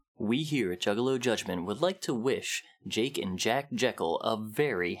We here at Juggalo Judgment would like to wish Jake and Jack Jekyll a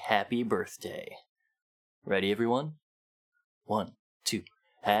very happy birthday. Ready, everyone? 1, 2.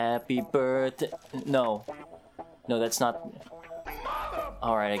 Happy birthday. No, that's not.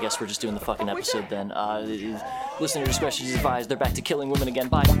 Alright, I guess we're just doing the fucking episode then. Listener discretion is advised. They're back to killing women again.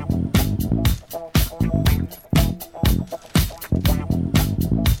 Bye.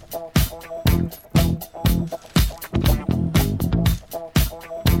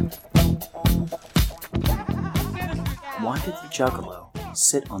 Why did the Juggalo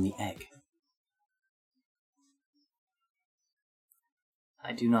sit on the egg?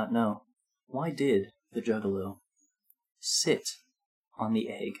 I do not know. Why did the Juggalo sit on the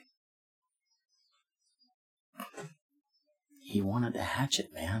egg? He wanted to hatch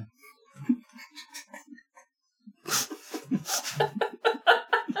it, man.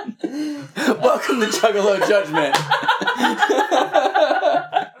 Welcome to Juggalo Judgment.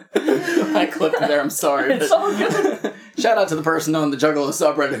 I clipped it there, I'm sorry. It's all good. Shout out to the person on the Juggalo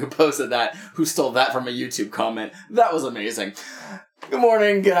subreddit who posted that, who stole that from a YouTube comment. That was amazing. Good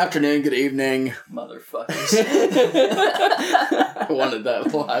morning, good afternoon, good evening. Motherfuckers. I wanted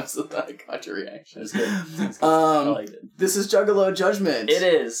that live so that I got your reaction. It's good. I liked it. This is Juggalo Judgment. It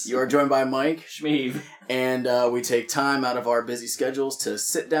is. You are joined by Mike. Shmeev. And we take time out of our busy schedules to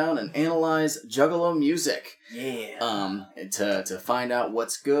sit down and analyze Juggalo music. Yeah. And to find out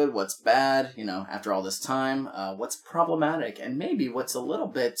what's good, what's bad, after all this time, what's problematic, and maybe what's a little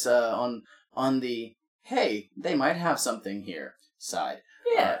bit on the, hey, they might have something here side.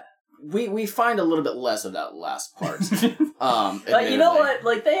 Yeah. We find a little bit less of that last part. Like, you know what?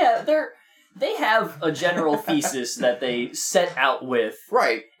 Like, they have a general thesis that they set out with.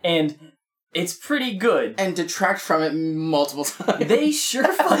 Right. And it's pretty good. And detract from it multiple times. They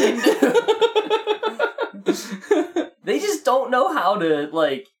sure fucking do. They just don't know how to,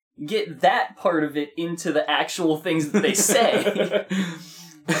 like, get that part of it into the actual things that they say.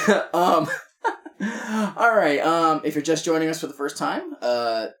 All right. If you're just joining us for the first time,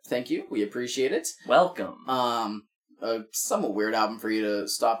 thank you. We appreciate it. Welcome. A somewhat weird album for you to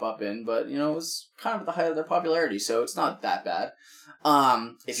stop up in, but it was kind of at the height of their popularity, so it's not that bad.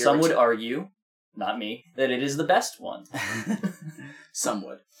 If Some would argue, not me, that it is the best one. Some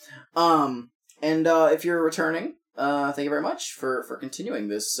would. And if you're returning, thank you very much for continuing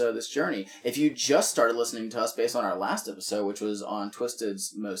this journey. If you just started listening to us based on our last episode, which was on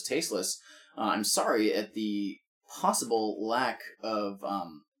Twisted's Most Tasteless, I'm sorry at the possible lack of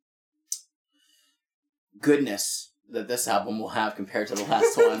goodness that this album will have compared to the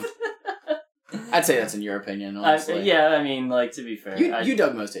last one. I'd say that's in your opinion, honestly. I mean, like, to be fair. You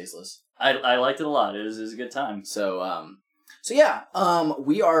dug Most Tasteless. I liked it a lot. It was a good time. So yeah,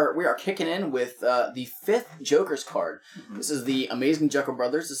 we are kicking in with the 5th Joker's card. Mm-hmm. This is the Amazing Jekyll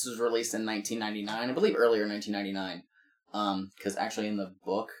Brothers. This was released in 1999, I believe earlier 1999. Because actually in the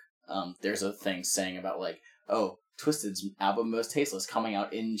book, there's a thing saying about like, oh, Twisted's album Most Tasteless coming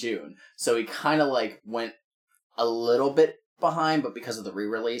out in June. So he kind of like went a little bit behind, but because of the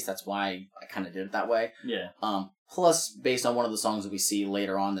re-release, that's why I kind of did it that way. Yeah. Plus, based on one of the songs that we see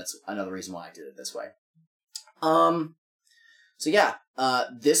later on, that's another reason why I did it this way. So yeah,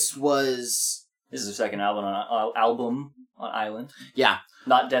 this is their second album on Island. Yeah.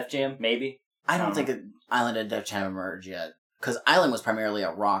 Not Def Jam, maybe. I don't think Island and Def Jam emerged yet. Because Island was primarily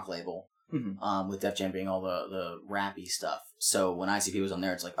a rock label, with Def Jam being all the rappy stuff. So when ICP was on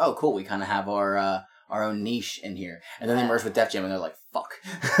there, it's like, oh, cool, we kind of have our own niche in here. And then they merged with Def Jam, and they're like, fuck.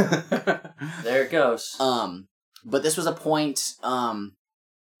 There it goes. But this was a point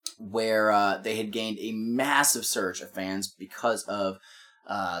where they had gained a massive surge of fans because of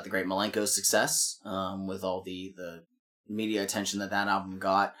the Great Milenko's success, with all the media attention that album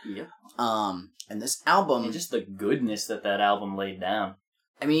got. Yeah. And this album... And just the goodness that album laid down.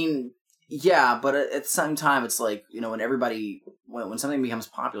 I mean, yeah, but at the same time, it's like, when something becomes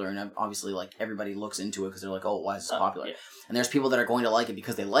popular, and obviously, like, everybody looks into it because they're like, oh, why is this popular? Yeah. And there's people that are going to like it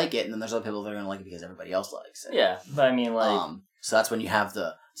because they like it, and then there's other people that are going to like it because everybody else likes it. Yeah, but I mean, like... so that's when you have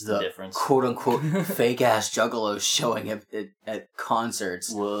the difference. Quote-unquote fake-ass juggalos showing at concerts.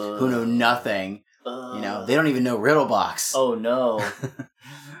 Whoa. Who know nothing. They don't even know Riddlebox. Oh, no.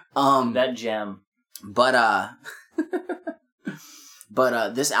 That gem. But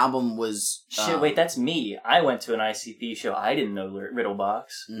this album was... Shit, wait, that's me. I went to an ICP show. I didn't know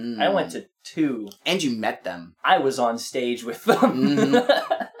Riddlebox. I went to 2. And you met them. I was on stage with them.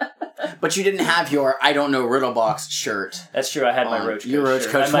 But you didn't have your I don't know Riddlebox shirt. That's true, I had my Roach Coach your Roach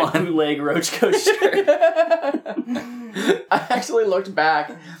shirt. Coach I had my bootleg Roach Coach shirt. I actually looked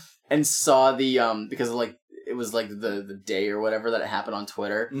back and saw the, because like, it was like the day or whatever that it happened on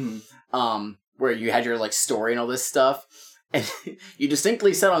Twitter. Mm. Where you had your like story and all this stuff, and you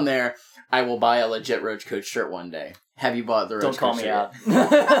distinctly said on there, "I will buy a legit Roach Coach shirt one day." Have you bought the Roach Don't Coach call shirt? me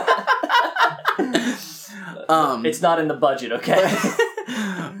out. It's not in the budget, okay?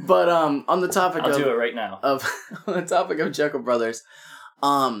 But on the topic I'll do it right now. On the topic of Jekyll Brothers,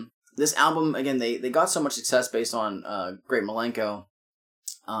 this album again they got so much success based on Great Milenko,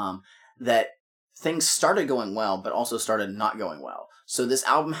 that things started going well, but also started not going well. So this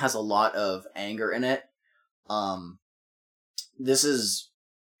album has a lot of anger in it. This is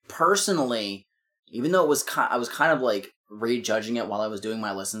personally, even though I was kind of like rejudging it while I was doing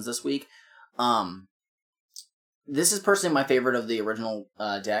my listens this week. This is personally my favorite of the original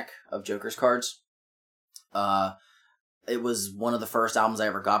deck of Joker's cards. It was one of the first albums I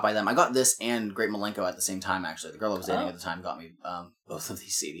ever got by them. I got this and Great Milenko at the same time, actually. The girl I was dating at the time got me both of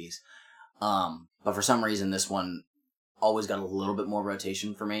these CDs. But for some reason, this one always got a little bit more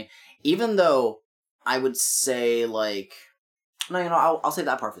rotation for me. Even though I would say, like... No, I'll save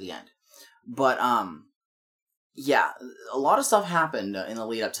that part for the end. But, yeah, a lot of stuff happened in the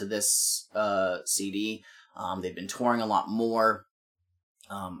lead up to this CD. They've been touring a lot more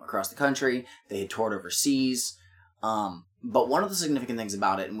across the country. They had toured overseas. But one of the significant things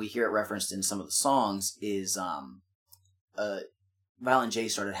about it, and we hear it referenced in some of the songs, is Violent J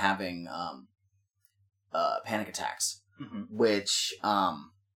started having panic attacks. Mm-hmm. Which,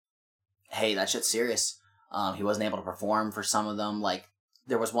 hey, that shit's serious. He wasn't able to perform for some of them. Like,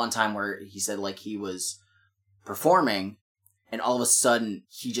 there was one time where he said, like, he was performing, and all of a sudden,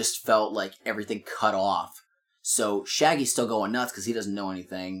 he just felt like everything cut off. So, Shaggy's still going nuts because he doesn't know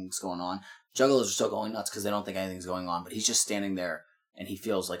anything's going on. Juggalos are still going nuts because they don't think anything's going on, but he's just standing there, and he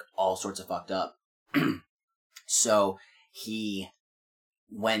feels, like, all sorts of fucked up. So, he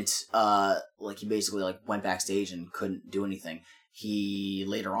went, he basically, like, went backstage and couldn't do anything. He,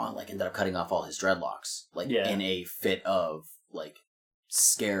 later on, like, ended up cutting off all his dreadlocks, like, in a fit of, like,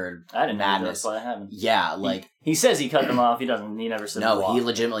 scared I didn't madness. know that's what happened. Yeah, like... He says he cut them off, he never said No, why. he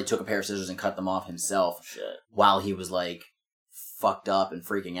legitimately took a pair of scissors and cut them off himself. Shit. While he was, like, fucked up and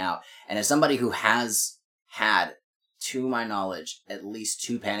freaking out. And as somebody who has had, to my knowledge, at least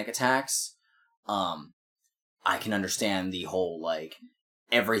 2 panic attacks, I can understand the whole, like,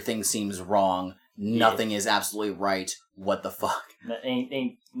 everything seems wrong, nothing is absolutely right, what the fuck?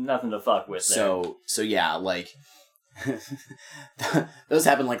 Ain't nothing to fuck with there. So yeah, like, those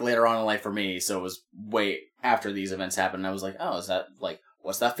happened, like, later on in life for me, so it was way after these events happened, and I was like, oh, is that, like,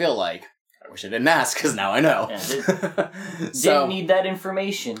 what's that feel like? I wish I didn't ask, because now I know. Yeah, didn't need that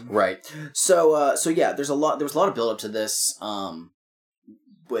information. Right. So yeah, there was a lot of build up to this,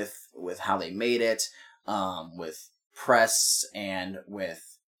 with how they made it, with press and with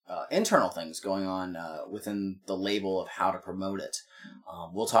internal things going on within the label of how to promote it.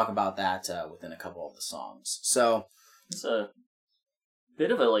 We'll talk about that within a couple of the songs. So it's a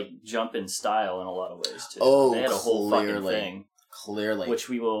bit of a like jump in style in a lot of ways too. Oh, they had a whole fucking thing, clearly, which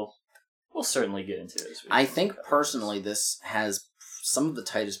we'll certainly get into as we I think personally this has some of the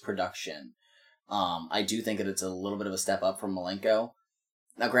tightest production. I do think that it's a little bit of a step up from Milenko.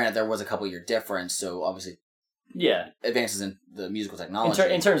 Now, granted, there was a couple year difference, so obviously, advances in the musical technology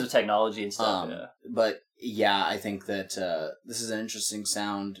in terms of technology and stuff. But yeah, I think that this is an interesting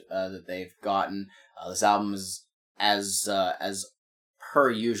sound that they've gotten. This album is as per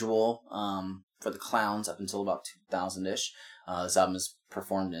usual for the Clowns up until about 2000-ish. This album is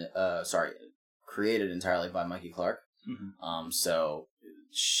created entirely by Mikey Clark. Mm-hmm. So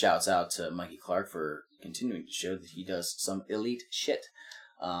shouts out to Mikey Clark for continuing to show that he does some elite shit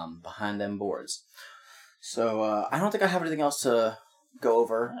behind them boards. So I don't think I have anything else to go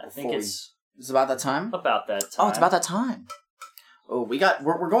over. I think it's about that time. About that time. Oh, it's about that time. Oh,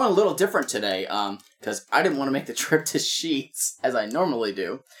 we're going a little different today, because I didn't want to make the trip to Sheetz as I normally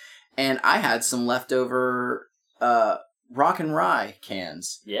do, and I had some leftover Rock and Rye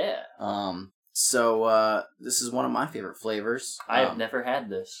cans. Yeah. So this is one of my favorite flavors. I have never had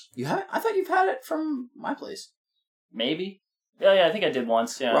this. You have? I thought you've had it from my place. Maybe. Yeah, I think I did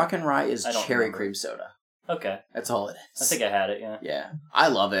once. Yeah. Rock and Rye is cherry cream soda. Okay. That's all it is. I think I had it. Yeah. Yeah, I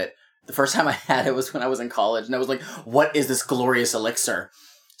love it. The first time I had it was when I was in college, and I was like, "What is this glorious elixir?"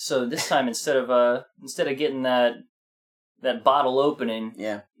 So this time, instead of getting that bottle opening, you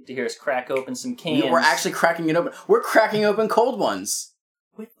get to hear us crack open some cans. We're actually cracking it open. We're cracking open cold ones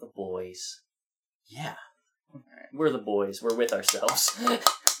with the boys. Yeah, we're the boys. We're with ourselves.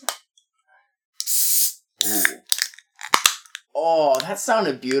 Ooh. Oh, that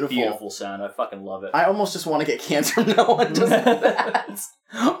sounded beautiful. Beautiful sound. I fucking love it. I almost just want to get cans from now on just for that.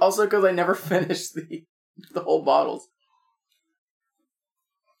 Also, because I never finished The whole bottles.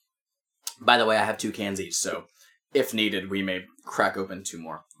 By the way, I have 2 cans each, so if needed, we may crack open 2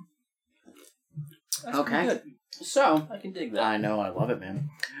 more. That's okay. Good. So I can dig that. I know, I love it, man.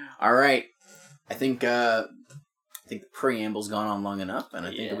 All right. I think the preamble's gone on long enough, and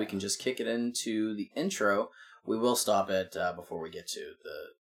I think that we can just kick it into the intro. We will stop it before we get to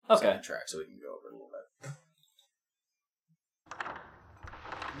the second track, so we can go over it a little bit.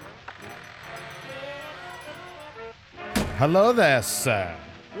 Hello there, sir.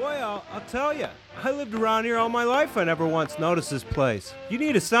 Well, I'll tell you. I lived around here all my life. I never once noticed this place. You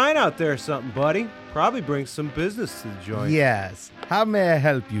need a sign out there or something, buddy. Probably brings some business to the joint. Yes. How may I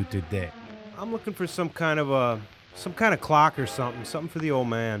help you today? I'm looking for some kind of clock or something for the old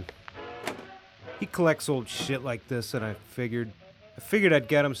man. He collects old shit like this, and I figured I'd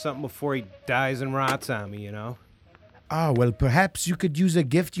get him something before he dies and rots on me, you know? Ah, well, perhaps you could use a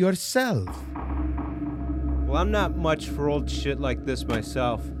gift yourself. Well, I'm not much for old shit like this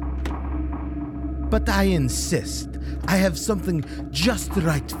myself. But I insist. I have something just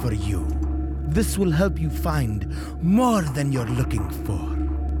right for you. This will help you find more than you're looking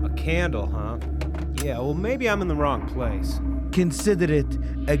for. A candle, huh? Yeah, well, maybe I'm in the wrong place. Consider it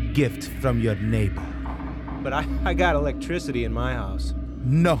a gift from your neighbor. But I got electricity in my house.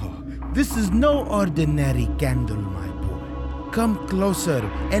 No, this is no ordinary candle, my boy. Come closer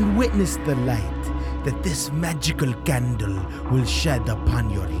and witness the light that this magical candle will shed upon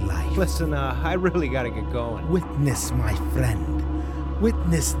your life. Listen, I really gotta get going. Witness, my friend.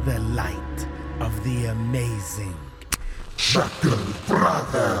 Witness the light of the amazing Jekyll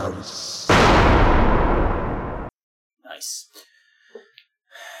Brothers. Nice.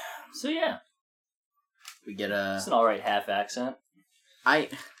 So yeah, We get it's an alright half accent.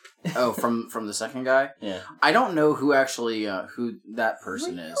 from the second guy? Yeah. I don't know who actually, who that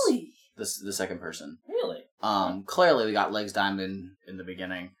person is. Really? The second person. Really? Clearly we got Legs Diamond in the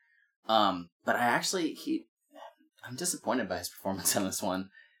beginning. But I'm disappointed by his performance in this one.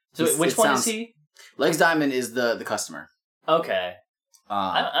 So which one is he? Legs Diamond is the customer. Okay.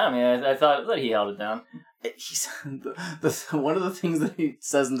 I mean, I thought that he held it down. He's one of the things that he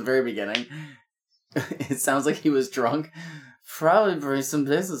says in the very beginning. It sounds like he was drunk. Probably bring some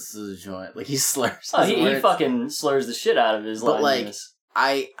business to the joint. Like he slurs. Oh, he fucking slurs the shit out of his line. But like,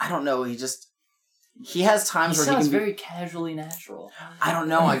 I don't know. He has times where he sounds can be very casually natural. I don't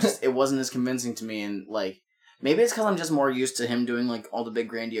know. It wasn't as convincing to me, and like maybe it's because I'm just more used to him doing like all the big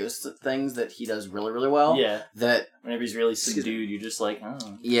grandiose things that he does really, really well. Yeah. That whenever he's really subdued, you're just like,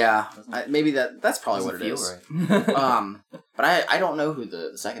 oh. Yeah. Maybe that's probably what it is. Right. But I don't know who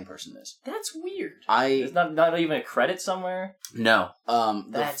the second person is. That's weird. There's not even a credit somewhere. No.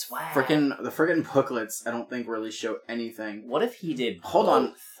 That's why. The frickin' booklets I don't think really show anything. What if he did? Hold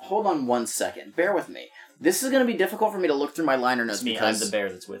on 1 second. Bear with me. This is going to be difficult for me to look through my liner notes because I'm the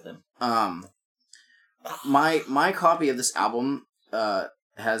bear that's with him. My copy of this album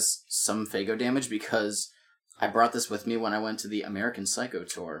has some Faygo damage because I brought this with me when I went to the American Psycho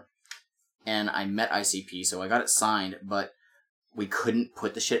tour, and I met ICP, so I got it signed, but we couldn't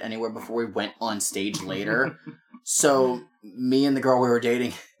put the shit anywhere before we went on stage later. So me and the girl we were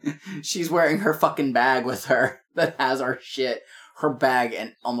dating, she's wearing her fucking bag with her that has our shit. Her bag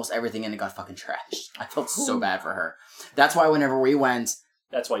and almost everything in it got fucking trashed. I felt so bad for her. That's why whenever we went...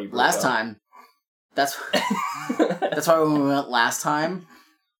 That's why you broke last up. time. That's why when we went last time,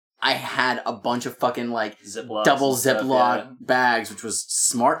 I had a bunch of fucking like Ziplocs double and stuff, Ziploc bags, which was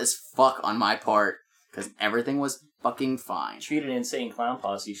smart as fuck on my part because everything was fucking fine. Treat an Insane Clown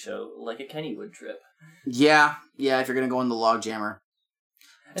Posse show like a Kennywood trip. Yeah. If you're gonna go in the log jammer,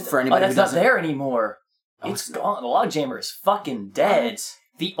 for anybody that's who not doesn't, there anymore. It's gone. The log jammer is fucking dead.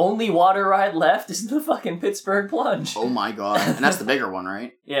 The only water ride left is the fucking Pittsburgh Plunge. Oh my god, and that's the bigger one,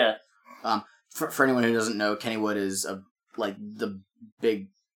 right? Yeah. For anyone who doesn't know, Kennywood is like the big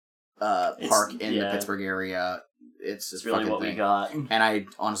park in the Pittsburgh area. It's really fucking what thing. we got. And I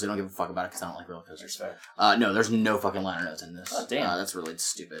honestly don't give a fuck about it because I don't like roller coasters. Fair. No, there's no fucking liner notes in this. Oh, damn. That's really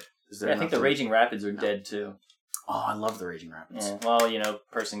stupid. I think the Raging Rapids are dead too. Oh, I love the Raging Rapids. Yeah. Well,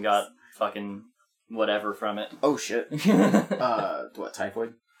 person got fucking whatever from it. Oh shit. What,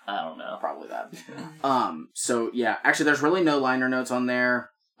 typhoid? I don't know. Probably that. So yeah, actually there's really no liner notes on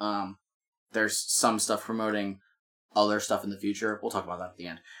there. There's some stuff promoting other stuff in the future. We'll talk about that at the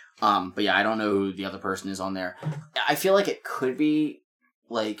end. But yeah, I don't know who the other person is on there. I feel like it could be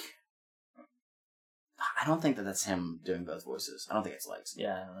like, I don't think that's him doing both voices. I don't think it's Legs.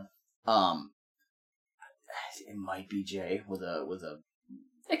 Yeah, I don't know. It might be Jay with a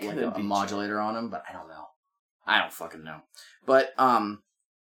It could be modulator on him, but I don't know. I don't fucking know. But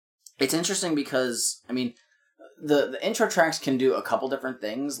It's interesting because, I mean, the intro tracks can do a couple different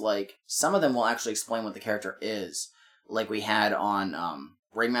things. Like, some of them will actually explain what the character is. Like we had on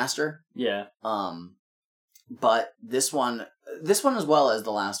Ringmaster. Yeah. But this one as well as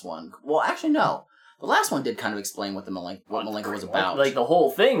the last one. Well, actually, no. The last one did kind of explain what Malenko was about. Like, the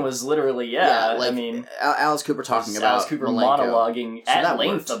whole thing was literally, I mean... Alice Cooper talking about Alice Cooper Malenko. Monologuing at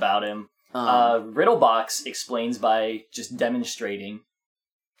length about him. Riddlebox explains by just demonstrating.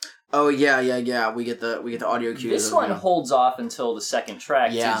 Oh, yeah. We get the audio cues. This one holds off until the second track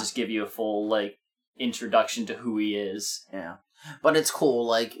to just give you a full, like, introduction to who he is. Yeah. But it's cool,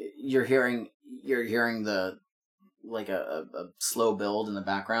 like, you're hearing the... like a slow build in the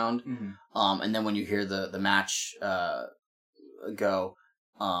background, and then when you hear the match go,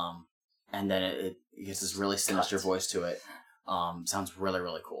 and then it gets this really sinister voice to it. Sounds really,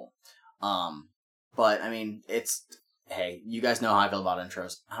 really cool. But I mean, hey, you guys know how I feel about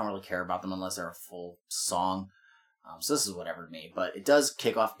intros. I don't really care about them unless they're a full song. So this is whatever to me, but it does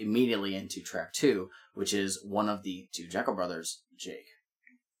kick off immediately into track 2, which is one of the two Jekyll brothers, Jake.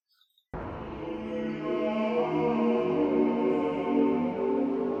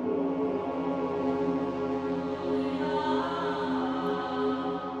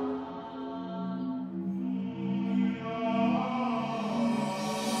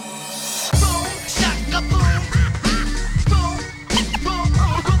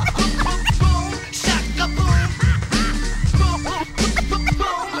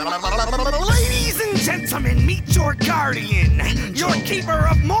 Gentlemen, meet your guardian, your keeper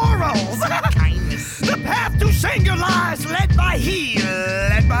of morals. Kindness. The path to Shangri-La is led by you.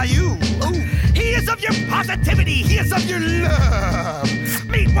 Ooh. He is of your positivity, he is of your love.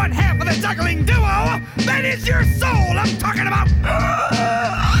 Meet one half of the juggling duo, that is your soul. I'm talking about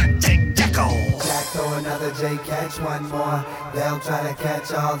Jake Jekyll. Jack, throw another J, catch one more. They'll try to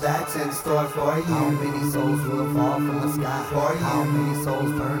catch all that's in store for you. How many souls will fall from the sky for you? How many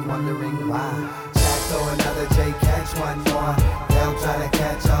souls burn wondering why? So another J, catch one more. They'll try to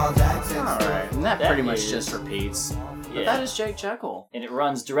catch all that's in store. Alright, and that pretty much just repeats. But that is Jake Jekyll. And it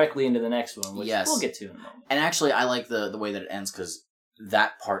runs directly into the next one, which we'll get to in a moment. And actually, I like the way that it ends, because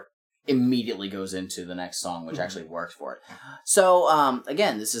that part immediately goes into the next song, which actually works for it. So,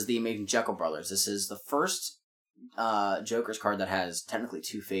 again, this is the Amazing Jekyll Brothers. This is the first Joker's card that has technically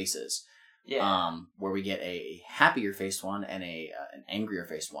 2 faces. Yeah. Where we get a happier faced one and an angrier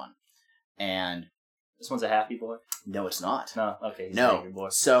faced one. And... this one's a happy boy? No, it's not. No, okay. He's no. an angry boy.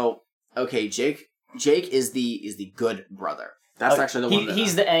 So, okay, Jake is the good brother. That's actually the one.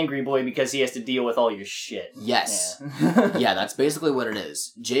 He's the angry boy because he has to deal with all your shit. Yes. Yeah. Yeah, that's basically what it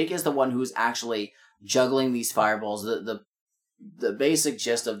is. Jake is the one who's actually juggling these fireballs. The basic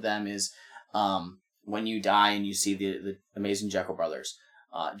gist of them is when you die and you see the Amazing Jekyll Brothers,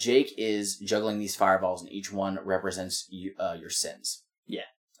 Jake is juggling these fireballs, and each one represents your sins. Yeah.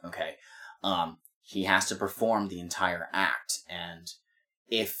 Okay. He has to perform the entire act, and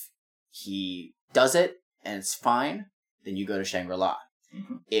if he does it and it's fine, then you go to Shangri-La.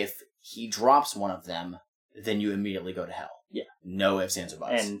 Mm-hmm. If he drops one of them, then you immediately go to hell. Yeah. No ifs, ands, or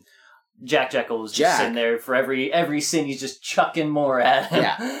buts. And Jack Jekyll is just sitting there for every sin. He's just chucking more at him.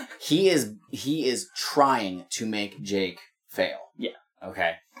 Yeah. He is trying to make Jake fail. Yeah.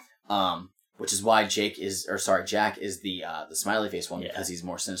 Okay. Which is why Jack is the smiley face one, because he's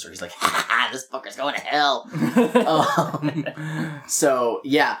more sinister. He's like, ha, this fucker's going to hell. So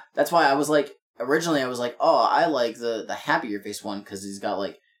yeah, that's why I was like, originally I was like, oh, I like the happier face one because he's got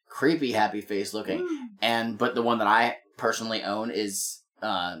like creepy happy face looking, but the one that I personally own is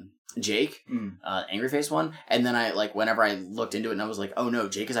Jake, angry face one. And then I like whenever I looked into it and I was like, oh no,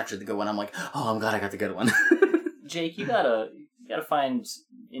 Jake is actually the good one. I'm like, oh, I'm glad I got the good one. Jake, you gotta find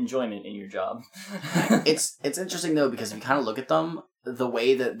enjoyment in your job. It's interesting though, because if you kind of look at them, the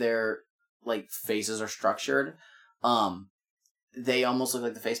way that their like faces are structured, they almost look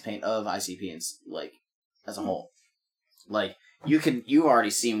like the face paint of ICP and like as a whole. Like you've already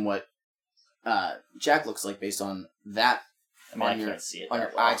seen what Jack looks like based on that. I mean, I can't see it on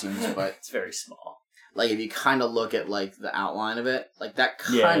your well. iTunes, but it's very small. Like if you kind of look at like the outline of it, like that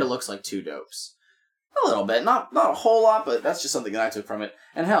kind of looks like Two Dopes. A little bit, not a whole lot, but that's just something that I took from it.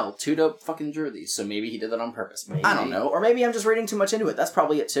 And hell, Two Dope fucking drew these, so maybe he did that on purpose. Maybe. I don't know, or maybe I'm just reading too much into it. That's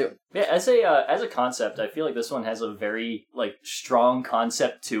probably it too. Yeah, as a concept, I feel like this one has a very like strong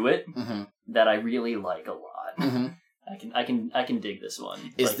concept to it that I really like a lot. Mm-hmm. I can dig this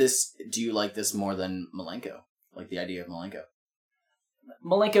one. Do you like this more than Malenko? Like the idea of Malenko?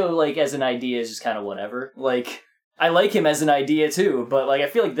 Malenko, like as an idea, is just kind of whatever. Like I like him as an idea too, but like I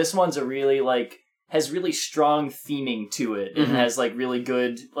feel like this one's a really like. Has really strong theming to it. It has like really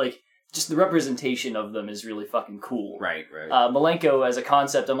good, like just the representation of them is really fucking cool. Right. Malenko as a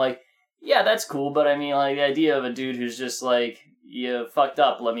concept, I'm like, yeah, that's cool, but I mean, like, the idea of a dude who's just like, you fucked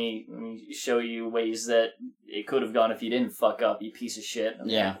up, let me show you ways that it could have gone if you didn't fuck up, you piece of shit. I'm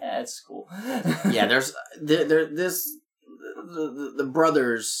like, that's cool. Yeah, the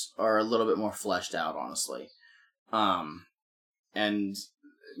brothers are a little bit more fleshed out, honestly. And,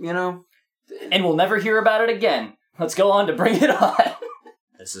 you know... And we'll never hear about it again. Let's go on to Bring It On.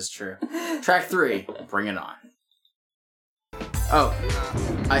 This is true. Track 3, Bring It On. Oh,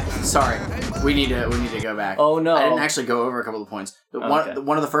 sorry. We need to go back. Oh no! I didn't actually go over a couple of points.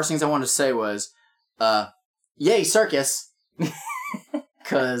 One of the first things I wanted to say was, "Yay, circus!"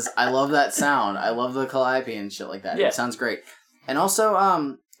 Because I love that sound. I love the calliope and shit like that. Yeah. It sounds great. And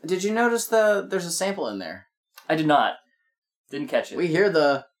also, did you notice there's a sample in there? I did not. Didn't catch it. We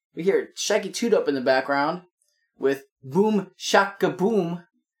hear Shaggy Toot Up in the background with Boom Shaka Boom.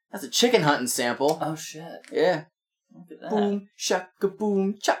 That's a chicken hunting sample. Oh shit! Yeah. Look at that. Boom, shaka,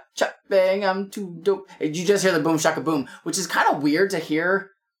 boom, chop, chop, bang, I'm too dope. You just hear the boom, shaka, boom, which is kind of weird to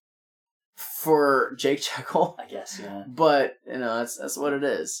hear for Jake Jekyll. I guess, yeah. But, you know, that's what it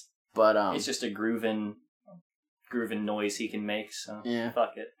is. But, it's just a grooving noise he can make, so yeah.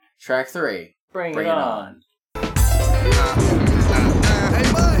 Fuck it. Track 3. Bring it on. Hey,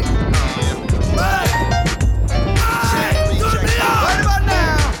 Mike! Mike! What about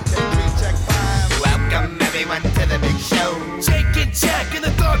now? Welcome everyone to the big show. Jake and Jack in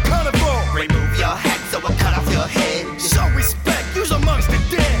the Dark Carnival. Remove your hat so we'll cut off your head. Show respect, use amongst the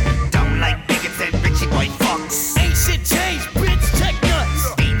dead. Don't like bigots and Richie Boy fucks. Ain't shit changed, bitch, check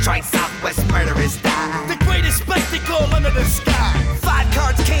nuts. Detroit Southwest murderers die. The greatest spectacle under the sky. 5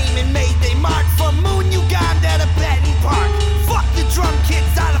 cards came and made they mark from Moon, Uganda to Baton Park. Fuck the drum kit,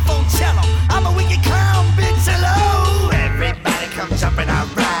 xylophone, cello. I'm a wicked clown, bitch, hello. Everybody come jumping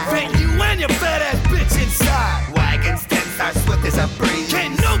out right. Bring you and your fat ass bitch inside. Wagons, tents are swift as a breeze.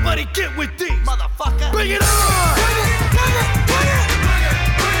 Can't nobody get with these, motherfucker. Bring it on! Bring it, bring it, bring it, bring it,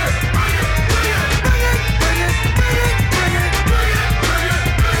 bring it, bring it, bring it, bring it, bring it, bring it, bring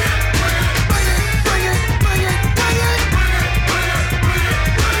it, bring it, bring it, bring it, bring it, bring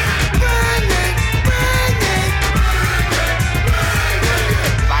it, bring it, bring it, bring it.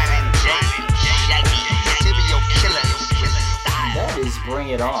 Violent Jake, Shaggy, serial killers with style. That is Bring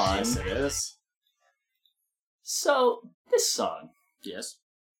It On. Yes, it is. So, this song. Yes.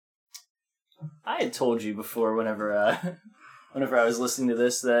 I had told you before whenever I was listening to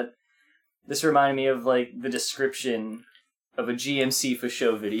this that this reminded me of, like, the description of a GMC for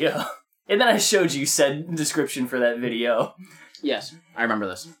show video. And then I showed you said description for that video. Yes, I remember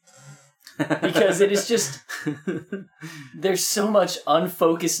this. Because it is just... There's so much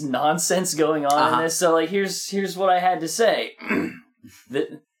unfocused nonsense going on in this. So, like, here's what I had to say.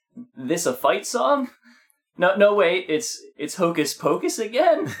 This a fight song? No, wait, it's Hocus Pocus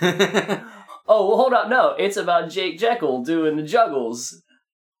again? Oh, well, hold up, no, it's about Jake Jekyll doing the juggles.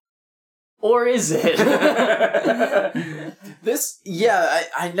 Or is it?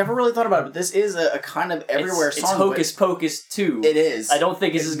 I never really thought about it, but this is a kind of everywhere song. It's Hocus Pocus 2. It is. I don't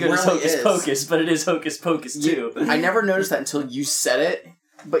think it's as good as Hocus Pocus, but it is Hocus Pocus 2. I never noticed that until you said it.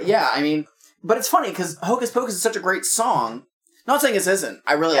 But yeah, I mean, but it's funny because Hocus Pocus is such a great song. Not saying this isn't.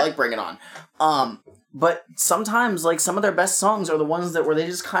 I really like Bring It On. But sometimes, like, some of their best songs are the ones where they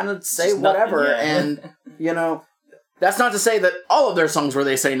just kind of say just whatever. Nothing, yeah. And, you know, that's not to say that all of their songs where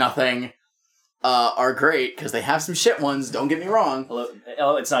they say nothing are great, because they have some shit ones, don't get me wrong.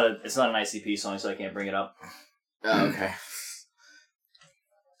 Oh, it's not an ICP song, so I can't bring it up. Oh, okay.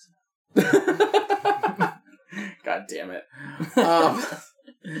 God damn it.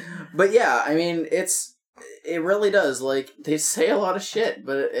 But yeah, I mean, it really does. Like, they say a lot of shit,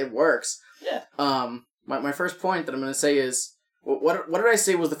 but it works. Yeah. My first point that I'm going to say is, what did I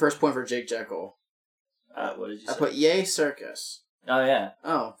say was the first point for Jake Jekyll? What did you say? I put, yay, circus. Oh, yeah.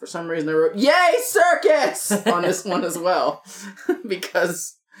 Oh, for some reason I wrote, yay, circus! on this one as well.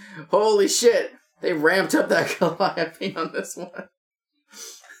 Because, holy shit, they ramped up that Calliope on this one.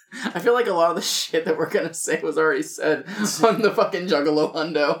 I feel like a lot of the shit that we're going to say was already said on the fucking Juggalo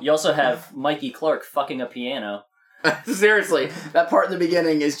Hundo. You also have Mikey Clark fucking a piano. Seriously, that part in the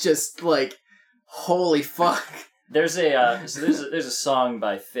beginning is just like, holy fuck. There's a song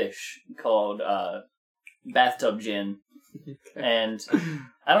by Fish called Bathtub Gin, and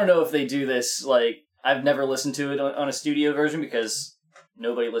I don't know if they do this. Like, I've never listened to it on a studio version because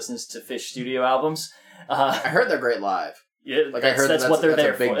nobody listens to Fish studio albums. I heard they're great live. Yeah, like I heard that's what they're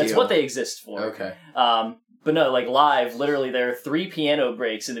there for. It's what they exist for. Okay. But no, like live, literally there are 3 piano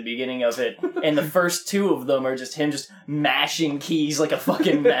breaks in the beginning of it, and the first 2 of them are just him just mashing keys like a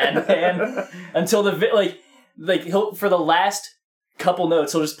fucking madman until he'll for the last couple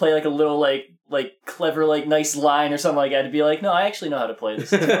notes he'll just play like a little like clever like nice line or something like that to be like, no, I actually know how to play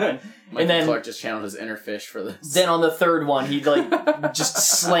this. It's fine. And then Clark just channeled his inner fish for this. Then on the third one, he like just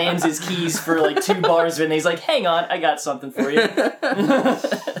slams his keys for like 2 bars of it, and he's like, hang on, I got something for you.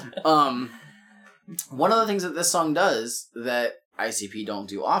 One of the things that this song does that ICP don't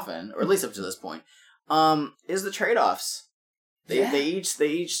do often, or at least up to this point, is the trade-offs. They each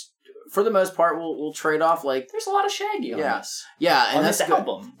for the most part will trade off like there's a lot of Shaggy on this. Yeah, and on that's this good.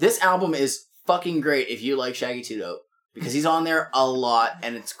 album. This album is fucking great if you like Shaggy 2 Dope because he's on there a lot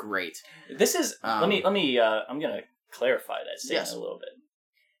and it's great. This is let me I'm gonna clarify that statement a little bit.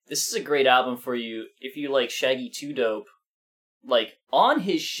 This is a great album for you if you like Shaggy 2 Dope, like on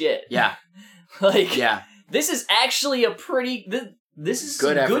his shit. Yeah. This is actually a pretty. This is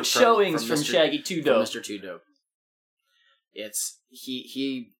good, some good showings from Shaggy 2 Dope. Mr. 2 Dope. It's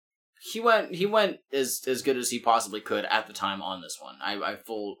he went as good as he possibly could at the time on this one. I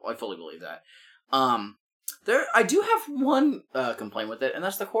fully believe that. I do have one complaint with it, and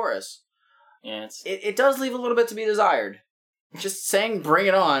that's the chorus. Yeah, it does leave a little bit to be desired. Just saying "bring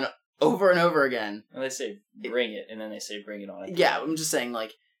it on" over and over again. And they say "bring it," and then they say "bring it on." Yeah, I'm just saying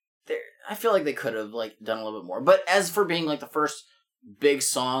like. I feel like they could have like done a little bit more. But as for being like the first big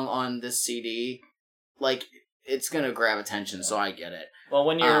song on this CD, like it's gonna grab attention, so I get it. Well,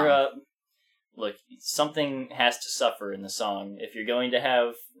 when you're look, something has to suffer in the song. If you're going to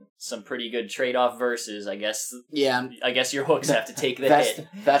have some pretty good trade-off verses, I guess. Yeah, I guess your hooks have to take the hit.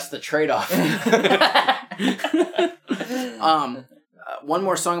 That's the trade-off. One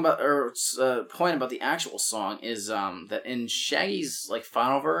more song about, or point about the actual song is that in Shaggy's like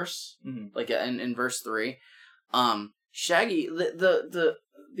final verse, like in verse 3, Shaggy the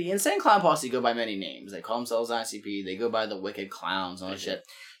Insane Clown Posse go by many names. They call themselves ICP. They go by the Wicked Clowns and all that shit.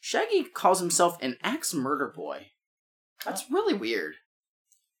 Shaggy calls himself an axe murder boy. That's really weird.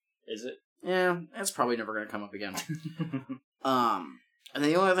 Is it? Yeah, that's probably never gonna come up again. And then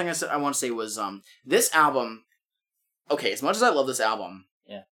the only thing I want to say was this album. Okay, as much as I love this album,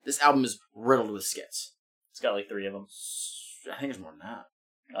 this album is riddled with skits. It's got like 3 of them. I think there's more than that.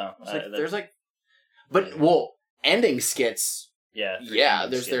 Oh, there's like, but ending skits. Yeah.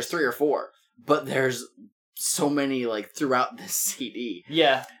 There's 3 or 4, but there's so many like throughout this CD.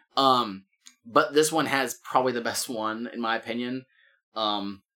 Yeah. But this one has probably the best one in my opinion.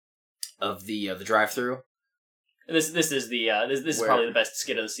 Of the drive-through. This is this is probably the best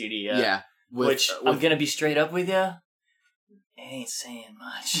skit of the CD. Yeah. Which I'm gonna be straight up with you. It ain't saying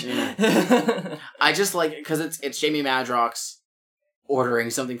much. Yeah. I just like because it's Jamie Madrox ordering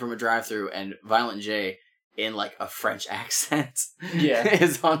something from a drive-thru and Violent J in like a French accent.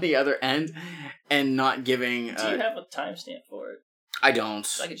 Is on the other end and not giving. Do you have a timestamp for it? I don't.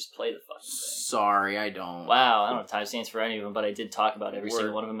 I could just play the fucking thing. Sorry, I don't. Wow, I don't have timestamps for any of them, but I did talk about every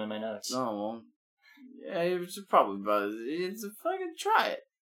single one of them in my notes. Oh, well. Yeah, it's probably about it's a fucking try it.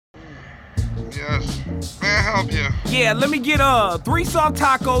 Yes. May I help you? Yeah, let me get 3 soft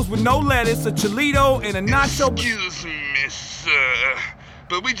tacos with no lettuce, a chilito, and a nacho. Excuse me, sir,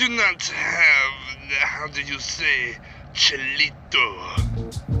 but we do not have, how do you say, chilito?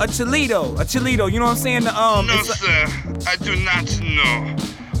 A chilito, you know what I'm saying? No, sir, I do not know.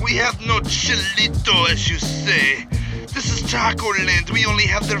 We have no chilito, as you say. This is Taco Land. We only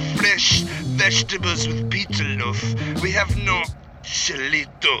have their fresh vegetables with pizza loaf. We have no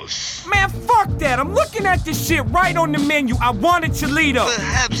chilitos. Man, fuck that. I'm looking at this shit right on the menu. I want a chilito.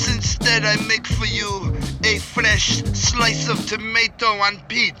 Perhaps instead I make for you a fresh slice of tomato on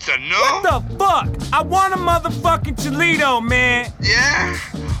pizza, no? What the fuck? I want a motherfucking chilito, man. Yeah?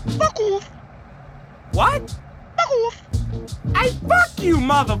 Fuck off. What? Fuck off. Hey, fuck you,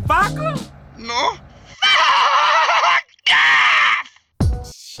 motherfucker. No?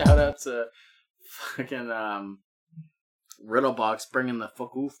 Shout out to fucking Riddlebox bringing the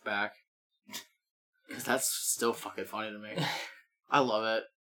fuck oof back. Because that's still fucking funny to me. I love it.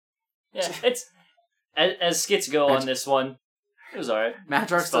 Yeah, it's as skits go on this one. It was alright.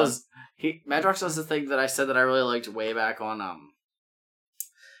 Madrox does the thing that I said that I really liked way back on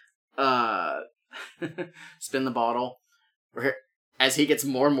Spin the Bottle, where as he gets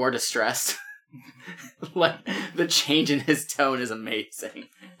more and more distressed. Like the change in his tone is amazing.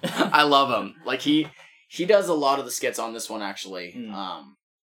 I love him. Like he does a lot of the skits on this one actually.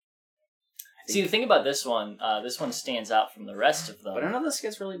 See, the thing about this one stands out from the rest of them. But none of the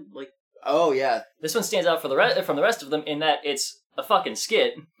skits really like. Oh yeah, this one stands out from the rest of them in that it's a fucking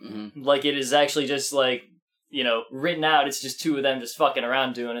skit. Mm-hmm. Like it is actually just like written out. It's just two of them just fucking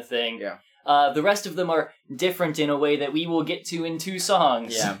around doing a thing. Yeah. The rest of them are different in a way that we will get to in 2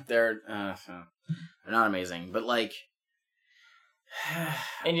 songs. Yeah, they're not amazing, but like,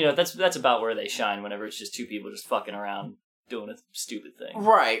 and that's about where they shine. Whenever it's just two people just fucking around doing a stupid thing.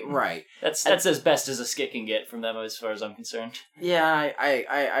 Right. That's as best as a skit can get from them, as far as I'm concerned. Yeah,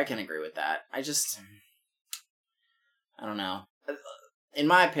 I can agree with that. I don't know. In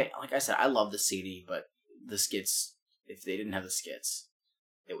my opinion, like I said, I love the CD, but the skits, if they didn't have the skits,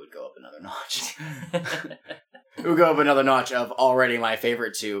 it would go up another notch. It would go up another notch of already my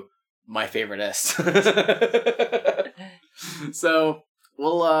favorite to my favoriteest. So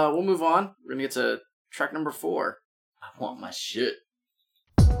we'll move on. We're gonna get to track number 4. I want my shit.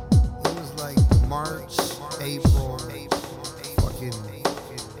 It was like March, April, fucking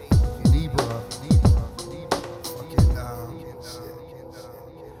Libra, fucking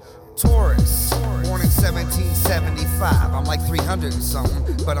Taurus, born in 1775. I'm like 300 and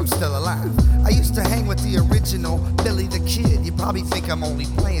something, but I'm still alive. I used to hang with the original Billy the Kid. You probably think I'm only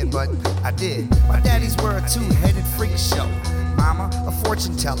playing, but I did. My daddies were a 2-headed freak show. Mama, a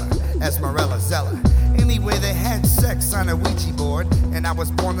fortune teller, Esmerella Zeller. Anyway, they had sex on a Ouija board, and I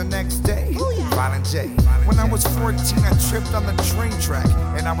was born the next day. Violent J. When I was 14, I tripped on the train track,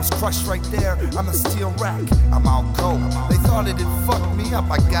 and I was crushed right there on the steel rack. I'm all cold. They thought it'd fuck me up.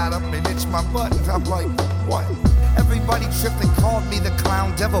 I got up and itched my butt, and I'm like, what? Everybody tripped and called me the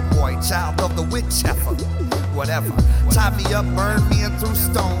clown devil boy, child of the witch heifer. Whatever. Tied me up, burned me and threw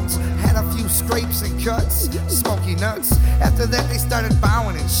stones. Had a few scrapes and cuts, smoky nuts. After that, they started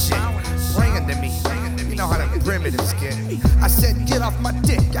bowing and shit, praying to me. You know how the primitives get. I said, get off my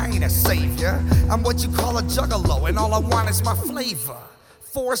dick, I ain't a savior. I'm what you call a juggalo, and all I want is my flavor.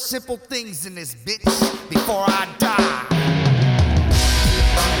 4 simple things in this bitch before I die.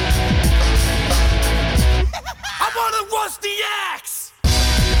 I want a rusty axe.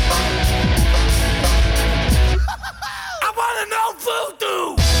 I want an old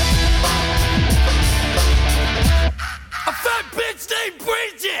voodoo. A fat bitch named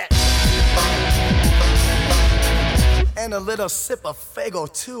Bridget. And a little sip of Faygo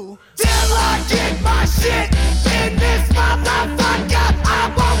too. Till I get my shit in this motherfucker, I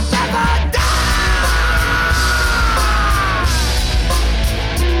won't never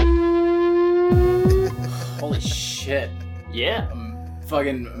die. Holy shit. Yeah.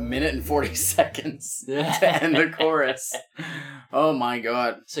 Fucking minute and 40 seconds to end the chorus. Oh my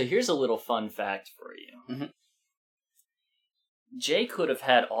god. So here's a little fun fact for you. Mm-hmm. Jay could have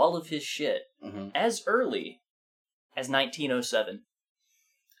had all of his shit as early as 1907.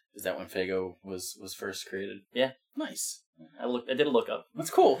 Is that when Faygo was first created? Yeah. Nice. I did a look up. That's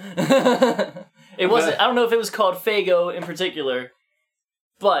cool. It wasn't. I don't know if it was called Faygo in particular,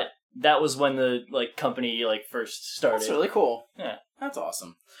 but that was when the company first started. That's really cool. Yeah, that's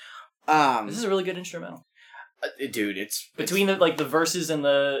awesome. This is a really good instrumental. Dude, it's between the the verses and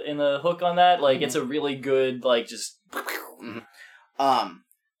the hook on that. It's a really good just.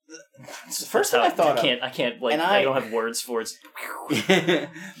 It's the first thing I thought I can't I don't have words for it.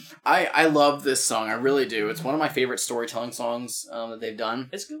 I love this song. I really do. It's one of my favorite storytelling songs that they've done.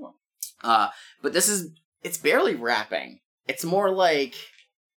 It's a good one. But it's barely rapping. It's more like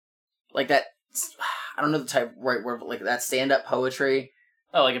that. I don't know the type right word, but that stand-up poetry.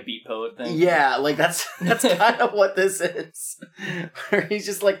 Oh, like a beat poet thing. Yeah, that's kind of what this is. Where he's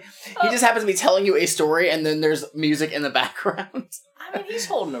just he just happens to be telling you a story, and then there's music in the background. I mean, he's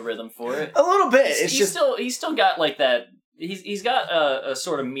holding a rhythm for it. A little bit. He's still got that. He's got a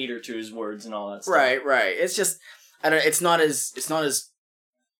sort of meter to his words and all that stuff. Right. It's just it's not as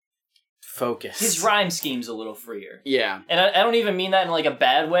focused. His rhyme scheme's a little freer. Yeah, and I don't even mean that in a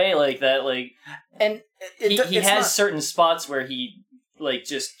bad way. And he has certain spots where he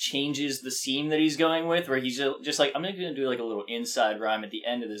just changes the scene that he's going with, where he's just I'm going to do a little inside rhyme at the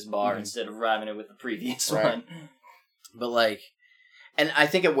end of this bar instead of rhyming it with the previous one. But and I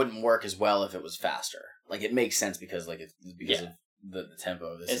think it wouldn't work as well if it was faster. It makes sense because of the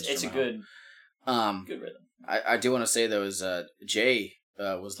tempo of this. It's a good rhythm. I do want to say though is Jay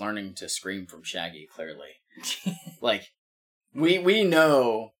was learning to scream from Shaggy. Clearly, we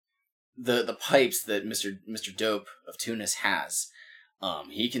know the pipes that Mr. Dope of Tunis has.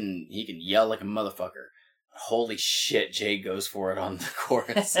 He can yell like a motherfucker. Holy shit, Jay goes for it on the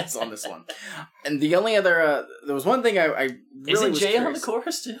chorus on this one. And the only other there was one thing I really Isn't was Jay curious. on the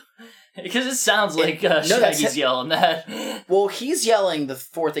chorus too? Because it sounds like Shaggy's yelling that. Well, he's yelling the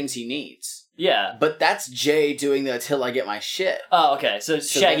 4 things he needs. Yeah. But that's Jay doing the "Till I Get My Shit." Oh, okay. So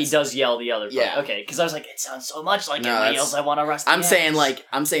Shaggy does yell the other part. Yeah. Okay, because I was like, it sounds so much like No, it when he yells, "I want to rust." I'm saying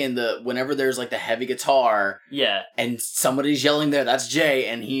whenever there's like the heavy guitar, Yeah. and somebody's yelling there, that's Jay,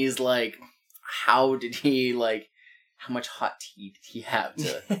 and he's like, how much hot tea did he have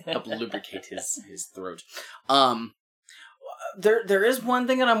to help lubricate his throat? There is one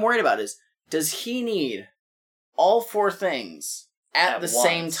thing that I'm worried about is, does he need all 4 things at the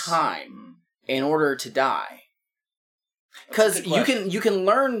same once. time in order to die? Because you can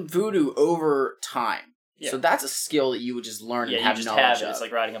learn voodoo over time. Yeah. So that's a skill that you would just learn and have you just knowledge have it. of. It's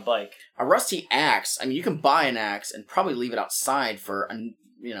like riding a bike. A rusty axe, I mean, you can buy an axe and probably leave it outside for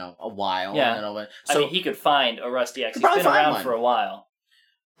a while. Yeah. So I mean, he could find a rusty axe. Could He's probably been find around one. for a while.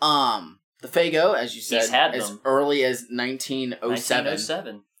 the Faygo, as you said, He's had as them. early as 1907.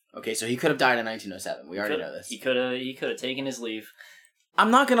 1907. Okay, so he could have died in 1907. We already know this. He could have taken his leave.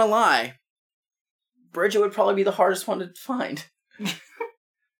 I'm not gonna lie. Bridget would probably be the hardest one to find.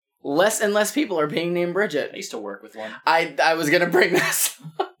 Less and less people are being named Bridget. I used to work with one. I was gonna bring this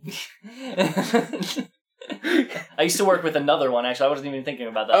up. I used to work with another one, actually. I wasn't even thinking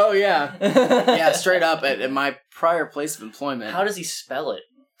about that. Oh, yeah. Yeah, straight up at my prior place of employment. How does he spell it?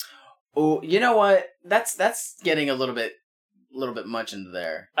 Oh, you know what? That's getting a little bit much into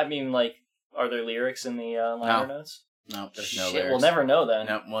there. I mean, like, are there lyrics in the liner notes? No, there's no Shit, lyrics. we'll never know then.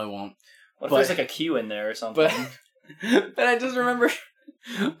 No, we won't. What if there's like a Q in there or something? But I just remember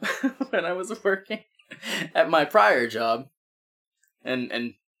when I was working at my prior job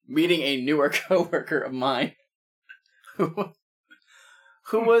and meeting a newer coworker of mine who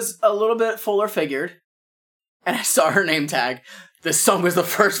was a little bit fuller figured, and I saw her name tag. This song was the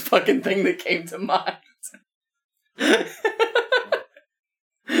first fucking thing that came to mind.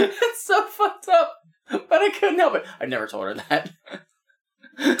 It's so fucked up, but I couldn't help it. I never told her that.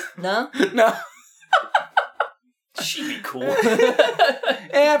 No? No. She'd be cool.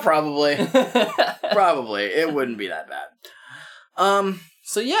 Yeah, probably. Probably. It wouldn't be that bad.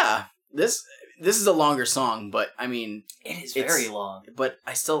 So yeah, this is a longer song, but I mean, It is very long. But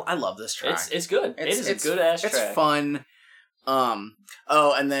I love this track. It's good. It is a good ass track. It's fun. Oh,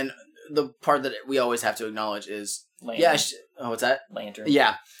 and then the part that we always have to acknowledge is Lantern. what's that? Lantern.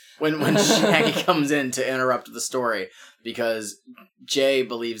 Yeah. When Shaggy comes in to interrupt the story because Jay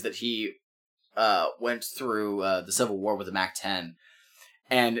believes that he went through the Civil War with a MAC-10,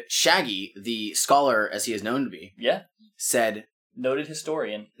 and Shaggy, the scholar as he is known to be, said, noted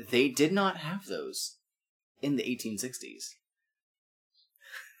historian, they did not have those in the 1860s.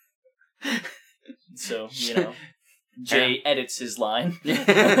 So, Jay edits his line.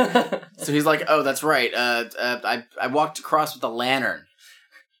 So he's like, oh, that's right. I walked across with a lantern.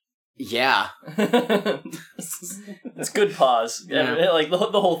 Yeah. It's good pause. Yeah. Like the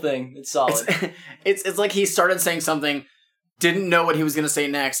whole thing. It's solid. It's like he started saying something, didn't know what he was going to say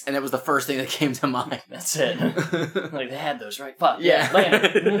next, and it was the first thing that came to mind. That's it. Like, they had those, right? Fuck. Yeah.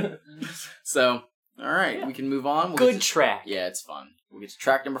 Lantern. So, alright, we can move on. Good track. Yeah, it's fun. We'll get to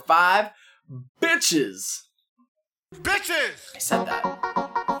track number 5, Bitches. Bitches! I said that.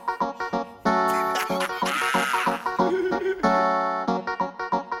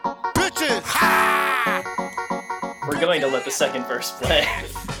 Bitches! We're going to let the second verse play.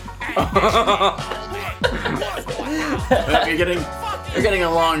 You're getting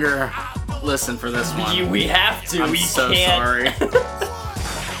a longer listen for this one. We have to. I'm We so can't. sorry.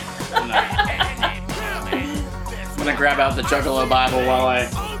 I'm gonna grab out the Juggalo Bible while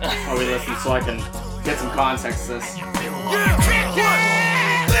we listen so I can get some context to this.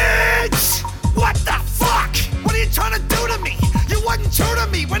 Bitch! What the fuck? What are you trying to do to me? You wasn't true to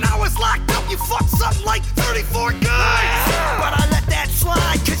me when I was locked up. You fucked something like 34 guys. But I let that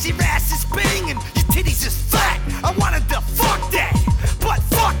slide cause your ass is banging. Your titties is fat. I wanted to fuck that. But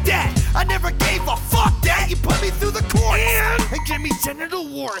fuck that. I never gave a fuck that. You put me through the courts and give me genital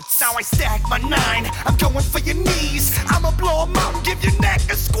warts. Now I stack my 9. I'm going for your knees. I'ma blow 'em out and give your neck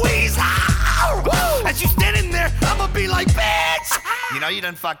a squeeze. As you standing there, I'ma be like, bitch! You know you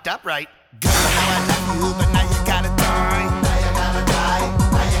done fucked up, right? Girl, how I love you, but now you gotta die. Now you gotta die.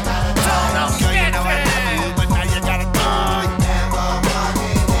 Now you gotta die. Girl, you know I love you, but now you gotta die. Never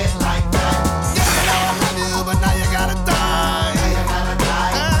wanted it like that. Girl, you know I love you, but now you gotta die. Now you gotta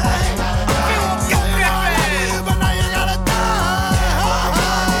die. Now you gotta die. Girl, you know I love you, but now you gotta die.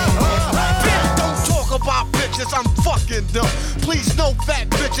 Don't talk about bitches, I'm fucking them. Please no fat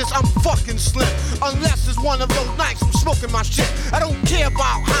bitches, I'm fucking slim. Unless it's one of those nights I'm smoking my shit. I don't care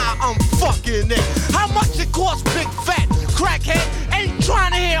about how I'm fucking it. How much it costs, big fat crackhead? Ain't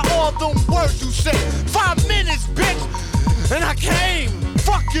trying to hear all them words you say. 5 minutes, bitch, and I came.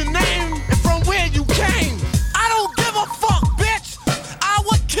 Fuck your name and cocaine. I don't give a fuck, bitch. I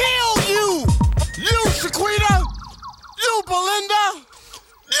would kill you. You, Shaquita. You, Belinda.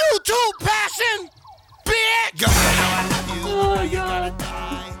 You too, Passion. Bitch. Girl, you know I love you. Oh, You God. gotta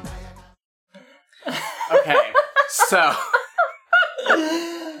die. Okay, so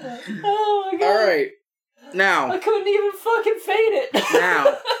Oh my god. all right, I now, couldn't even fucking fade it.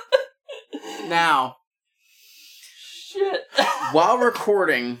 now, Shit. while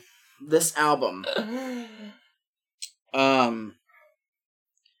recording this album,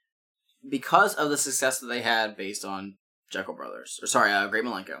 because of the success that they had based on Jekyll Brothers, Great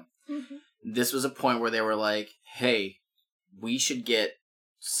Milenko, this was a point where they were like, "Hey, we should get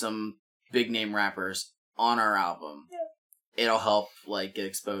some big name rappers on our album. Yeah. It'll help like get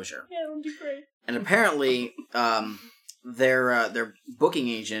exposure." Yeah, it would be great. And apparently, their booking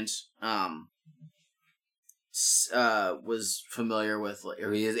agent was familiar with,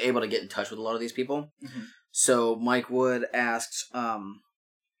 or he was able to get in touch with a lot of these people. Mm-hmm. So Mike Wood asked them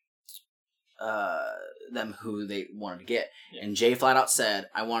who they wanted to get, and Jay flat out said,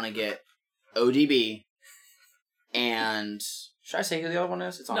 "I want to get ODB and should I say who the other one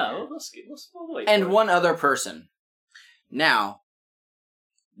is? It's on here. No, let's wait. And for it. one other person." Now,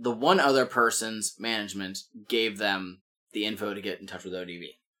 the one other person's management gave them the info to get in touch with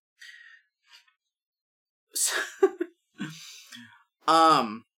ODB.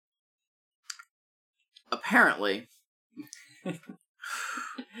 Apparently,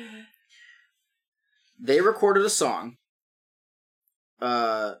 they recorded a song,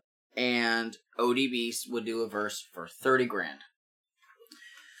 and ODB would do a verse for 30 grand.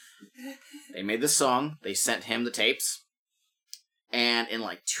 They made the song, they sent him the tapes, and in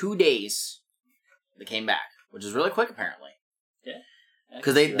like 2 days, they came back, which is really quick apparently. Yeah.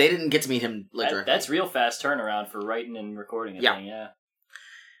 Because they didn't get to meet him directly. That's real fast turnaround for writing and recording a thing, yeah.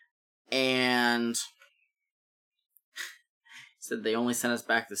 And said they only sent us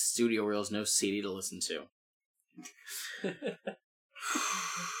back the studio reels, no CD to listen to.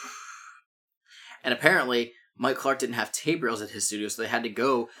 And apparently, Mike Clark didn't have tape reels at his studio, so they had to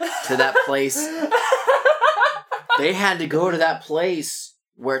go to that place. They had to go to that place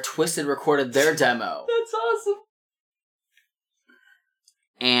where Twisted recorded their demo. That's awesome.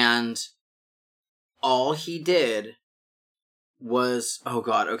 And all he did was, oh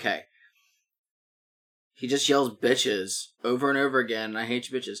god, okay. He just yells bitches over and over again, and I hate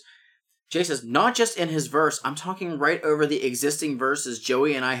you bitches. Jay says, not just in his verse, I'm talking right over the existing verses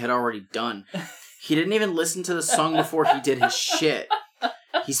Joey and I had already done. He didn't even listen to the song before he did his shit.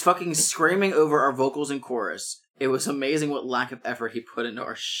 He's fucking screaming over our vocals and chorus. It was amazing what lack of effort he put into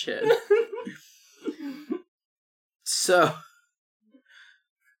our shit. So,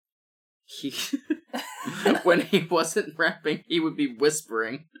 when he wasn't rapping, he would be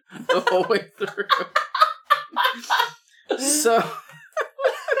whispering the whole way through. So,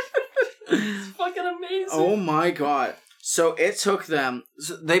 it's fucking amazing. Oh my god. So it took them,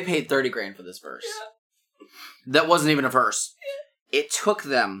 they paid 30 grand for this verse. Yeah. That wasn't even a verse. It took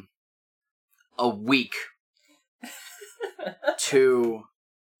them a week to,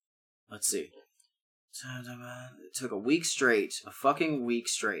 let's see. It took a week straight, a fucking week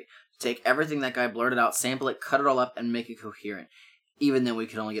straight, to take everything that guy blurted out, sample it, cut it all up, and make it coherent. Even then, we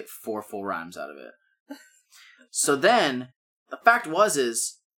could only get 4 full rhymes out of it. So then, the fact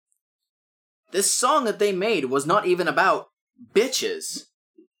is, this song that they made was not even about bitches.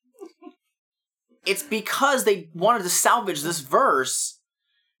 It's because they wanted to salvage this verse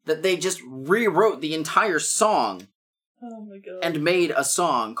that they just rewrote the entire song. Oh my god. And made a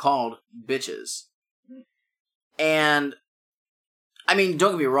song called Bitches. And, I mean,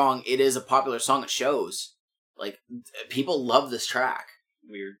 don't get me wrong, it is a popular song at shows. Like, people love this track.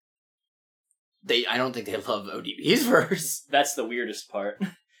 Weird. I don't think they love ODB's verse. That's the weirdest part.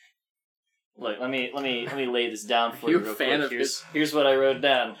 Look, let me lay this down for you real quick. Here's what I wrote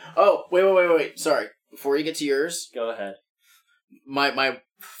down. Oh, wait. Sorry. Before you get to yours, go ahead. My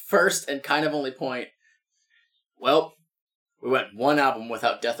first and kind of only point. Well, we went one album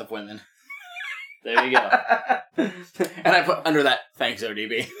without Death of Women. There you go. And I put under that, thanks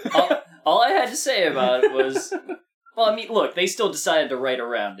ODB. all I had to say about it was, well, I mean, look, they still decided to write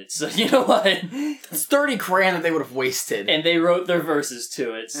around it, so you know what? It's 30 grand that they would have wasted. And they wrote their verses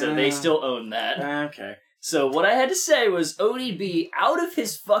to it, so they still own that. Okay. So what I had to say was ODB, out of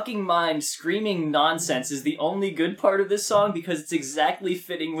his fucking mind, screaming nonsense is the only good part of this song because it's exactly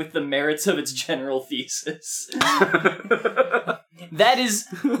fitting with the merits of its general thesis. That is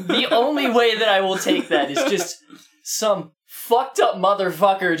the only way that I will take that, is just some fucked up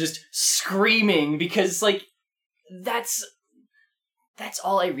motherfucker just screaming, because, like, that's that's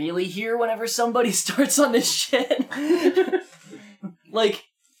all I really hear whenever somebody starts on this shit. Like,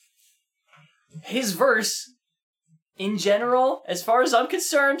 his verse, in general, as far as I'm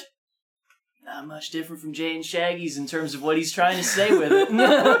concerned, not much different from Jay and Shaggy's in terms of what he's trying to say with it.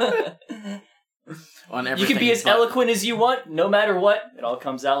 You can be as eloquent as you want, no matter what. It all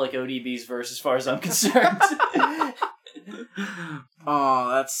comes out like ODB's verse as far as I'm concerned. Oh,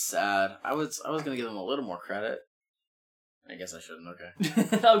 that's sad. I was gonna give him a little more credit. I guess I shouldn't.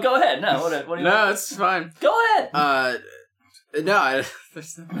 Okay. Oh, go ahead. No, what do you No, it's fine. Go ahead. No,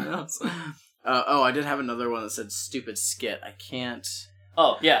 there's nothing else. I did have another one that said "stupid skit." I can't.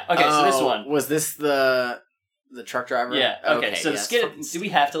 Oh yeah. Okay, so this one was this the truck driver. Yeah. Okay. So the skit. Do we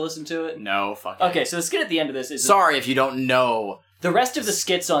have to listen to it? No. Fuck it. Okay. So the skit at the end of this is. Sorry if you don't know. The rest of the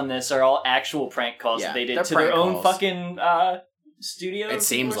skits on this are all actual prank calls that they did to their own fucking studio. It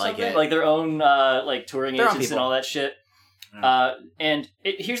seems like it. Like their own like touring agents and all that shit. Yeah.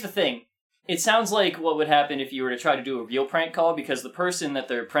 Here's the thing. It sounds like what would happen if you were to try to do a real prank call, because the person that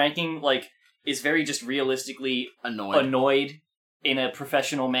they're pranking like is very just realistically annoyed in a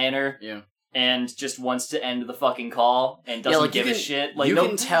professional manner. Yeah. And just wants to end the fucking call and doesn't give a shit. Like you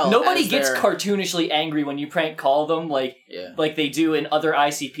can tell nobody gets cartoonishly angry when you prank call them like they do in other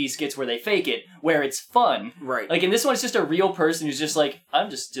ICP skits where they fake it, where it's fun. Right. Like in this one, it's just a real person who's just like, I'm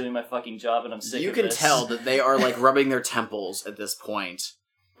just doing my fucking job and I'm sick of this. You can tell that they are like rubbing their temples at this point,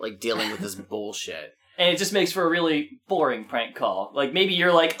 like dealing with this bullshit. And it just makes for a really boring prank call. Like, maybe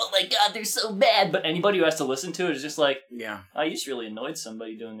you're like, oh my god, they're so bad. But anybody who has to listen to it is just like, oh, you just really annoyed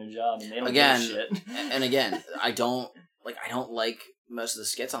somebody doing their job and they don't give a shit. And again, I don't like most of the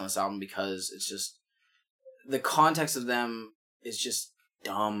skits on this album because it's just, the context of them is just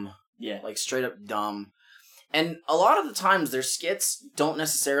dumb. Yeah. Like, straight up dumb. And a lot of the times, their skits don't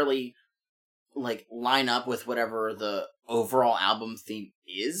necessarily, like, line up with whatever the overall album theme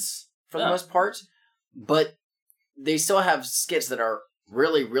is, for the most part. But they still have skits that are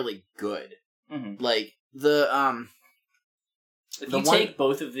really, really good. Mm-hmm. Like the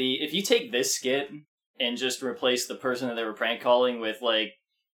if you take this skit and just replace the person that they were prank calling with like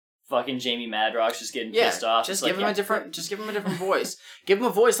fucking Jamie Madrox just getting pissed off, just give him a different voice. Give him a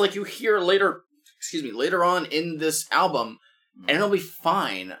voice like you hear later on in this album, and it'll be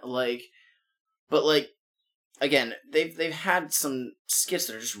fine. Like, but like. Again, they've had some skits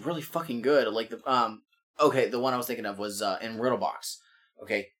that are just really fucking good. Like the the one I was thinking of was in Riddlebox.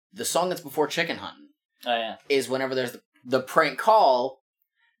 Okay, the song that's before Chicken Huntin'. Oh yeah, is whenever there's the prank call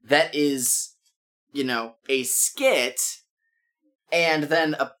that is, a skit, and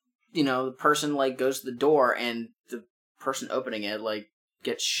then the person like goes to the door and the person opening it like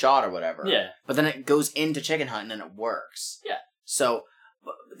gets shot or whatever. Yeah, but then it goes into Chicken Huntin' and it works. Yeah. So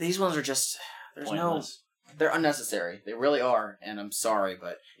these ones are just pointless. They're unnecessary. They really are, and I'm sorry,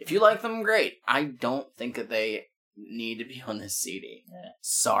 but if you like them, great. I don't think that they need to be on this CD. Yeah.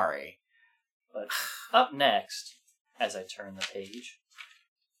 Sorry. But up next, as I turn the page,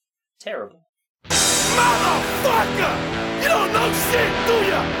 Terrible. Motherfucker! You don't know shit, do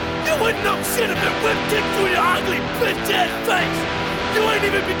ya? You wouldn't know shit if it whipped kicked through your ugly bitch-ass face! You ain't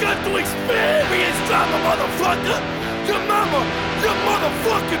even begun to experience drama, motherfucker! Your mama, your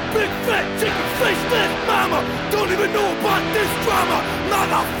motherfucking big fat chicken face ass mama don't even know about this drama,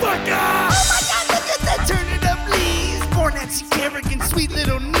 motherfucker! Oh my god, look at that, turn it up, please! Born at she arrogant, sweet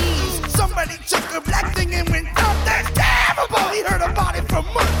little knees. Somebody took her black thing and went, oh, that's terrible! He heard about it for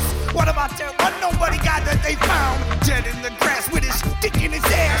months. What about that one nobody got that they found? Dead in the grass with his dick in his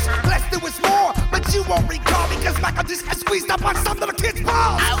ass. Blessed there was more, but you won't recall because Michael just got squeezed up on some little kid's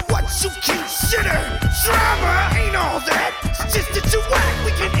balls. What you consider drama ain't all that. It's just that you whack.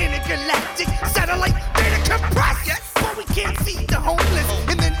 We can intergalactic satellite data compress. But we can't feed the homeless.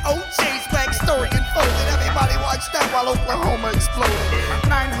 And then OJ's backstory unfolded. Everybody watched that while Oklahoma exploded.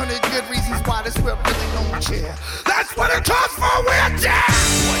 900 good reasons why this world really don't care. That's what it calls for, we're dead!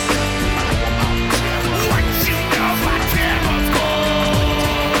 What you know about Terrible?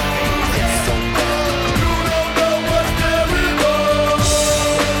 You don't know what's terrible.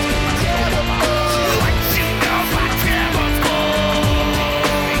 What you know about Terrible?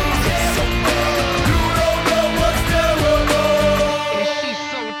 You don't know what's terrible. If she's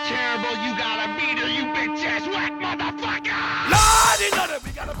so terrible, you gotta beat her, you bitch-ass whack motherfucker!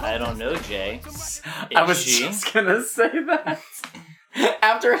 I don't know, Jay. I was just gonna say that.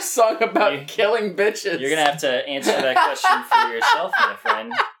 After a song about killing bitches. You're gonna have to answer that question for yourself, my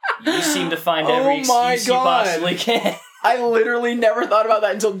friend. You seem to find every excuse you possibly can. I literally never thought about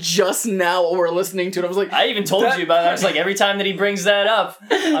that until just now while we're listening to it. I was like... I even told you about it. I was like, every time that he brings that up,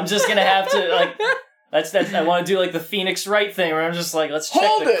 I'm just gonna have to, like... That's I want to do like the Phoenix Wright thing where I'm just like, let's check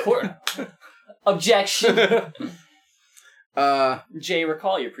Hold the it! court. Objection. Uh, Jay,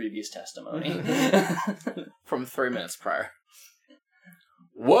 recall your previous testimony. from 3 minutes prior.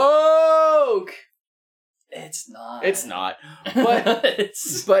 Woke! It's not. It's not. But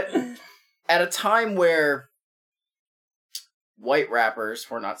but at a time where white rappers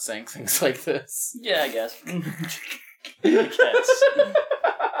were not saying things like this. Yeah, I guess.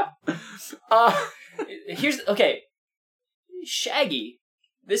 Here's okay. Shaggy.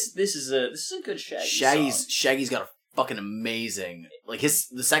 This is a good Shaggy song. Shaggy's got a fucking amazing, like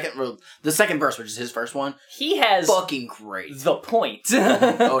the second verse, which is his first one. He has fucking great. The point.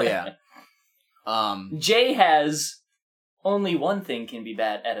 Oh yeah. Jay has only one thing can be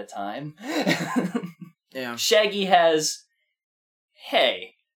bad at a time. Yeah. Shaggy has,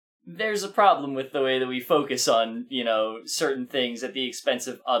 hey, there's a problem with the way that we focus on, certain things at the expense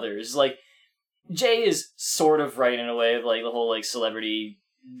of others. Like, Jay is sort of right in a way of, like, the whole, like, celebrity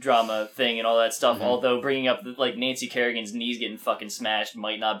drama thing and all that stuff, although bringing up, like, Nancy Kerrigan's knees getting fucking smashed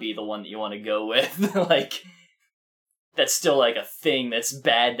might not be the one that you want to go with. Like, that's still, like, a thing that's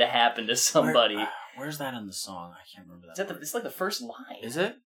bad to happen to somebody. Where's that in the song? I can't remember that. It's like the first line. Is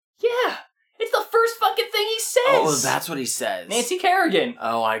it? Yeah! It's the first fucking thing he says! Oh, that's what he says. Nancy Kerrigan.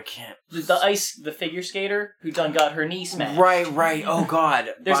 Oh, I can't. The figure skater who done got her knee smashed. Right. Oh, God.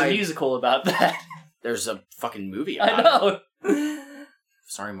 There's a musical about that. There's a fucking movie about I know. it.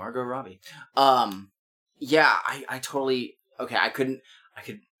 Sorry, Margot Robbie. Yeah, I totally... Okay, I could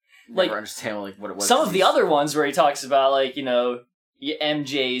never understand, like, what it was. Some of the other ones where he talks about, like, your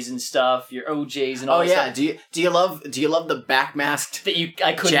MJs and stuff, your OJs and all that stuff. Do you love the backmasked that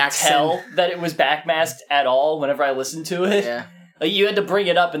I couldn't Jackson. tell that it was backmasked at all whenever I listened to it. Yeah. Like, you had to bring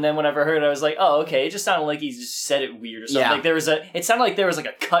it up, and then whenever I heard it, I was like, oh, okay, it just sounded like he just said it weird or something. Yeah. Like, it sounded like there was, like,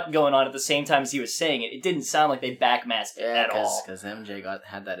 a cut going on at the same time as he was saying it. It didn't sound like they backmasked it at all. Because MJ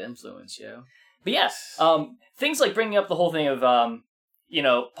had that influence, yo. But yeah, things like bringing up the whole thing of,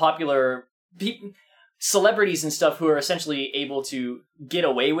 popular celebrities and stuff who are essentially able to get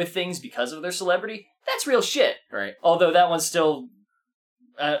away with things because of their celebrity, that's real shit. Right. Although that one's still,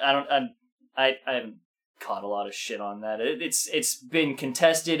 I haven't caught a lot of shit on that. It's been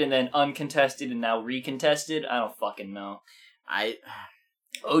contested and then uncontested and now recontested. I don't fucking know.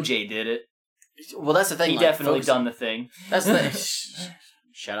 OJ did it. Well, that's the thing. He definitely done the thing. That's the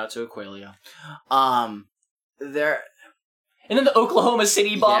shout out to Aquilio. There. And then the Oklahoma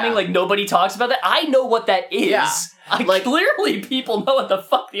City bombing, like, nobody talks about that. I know what that is. Yeah. Clearly people know what the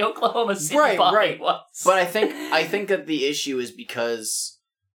fuck the Oklahoma City bombing was. But I think that the issue is because,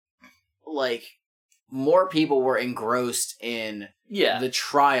 like, more people were engrossed in the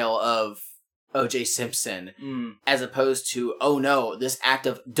trial of O.J. Simpson as opposed to, oh no, this act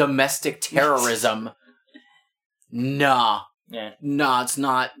of domestic terrorism. Nah. Yeah. Nah, it's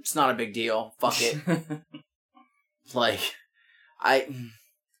not a big deal. Fuck it. Like...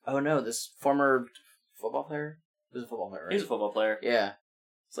 Oh no, this former football player? He was a football player, right? He was a football player. Yeah.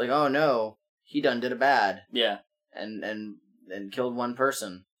 It's like, oh no, he done did a bad. Yeah. And killed one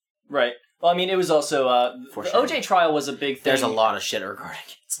person. Right. Well, I mean, it was also, the OJ trial was a big thing. There's a lot of shit regarding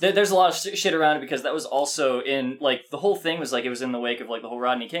it. There's a lot of shit around it because that was also in, like, the whole thing was, like, it was in the wake of, like, the whole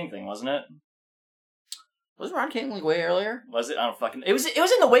Rodney King thing, wasn't it? Was Rodney King, like, way earlier? Was it? I don't fucking... It was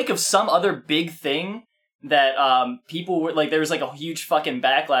in the wake of some other big thing that people were like, there was like a huge fucking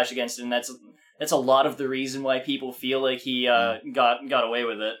backlash against it, and that's a lot of the reason why people feel like he got away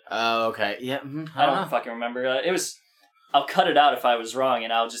with it. Oh, okay, yeah. I don't fucking remember. It was. I'll cut it out if I was wrong,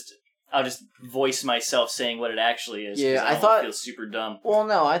 and I'll just voice myself saying what it actually is. Yeah, I thought it feels super dumb. Well,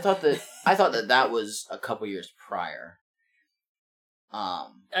 no, I thought that was a couple years prior.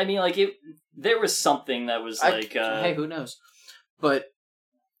 I mean, like there was something that was like. Hey, who knows? But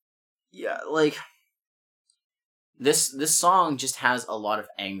yeah, like. This song just has a lot of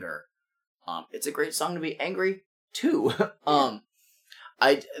anger. It's a great song to be angry too.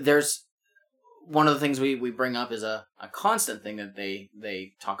 There's one of the things we bring up is a constant thing that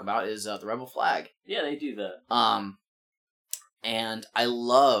they talk about is the rebel flag. Yeah, they do that. And I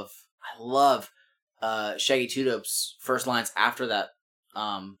love Shaggy Two Dope's first lines after that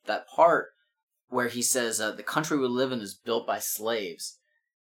part where he says the country we live in is built by slaves,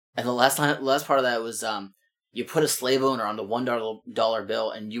 and the last part of that was you put a slave owner on the $1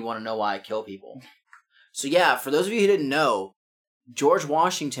 bill and you want to know why I kill people. So yeah, for those of you who didn't know, George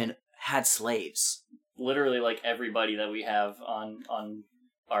Washington had slaves. Literally, like, everybody that we have on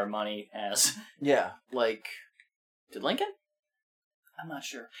our money has. Yeah. Like, did Lincoln? I'm not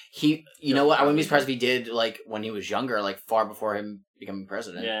sure. You know what? I wouldn't be surprised if he did, like, when he was younger, like, far before him becoming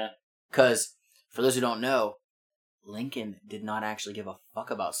president. Yeah. Because for those who don't know, Lincoln did not actually give a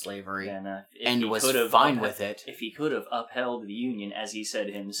fuck about slavery and was fine with it. If he could have upheld the Union, as he said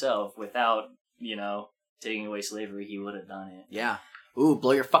himself, without, taking away slavery, he would have done it. Yeah. Ooh,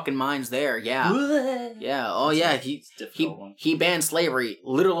 blow your fucking minds there. Yeah. Yeah. Oh, yeah. He banned slavery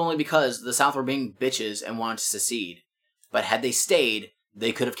literally only because the South were being bitches and wanted to secede. But had they stayed,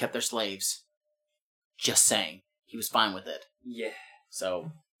 they could have kept their slaves. Just saying. He was fine with it. Yeah.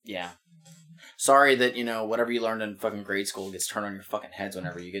 So, yeah. Sorry that, whatever you learned in fucking grade school gets turned on your fucking heads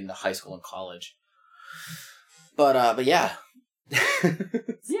whenever you get into high school and college. But yeah.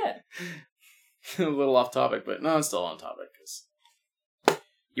 Yeah. A little off topic, but no, it's still on topic. Cause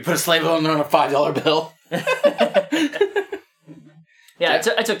you put a slave owner on a $5 bill. Yeah,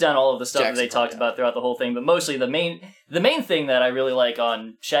 I took down all of the stuff that they talked about throughout the whole thing, but mostly the main thing that I really like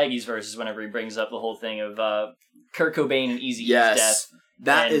on Shaggy's verses whenever he brings up the whole thing of Kurt Cobain and Eazy-E's death.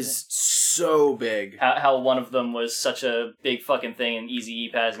 That is so big. How one of them was such a big fucking thing, and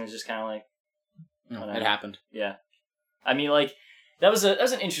Eazy-E passing was just kind of like... it happened. Yeah. I mean, that was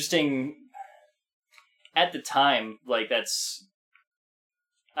an interesting... At the time, it's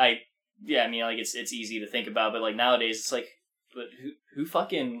easy to think about, but, nowadays, it's like... But who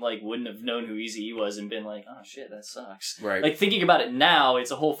fucking, wouldn't have known who Eazy-E was and been like, oh, shit, that sucks. Right. Thinking about it now,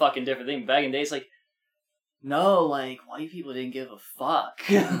 it's a whole fucking different thing. Back in the day, it's no, white people didn't give a fuck.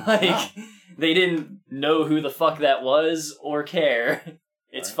 They didn't know who the fuck that was or care.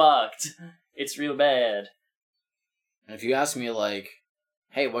 It's fucked. It's real bad. And if you ask me,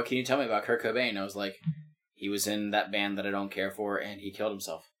 hey, what can you tell me about Kurt Cobain? I was like, he was in that band that I don't care for, and he killed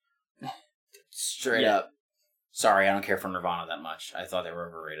himself. Straight up. Sorry, I don't care for Nirvana that much. I thought they were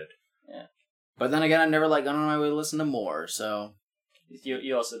overrated. Yeah. But then again, I've never gone on my way to listen to more, so...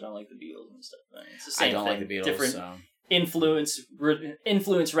 You also don't like the Beatles and stuff. Right? It's the same I don't thing. like the Beatles, Different so...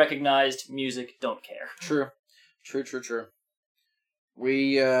 influence recognized, music, don't care. True.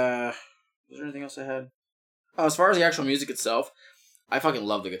 We, was there anything else I had? Oh, as far as the actual music itself, I fucking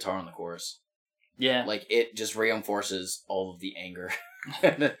love the guitar on the chorus. Yeah. It just reinforces all of the anger.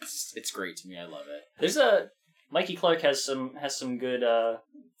 And it's great to me. I love it. There's Mikey Clark has some good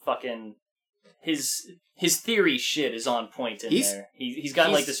fucking his theory shit is on point in there. He's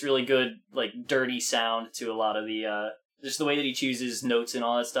got this really good dirty sound to a lot of the just the way that he chooses notes and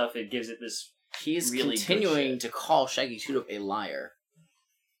all that stuff. It gives it this. He's really continuing to call Shaggy Two Dope a liar.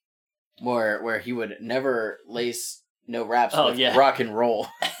 Where he would never lace no raps with rock and roll.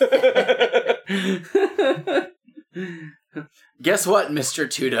 Guess what, Mr.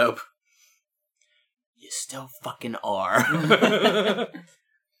 Two Dope? You still fucking are.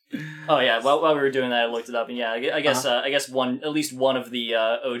 Oh yeah, while we were doing that, I looked it up, and yeah, I guess at least one of the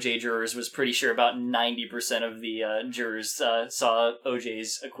OJ jurors was pretty sure about 90% of the jurors saw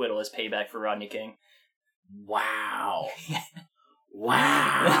OJ's acquittal as payback for Rodney King. Wow.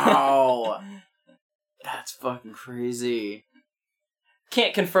 Wow. That's fucking crazy.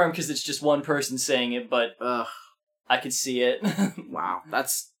 Can't confirm because it's just one person saying it, but I could see it. Wow,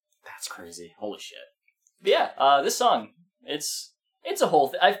 that's crazy. Holy shit. But yeah, this song, it's a whole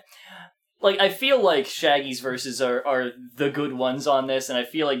thing. I feel like Shaggy's verses are the good ones on this, and I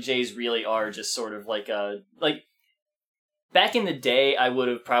feel like Jay's really are just sort of back in the day, I would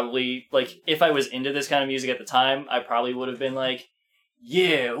have probably, if I was into this kind of music at the time, I probably would have been like,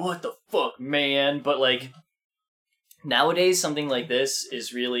 yeah, what the fuck, man? But, nowadays, something like this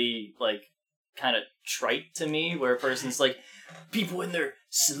is really, kind of trite to me, where a person's like, people in their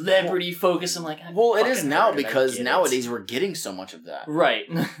celebrity focus, I'm like, it is now because nowadays we're getting so much of that. Right.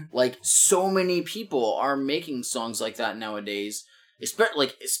 So many people are making songs like that nowadays,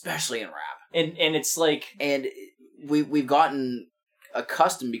 especially in rap. And it's And we've gotten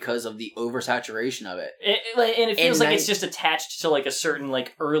accustomed because of the oversaturation of it. And it feels like it's just attached to a certain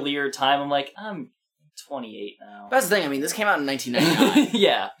earlier time. I'm like, I'm 28 now. That's the thing. I mean, this came out in 1999.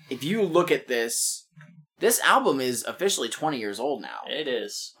 Yeah. If you look at this album is officially 20 years old now. It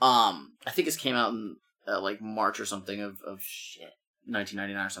is. I think it came out in March or something of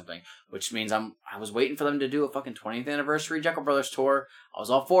 1999 or something, which means I was waiting for them to do a fucking 20th anniversary Jekyll Brothers tour. I was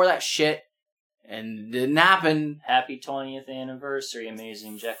all for that shit. And it didn't happen. Happy 20th anniversary,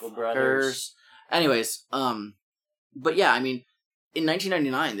 Amazing Jekyll Brothers. Anyways, but yeah, I mean, in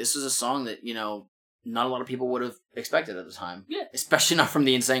 1999, this was a song that, not a lot of people would have expected at the time. Yeah. Especially not from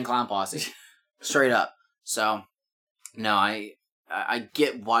the Insane Clown Posse. Straight up. So, no, I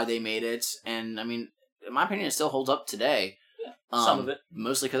get why they made it, and I mean, in my opinion, it still holds up today. Yeah, some of it.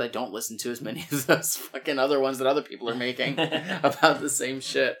 Mostly because I don't listen to as many of those fucking other ones that other people are making about the same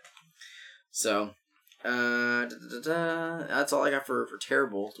shit. So, That's all I got for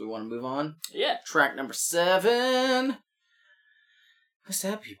Terrible. Do we want to move on? Yeah. Track number 7. I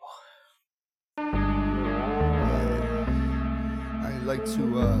stab people. I'd like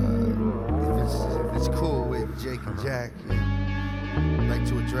to, if it's cool with Jake and Jack, I'd like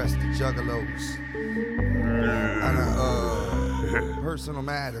to address the Juggalos on a personal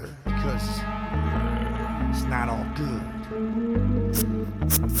matter, because it's not all good.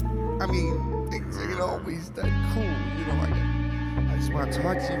 I mean, things ain't always that cool, you know. I just want to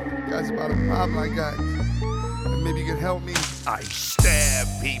talk to you guys about a problem I got, and maybe you can help me. I stab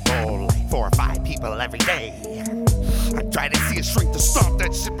people, like 4 or 5 people every day. I try to see a shrink to stop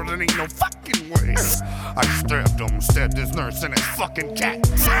that shit, but it ain't no fucking way. I stabbed this nurse and his fucking cat.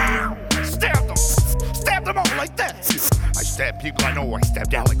 I stabbed them all like that. I stabbed people I know. I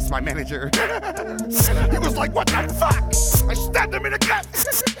stabbed Alex, my manager. He was like, what the fuck? I stabbed him in the gut.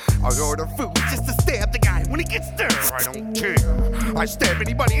 I'll order food just to stab the guy when he gets there. I don't care. I stab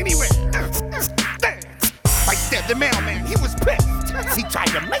anybody anywhere. I stabbed the mailman, he was pissed. He tried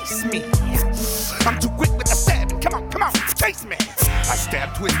to mace me. I'm too quick with the stabbing, come on, chase me. I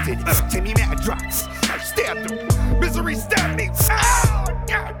stabbed Twisted, Timmy Madrox. I stabbed him, Misery stabbed me. Oh,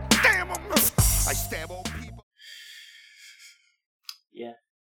 God damn him. I stab old people. Yeah.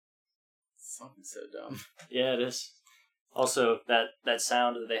 Something so dumb. Yeah, it is. Also, that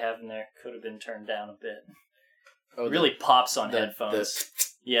sound that they have in there could have been turned down a bit. Oh, it really pops on headphones.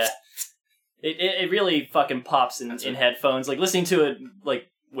 Yeah. It really fucking pops in headphones. Like, listening to it, like,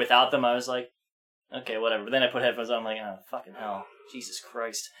 without them, I was like, okay, whatever. But then I put headphones on, I'm like, oh, fucking hell. Jesus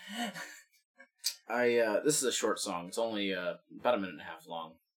Christ. This is a short song. It's only about a minute and a half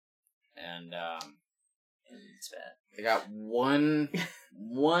long. And it's bad. I got one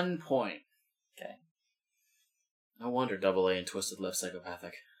point. Okay. No wonder Double A and Twisted Left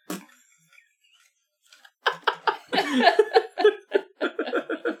Psychopathic.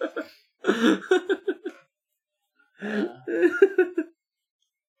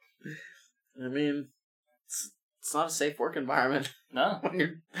 I mean, it's not a safe work environment. No.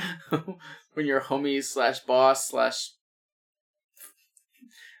 when you're homie / boss /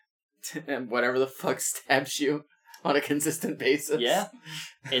 and whatever the fuck stabs you on a consistent basis. Yeah.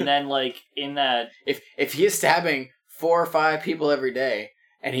 And then, like, in that... If he is stabbing 4 or 5 people every day,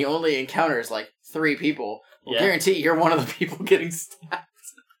 and he only encounters, like, 3 people, we'll guarantee you're one of the people getting stabbed.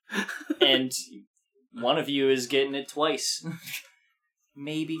 And one of you is getting it twice.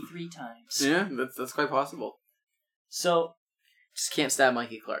 Maybe 3 times. Yeah, that's quite possible. So... Just can't stab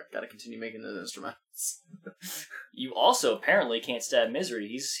Mikey Clark. Gotta continue making those instruments. You also apparently can't stab Misery.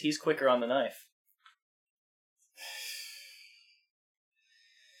 He's quicker on the knife.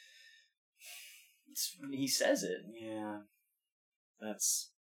 He says it. Yeah.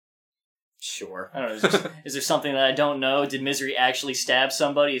 That's... Sure. I don't know. Is there something that I don't know? Did Misery actually stab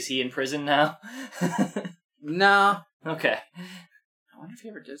somebody? Is he in prison now? No. Okay. I wonder if he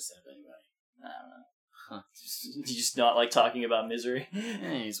ever did stab anybody. I don't know. Huh. You just not like talking about Misery?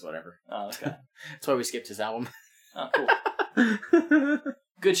 He's whatever. Oh, okay. That's why we skipped his album. Oh, cool.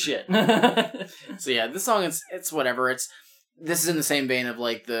 Good shit. So yeah, this song it's whatever. This is in the same vein of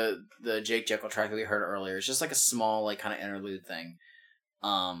like the Jake Jekyll track that we heard earlier. It's just like a small like kind of interlude thing.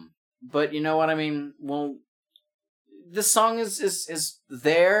 But you know what I mean? Well, this song is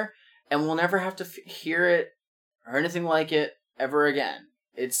there, and we'll never have to hear it or anything like it ever again.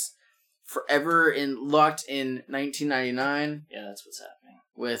 It's forever locked in 1999. Yeah, that's what's happening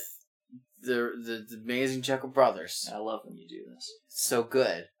with the amazing Jekyll Brothers. I love when you do this. It's so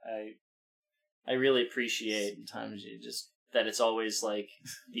good. I really appreciate sometimes you just that it's always like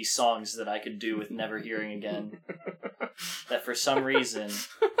these songs that I could do with never hearing again. That for some reason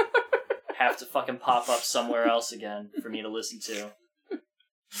have to fucking pop up somewhere else again for me to listen to.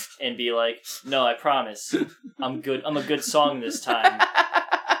 And be like, no, I promise. I'm good. I'm a good song this time.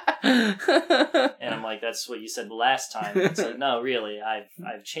 And I'm like, that's what you said the last time. It's like, no, really,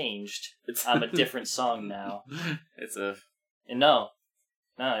 I've changed. I'm a different song now. And no,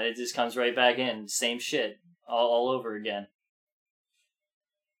 it just comes right back in. Same shit. All over again.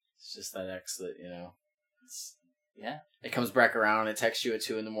 It's just that X that, you know. Yeah. It comes back around and it texts you at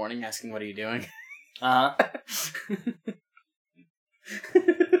 2 a.m. asking, what are you doing? Uh-huh.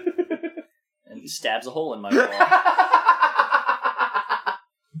 And stabs a hole in my wall.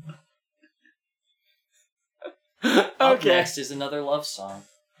 Up next is another love song.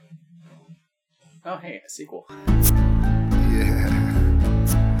 Oh, hey, a sequel. Yeah.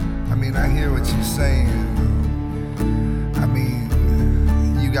 I mean, I hear what you're saying. I mean,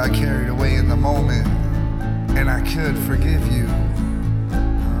 you got carried away in the moment, and I could forgive you.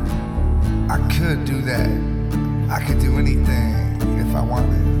 I could do that. I could do anything if I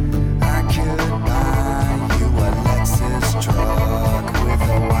wanted. I could buy you a Lexus truck with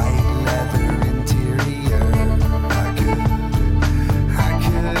a white leather interior. I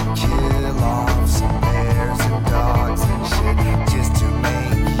could kill off some bears and dogs and shit just to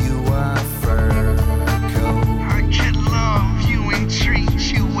make you a fur coat. I could love you and treat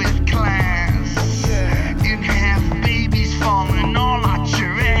you with class. And have babies falling all out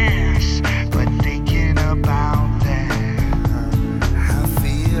your ass. But thinking about that, I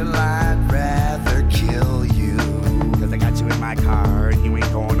feel I'd rather kill you. Cause I got you in my car and you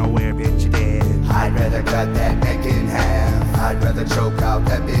ain't going nowhere, bitch, you dead. I'd rather cut that neck in half. I'd rather choke out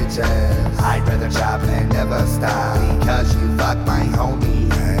that bitch ass. I'd rather chop and never stop because you fuck my homie.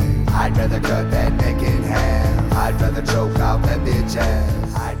 I'd rather cut that neck in half. I'd rather choke out that bitch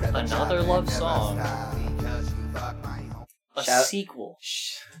ass. I'd rather Another chop love and never song. stop because you fuck my homie. A Shout- sequel.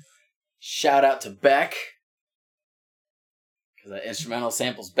 Shout out to Beck. Because that instrumental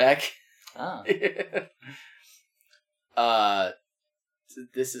samples Beck. Ah.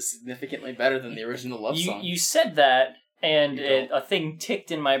 This is significantly better than the original love song. You said that, and You a thing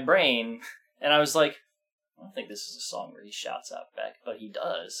ticked in my brain, and I was like, I don't think this is a song where he shouts out Beck, but he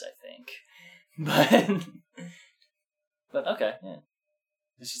does, I think. But okay, yeah.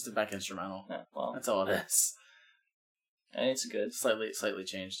 It's just a Beck instrumental. Yeah, well, That's all it is. and it's good. Slightly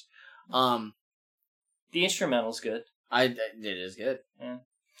changed. The instrumental's good. It is good. Yeah.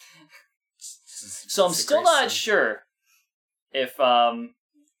 It's So I'm a still great not song. sure if,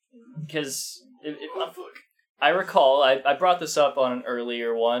 because I recall, I brought this up on an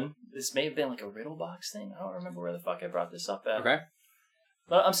earlier one. This may have been like a riddle box thing. I don't remember where the fuck I brought this up at. Okay.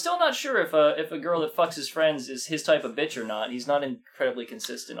 But I'm still not sure if a girl that fucks his friends is his type of bitch or not. He's not incredibly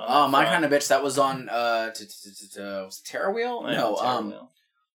consistent on that. Oh, my front. kind of bitch. That was on was it Terror Wheel? I know, Terror Wheel.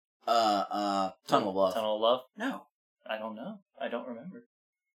 Tunnel of Love. Tunnel of Love? No, I don't know. I don't remember.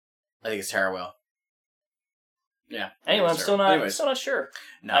 I think it's Terror Wheel. Yeah. Anyway, I'm still Anyways. not sure.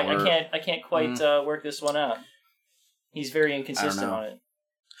 No, I can't quite work this one out. He's very inconsistent know. on it.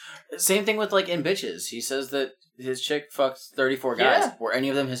 Same thing with like in Bitches. He says that his chick fucks 34 guys. Yeah. Were any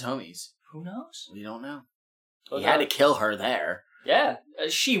of them his homies? Who knows? We don't know. But, He had to kill her there. Yeah,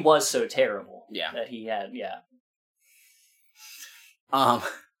 she was so terrible. Yeah. That he had. Yeah.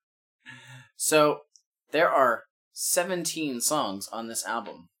 So there are 17 songs on this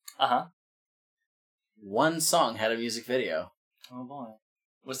album. Uh-huh. One song had a music video. Oh boy.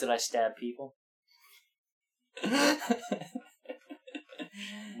 Was it I Stab People?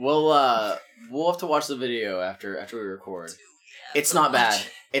 We'll have to watch the video after we record. It's not bad.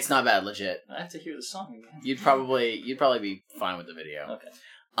 It's not bad, legit. I have to hear the song again. You'd probably be fine with the video. Okay.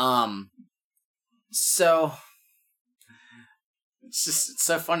 So it's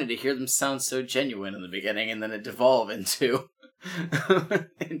so funny to hear them sound so genuine in the beginning, and then it devolve into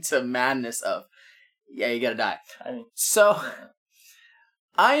into madness of you gotta die. I mean, So yeah.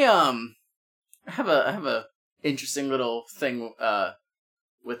 I have a interesting little thing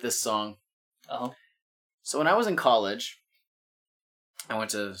with this song. Oh. So when I was in college, I went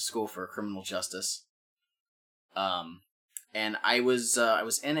to school for criminal justice. And I was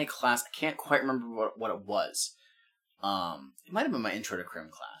in a class. I can't quite remember what it was. It might have been my intro to crim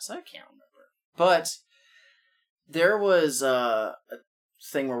class. I can't remember. But there was a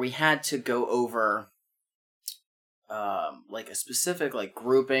thing where we had to go over like a specific like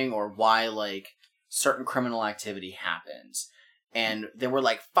grouping or why like certain criminal activity happens. And there were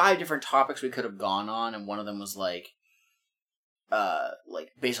like 5 different topics we could have gone on, and one of them was like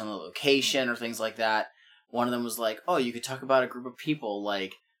based on the location or things like that. One of them was like, oh, you could talk about a group of people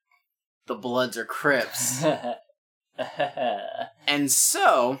like the Bloods or Crips. And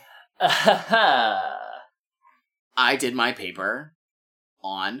so I did my paper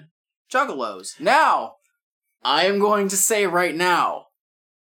on Juggalos. Now, I am going to say right now,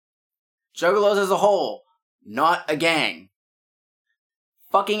 Juggalos as a whole, not a gang.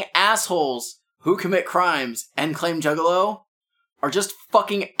 Fucking assholes who commit crimes and claim Juggalo are just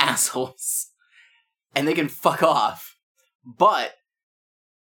fucking assholes. And they can fuck off. But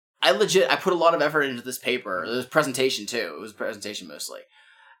I put a lot of effort into this paper. This presentation too. It was a presentation mostly.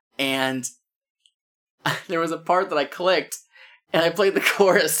 And there was a part that I clicked and I played the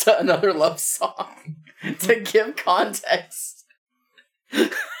chorus to Another Love Song to give context.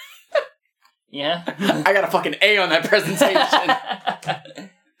 Yeah. I got a fucking A on that presentation.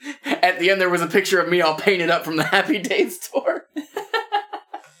 At the end, there was a picture of me all painted up from the Happy Days tour.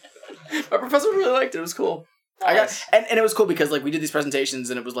 My professor really liked it. It was cool. Nice. And it was cool because like we did these presentations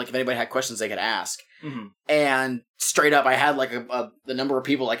and it was like if anybody had questions they could ask. Mm-hmm. And straight up I had like the number of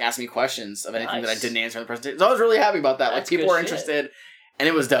people like ask me questions of anything that I Nice. didn't answer in the presentation. So I was really happy about that. That's like people good were shit. interested and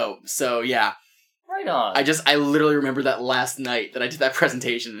it was dope. So yeah. Right on. I literally remember that last night that I did that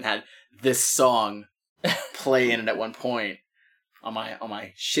presentation and had this song play in it at one point on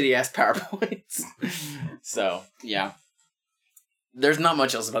my shitty ass PowerPoints. So yeah. There's not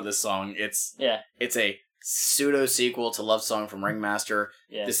much else about this song. It's a pseudo sequel to Love Song from Ringmaster.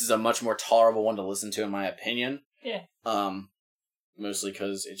 Yeah. This is a much more tolerable one to listen to, in my opinion. Yeah. Mostly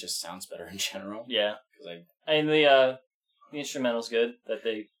because it just sounds better in general. Yeah. Because And the instrumental's good that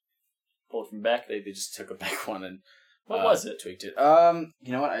they pulled from Beck. they just took a back one and What was it? tweaked it.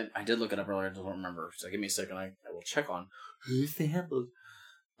 You know what? I did look it up earlier. I don't remember. So give me a second. I will check on who sampled.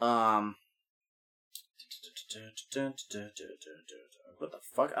 What the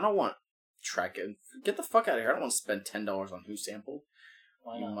fuck? I don't want track it. Get the fuck out of here. I don't want to spend $10 on who sampled.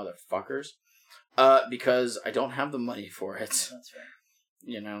 Why You not? motherfuckers. Because I don't have the money for it. That's right.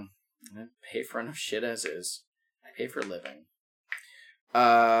 You know, I pay for enough shit as is. I pay for a living.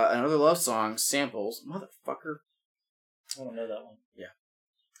 Another Love Song samples. Motherfucker. I don't know that one.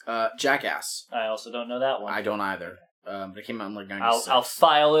 Jackass. I also don't know that one. I don't either. But it came out in like 96. I'll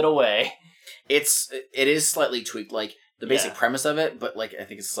file it away. It is slightly tweaked, like the basic Yeah. premise of it, but like I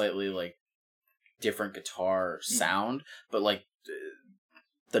think it's slightly like different guitar sound, but like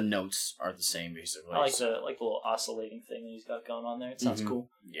the notes are the same basically. I like the little oscillating thing that he's got going on there. It sounds cool.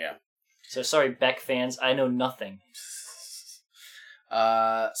 Yeah. So sorry, Beck fans. I know nothing.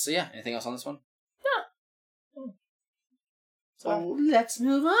 So yeah, anything else on this one? So let's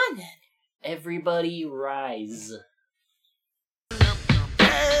move on then. everybody rise.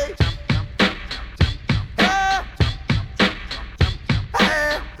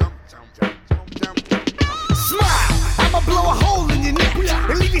 Smile, I'ma blow a hole in your neck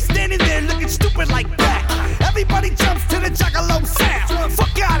and leave you standing there looking stupid like that. Everybody jumps to the juggalo sound.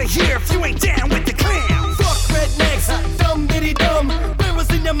 Fuck out of here if you ain't down with the clown. Fuck rednecks, dumb bitty dumb. Barrels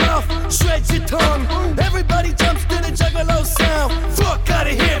in your mouth, shreds your tongue. Everybody jumps to the juggalo sound. Fuck out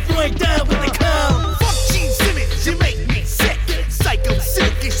of here if you ain't down with the clown. Fuck Gene Simmons, you make me sick. Psycho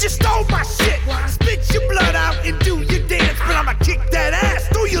Circus, you stole my shit. Spit your blood out and do your dance, but I'ma kick that ass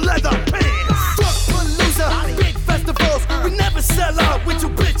through your leather pants. Fuck Palooza, big festivals. We never sell out with you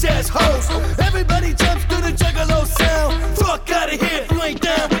bitch ass hoes. Everybody jumps to the juggalo sound. Fuck out of here if you ain't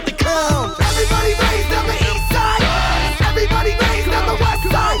down with the clown. Everybody raised on the east side. Everybody raised on the west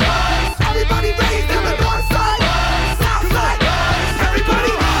side. Everybody raised on the north side. South side.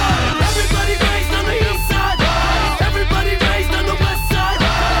 Everybody raised on the east side. Everybody raised on the west side.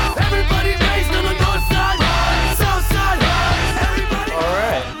 Everybody raised on the north side. South side. Everybody. All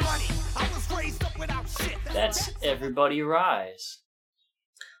right, I was raised up without shit. that's everybody rise.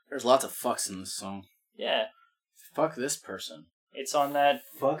 There's lots of fucks in this song. Yeah, Fuck this person. it's on that.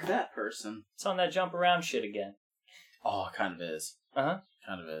 Fuck that person. It's on that jump around shit again. Oh, it kind of is. Uh-huh.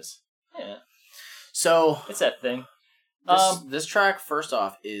 Kind of is. Yeah, So it's that thing. this track, first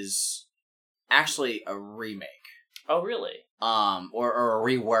off, is actually a remake. Oh really? Or a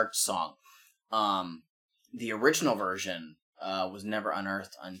reworked song. The original version was never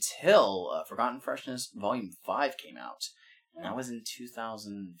unearthed until Forgotten Freshness Volume 5 came out. And that was in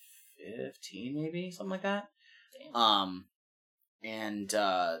 2015, maybe? Something like that. Damn.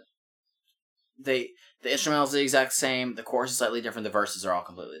 The instrumental is the exact same. The chorus is slightly different. The verses are all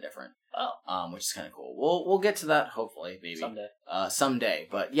completely different. Oh, Which is kind of cool. We'll get to that, hopefully, maybe. someday. Someday.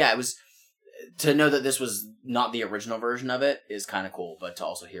 But yeah, it was... To know that this was not the original version of it is kind of cool, but to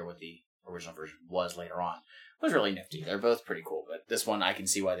also hear what the original version was later on was really nifty. They're both pretty cool, but this one, I can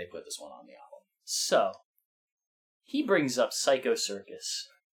see why they put this one on the album. So, he brings up Psycho Circus,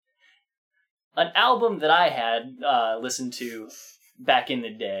 an album that I had listened to back in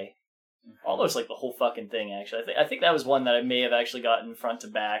the day. Almost like the whole fucking thing, actually. I think that was one that I may have actually gotten front to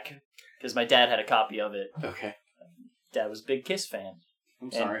back, because my dad had a copy of it. Okay. Dad was a big Kiss fan. I'm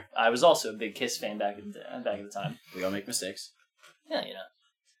And sorry. I was also a big Kiss fan back at the time. We all make mistakes. Yeah, you know.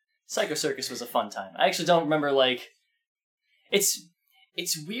 Psycho Circus was a fun time. I actually don't remember, like... It's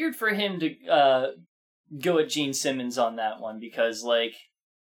weird for him to go at Gene Simmons on that one, because, like...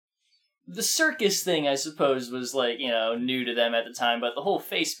 The circus thing, I suppose, was, like, you know, new to them at the time, but the whole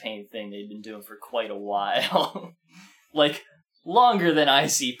face paint thing they'd been doing for quite a while. Like, longer than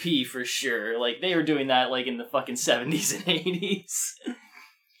ICP, for sure. Like, they were doing that, like, in the fucking 70s and 80s.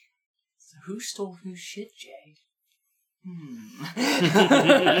 So who stole whose shit, Jay?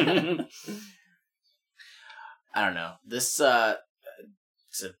 I don't know. This,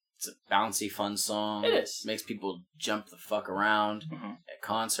 it's a It's a bouncy, fun song. It is. Makes people jump the fuck around Mhm. at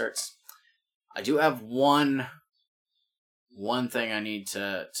concerts. I do have one thing I need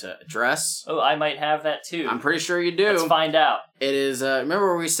to address. Oh, I might have that too. I'm pretty sure you do. Let's find out. It is,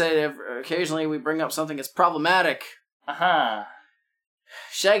 remember we said occasionally we bring up something that's problematic. Uh-huh.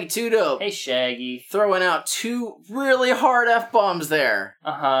 Shaggy 2 Dope. Hey, Shaggy. Throwing out 2 really hard F-bombs there.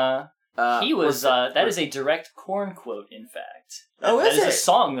 Uh-huh. He was, that is a direct Korn quote, in fact. Oh, is That it? is a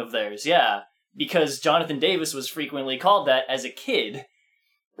song of theirs, yeah. Because Jonathan Davis was frequently called that as a kid.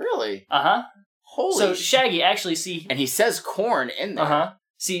 Really? Uh-huh. Holy So Shaggy actually, see... And he says Korn in there. Uh-huh.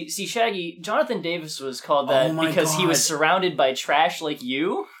 See, Shaggy, Jonathan Davis was called that Oh my because he was God. surrounded by trash like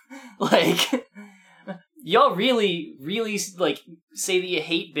you. Like... Y'all really, really, like, say that you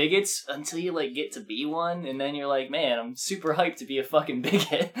hate bigots until you, like, get to be one, and then you're like, man, I'm super hyped to be a fucking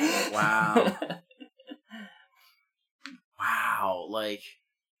bigot. Wow. Wow, like...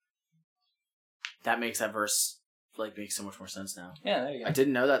 That makes that verse, like, make so much more sense now. Yeah, there you go. I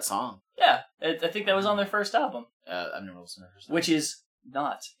didn't know that song. Yeah, I think that was on their first album, I've never listened to that first which is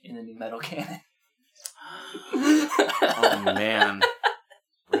not in the new metal canon. Oh, man.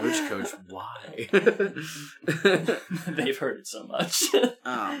 Coach, why? They've heard it so much.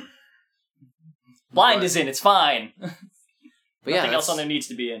 Blind is in, it's fine. But Nothing yeah, else on there needs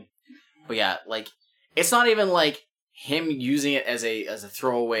to be in. But yeah, like, it's not even like him using it as a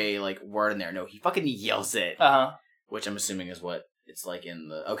throwaway like word in there. No, he fucking yells it, Uh-huh. which I'm assuming is what it's like in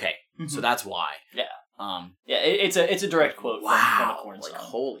the. Okay, Mhm. so that's why. Yeah. Yeah, it's a direct quote from a Korn like song.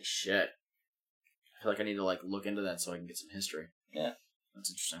 holy shit. I feel like I need to like look into that so I can get some history. Yeah. That's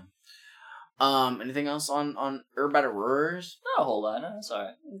interesting. Anything else on Urban Roars? Not a whole lot, no, it's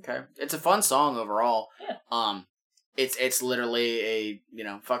alright. Okay. It's a fun song overall. Yeah. It's literally a,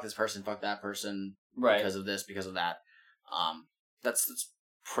 fuck this person, fuck that person, Right. because of this, because of that. That's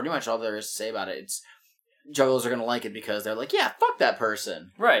pretty much all there is to say about it. It's jugglers are gonna like it because they're like, yeah, fuck that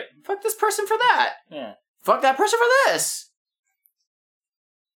person. Right. Fuck this person for that. Yeah. Fuck that person for this.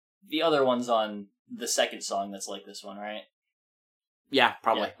 The other one's on the second song that's like this one, right? Yeah,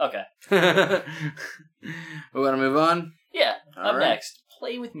 probably. Yeah. Okay. We want to move on? Yeah. All Up right. next,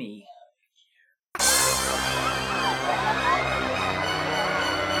 Play With Me.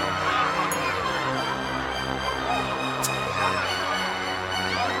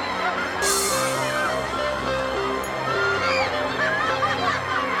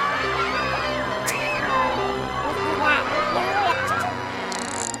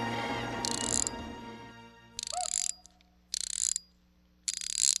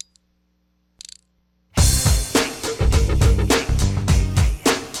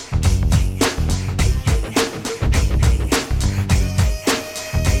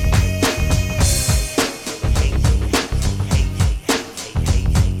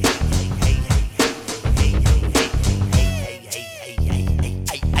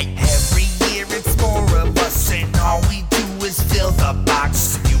 Every year it's more of us, and all we do is fill the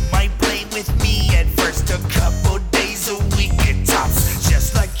box. You might play with me at first, a couple days a week at tops.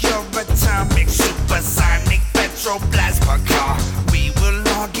 Just like your atomic, supersonic, petroplasma car. We will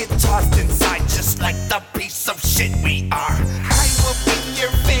all get tossed inside, just like the piece of shit we are. I will be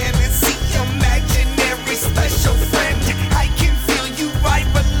your fantasy, imaginary special friend. I can feel you, I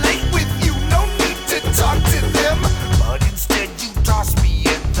relate with you, no need to talk to them. But instead you toss me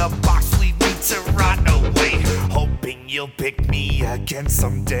in the box, leave me to rot away, hoping you'll pick me again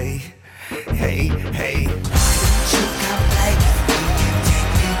someday. Hey, hey. Why don't you come play with me and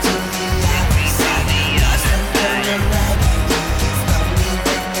take me to the happy side of us and turn it right. It's lonely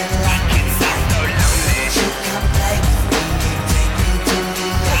when you're like inside so lonely. You come play with me and take me to the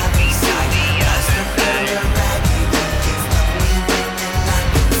happy side of us and turn it right. It's lonely when you're like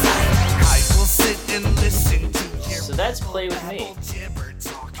inside. I will sit and listen to your So that's Play With Me. jibber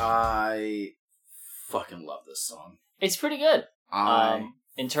talk. I fucking love this song. It's pretty good. I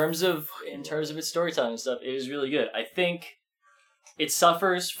In terms of its storytelling and stuff, it is really good. I think it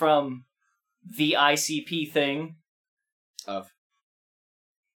suffers from the ICP thing. of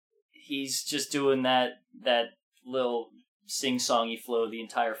He's just doing that little sing-songy flow the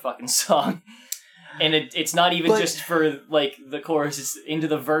entire fucking song. And it's not even But- just for, like, the chorus, it's into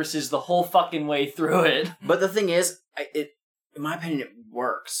the verses the whole fucking way through it. But the thing is, in my opinion, it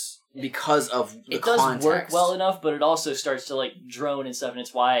works because of the It does context. work well enough, but it also starts to, like, drone and stuff, and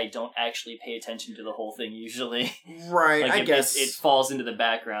it's why I don't actually pay attention to the whole thing usually. Right, Like, I it, guess. it falls into the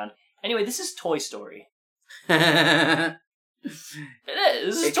background. Anyway, this is Toy Story. it It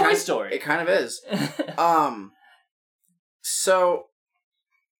is. This is Toy Story. It kind of is. So,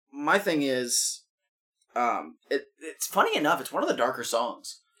 my thing is, it's funny enough, it's one of the darker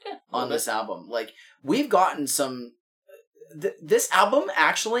songs. on this album. Like, we've gotten some... this album,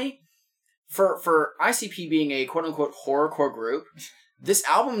 actually, for ICP being a quote-unquote horrorcore group, this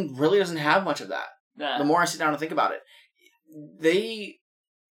album really doesn't have much of that. Nah. The more I sit down and think about it.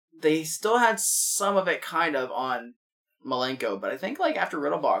 They still had some of it kind of on Malenko, but I think, like, after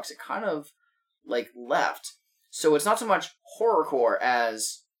Riddlebox, it kind of, like, left. So it's not so much horrorcore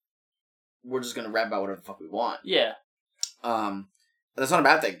as we're just gonna rap about whatever the fuck we want. Yeah. That's not a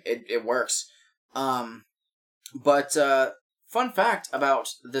bad thing. It works. But fun fact about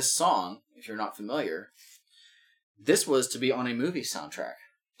this song, if you're not familiar, this was to be on a movie soundtrack.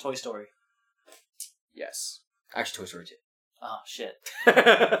 Toy Story. Yes. Actually, Toy Story 2. Oh, shit.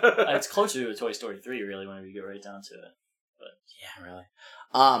 It's closer to a Toy Story 3, really, whenever you get right down to it. But yeah, really.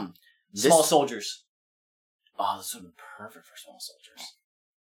 Small Soldiers. Oh, this would have been perfect for Small Soldiers.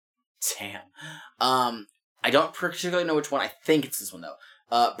 Damn. I don't particularly know which one. I think it's this one, though.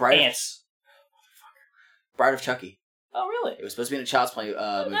 Ants. Bride of Chucky. Oh, really? It was supposed to be in a Child's Play movie.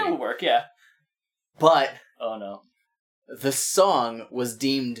 That would work, yeah. But... oh, no. The song was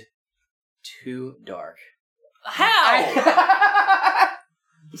deemed too dark. How?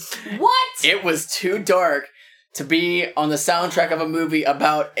 What? It was too dark to be on the soundtrack of a movie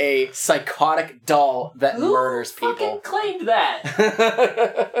about a psychotic doll that murders people. Who fucking claimed that?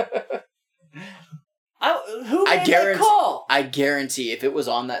 Who made that call? I guarantee if it was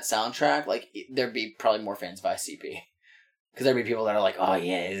on that soundtrack, like, there'd be probably more fans of ICP. Because there'd be people that are like, oh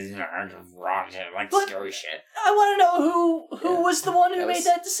yeah, it's like scary shit. I want to know who was the one who made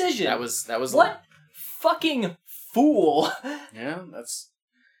that decision. That was what fucking fool. Yeah, that's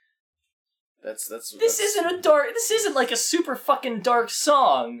This isn't like a super fucking dark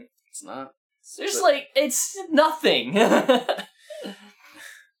song. It's not. It's nothing.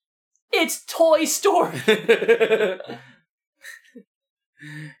 It's Toy Story.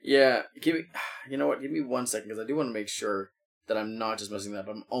 Yeah, give me 1 second, because I do want to make sure that I'm not just messing that up.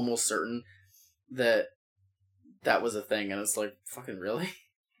 I'm almost certain that was a thing, and it's like, fucking really?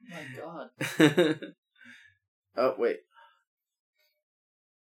 Oh my god. Oh, wait.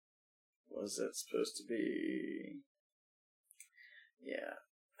 Was it supposed to be? Yeah.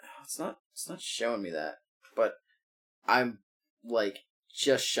 It's not showing me that, but I'm, like,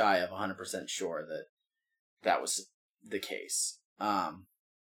 just shy of 100% sure that was the case. But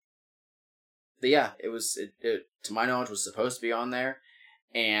yeah, it to my knowledge was supposed to be on there,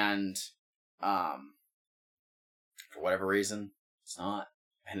 and for whatever reason, it's not.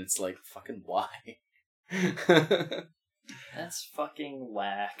 And it's like, fucking why? That's fucking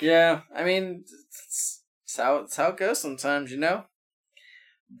whack. Yeah, I mean, it's how it goes sometimes, you know?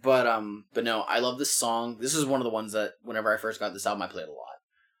 But no, I love this song. This is one of the ones that whenever I first got this album, I played a lot.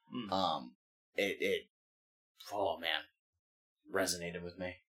 It oh man, resonated with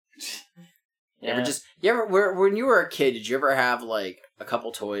me. Yeah. When you were a kid, did you ever have like a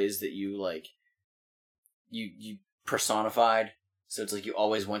couple toys that you like you personified? So it's like you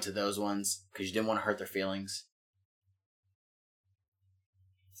always went to those ones because you didn't want to hurt their feelings.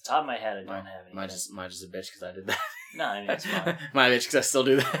 Off the top of my head, I don't have any. Am I just a bitch because I did that? No, I mean, it's fine. My bitch because I still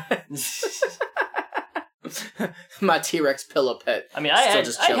do that. My T-Rex pillow pet. I mean, I had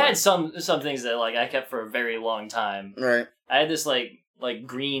some things that like I kept for a very long time. Right. I had this like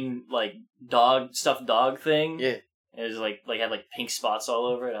green like stuffed dog thing. Yeah. It was like had like pink spots all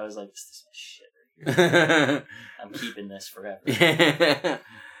over it. I was like, this is my shit right here. I'm keeping this forever. Yeah.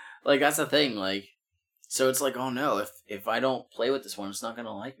 Like that's the thing. Like, so it's like, oh no, if I don't play with this one, it's not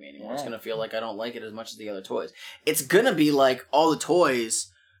gonna like me anymore. Yeah. It's gonna feel like I don't like it as much as the other toys. It's gonna be like all the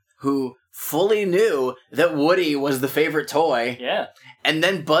toys who fully knew that Woody was the favorite toy. Yeah. And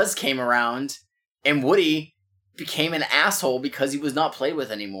then Buzz came around, and Woody became an asshole because he was not played with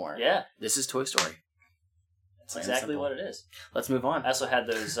anymore. Yeah. This is Toy Story. That's exactly what it is. Let's move on. I also had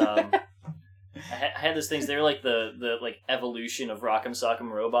those I had those things. They were like the like evolution of Rock'em Sock'em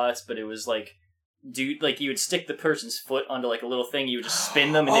Robots, but it was like like you would stick the person's foot onto like a little thing, you would just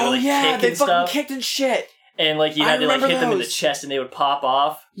spin them and they would like kick and stuff. Fucking kicked and shit. And like you had to like hit them in the chest and they would pop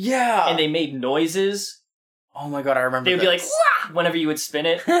off. Yeah. And they made noises. Oh my god, I remember They would be like, wah! Whenever you would spin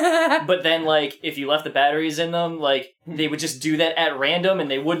it. But then like if you left the batteries in them, like they would just do that at random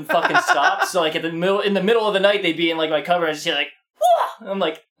and they wouldn't fucking stop. So like in the middle of the night they'd be in like my cover and just hear like, wah! And I'm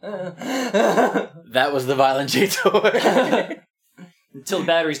like, That was the Violent J toy. Until the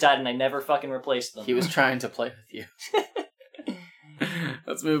batteries died and I never fucking replaced them. He was trying to play with you.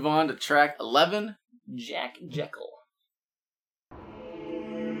 Let's move on to track 11. Jack Jekyll.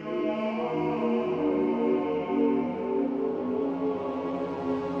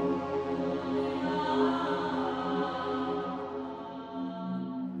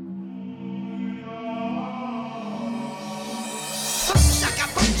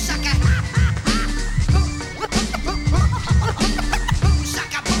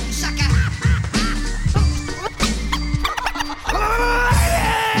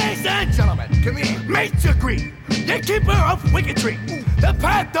 to me. Mates agree, the keeper of wickedry. The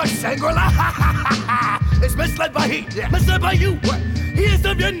path to Shangri-La is misled by he, misled by you. He is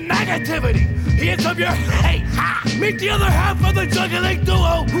of your negativity. He is of your hate. Meet the other half of the juggling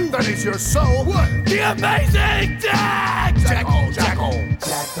duo. That is your soul. The amazing Jack Jekyll. Jack,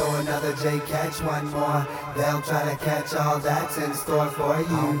 throw another J, catch one more. They'll try to catch all that's in store for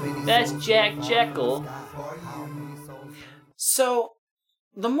you. That's Jack Jekyll. So,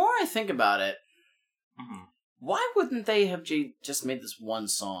 the more I think about it, why wouldn't they have just made this one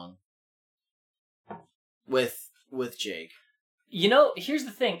song with Jake? You know, here's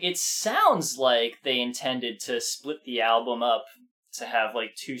the thing. It sounds like they intended to split the album up to have,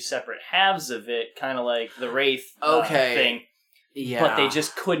 like, two separate halves of it, kind of like the Wraith thing. Yeah. But they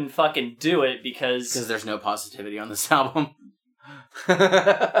just couldn't fucking do it because there's no positivity on this album.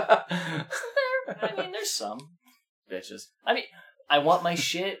 I mean, there's some. Bitches. I mean, I Want My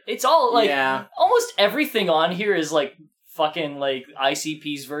Shit. It's all, like, almost everything on here is, like, fucking, like,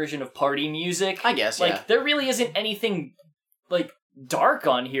 ICP's version of party music. I guess, Like, there really isn't anything, like, dark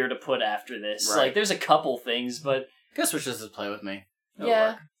on here to put after this. Right. Like, there's a couple things, but... Guess which is Play With Me. It'll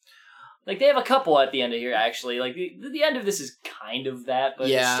yeah. work. Like, they have a couple at the end of here, actually. Like, the end of this is kind of that, but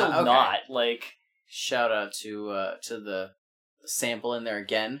it's still not. Like... Shout out to the sample in there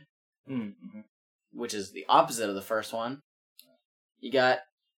again. Mm-hmm. Which is the opposite of the first one. You got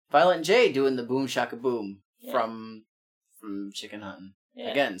Violent J doing the Boom Shaka Boom from Chicken Huntin'.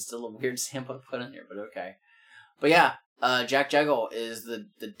 Yeah. Again, still a weird sample to put in here, but okay. But yeah, Jack Jekyll is the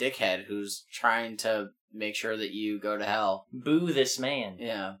dickhead who's trying to make sure that you go to hell. Boo this man.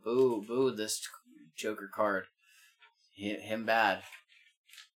 Yeah, boo this Joker card. Him bad.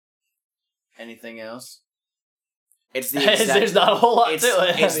 Anything else? It's the exact, there's not a whole lot to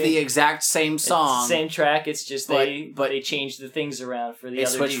it. It's the exact same song. It's the same track. It's just they changed the things around for the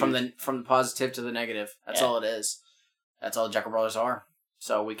other switched dude. from the positive to the negative. That's all it is. That's all Jekyll Brothers are.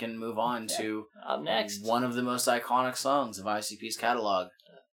 So we can move on to up next one of the most iconic songs of ICP's catalog.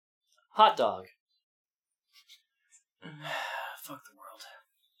 Hot Dog. Fuck the world.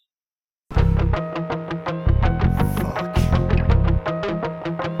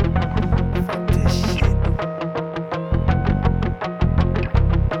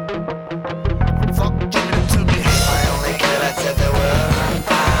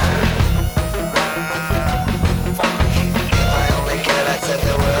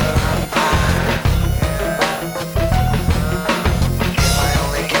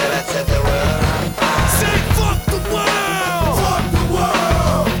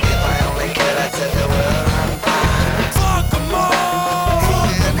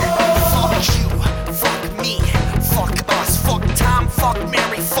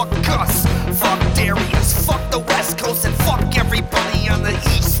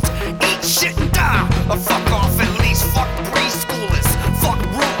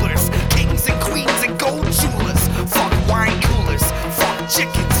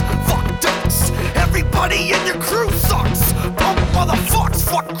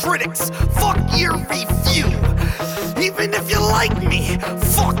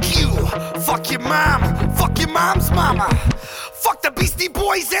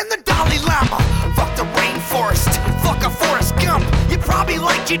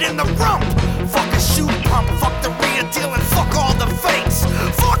 In the rump, fuck a shoe pump, fuck the real deal, and fuck all the fakes.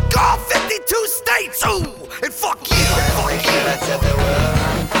 Fuck all 52 states, ooh, and fuck you, fuck you.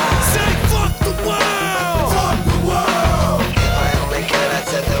 Say fuck the world, fuck the world.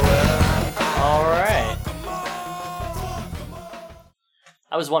 All right.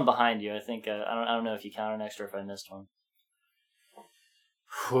 I was one behind you. I think I don't know if you counted next or if I missed one.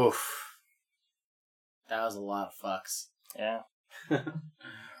 Whew. That was a lot of fucks. Yeah.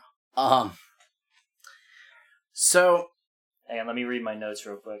 So hang on, let me read my notes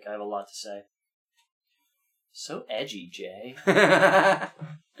real quick. I have a lot to say. So edgy, Jay.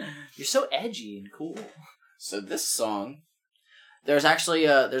 You're so edgy and cool. So this song, there's actually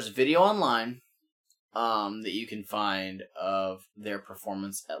there's a video online that you can find of their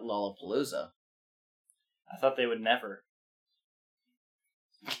performance at Lollapalooza. I thought they would never.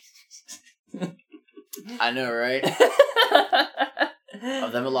 I know, right?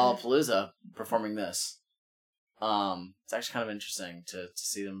 Of them at Lollapalooza performing this. It's actually kind of interesting to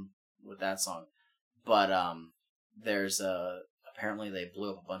see them with that song. But there's apparently they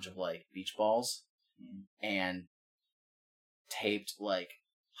blew up a bunch of like beach balls and taped like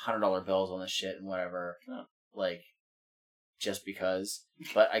 $100 bills on the shit and whatever. Like just because.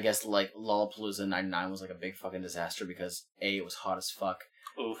 But I guess like Lollapalooza 99 was like a big fucking disaster because A, it was hot as fuck.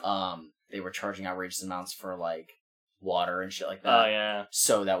 Oof. They were charging outrageous amounts for like water and shit like that. Oh, yeah.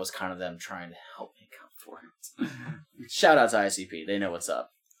 So that was kind of them trying to help make up for it. Shout out to ICP. They know what's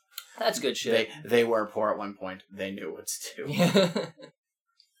up. That's good shit. They were poor at one point. They knew what to do.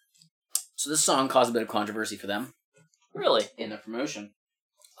 So this song caused a bit of controversy for them. Really? In the promotion.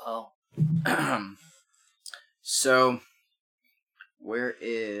 Oh. So, where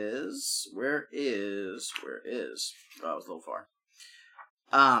is... Oh, I was a little far.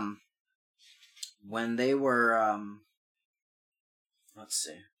 When they were, let's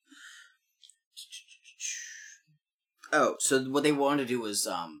see. Oh, so what they wanted to do was,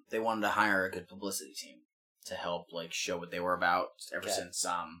 they wanted to hire a good publicity team to help, like, show what they were about ever since,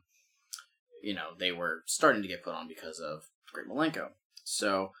 you know, they were starting to get put on because of Great Milenko.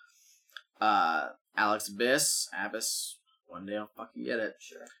 So, Alex Abyss, one day I'll fucking get it.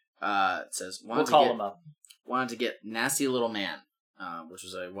 Sure. It says, We'll call him up. Wanted to get Nasty Little Man, which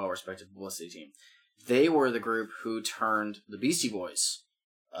was a well-respected publicity team. They were the group who turned the Beastie Boys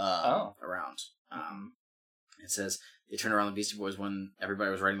around. It says they turned around the Beastie Boys when everybody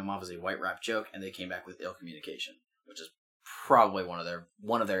was writing them off as a white rap joke, and they came back with Ill Communication, which is probably one of their,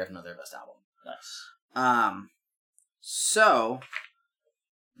 if not their best album. Nice. So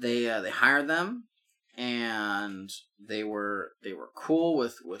they hired them, and they were cool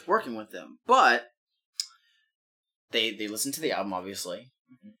with working with them, but they listened to the album, obviously,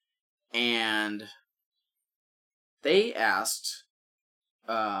 and they asked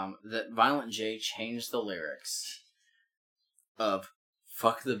that Violent J change the lyrics of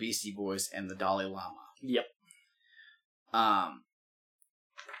 "Fuck the Beastie Boys" and the Dalai Lama. Yep.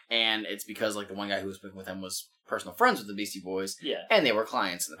 And it's because, like, the one guy who was speaking with him was personal friends with the Beastie Boys. Yeah. And they were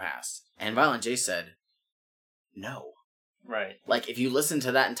clients in the past. And Violent J said, no. Right. Like, if you listen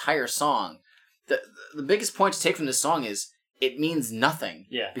to that entire song, the biggest point to take from this song is it means nothing.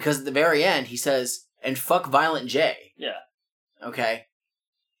 Yeah. Because at the very end, he says, and fuck Violent J. Yeah. Okay?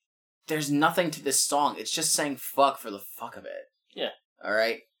 There's nothing to this song. It's just saying fuck for the fuck of it. Yeah.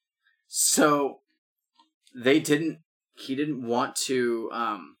 Alright? So, he didn't want to,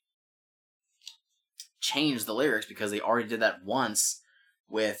 change the lyrics because they already did that once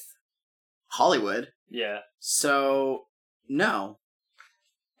with Hollywood. Yeah. So, no.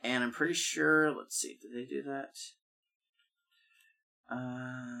 And I'm pretty sure, let's see, did they do that?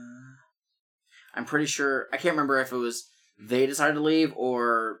 I'm pretty sure, I can't remember if it was they decided to leave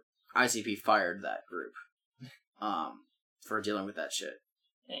or ICP fired that group for dealing with that shit.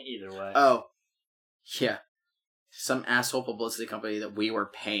 Either way. Oh, yeah. Some asshole publicity company that we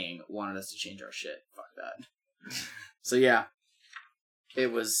were paying wanted us to change our shit. Fuck that. So yeah,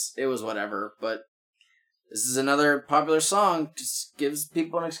 it was whatever. But this is another popular song. Just gives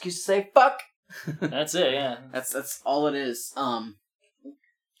people an excuse to say fuck. That's it. Yeah. That's all it is.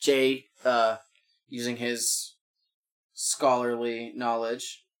 Jay, using his scholarly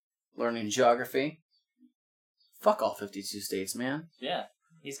knowledge, learning geography. Fuck all 52 states, man. Yeah,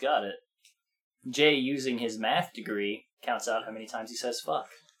 he's got it. Jay, using his math degree, counts out how many times he says fuck.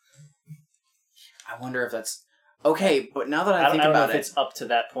 I wonder if that's... Okay, but now that I think don't about know if it's up to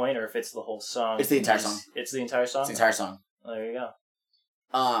that point or if it's the whole song. It's the entire song. It's the entire song? It's the entire song. Well, there you go.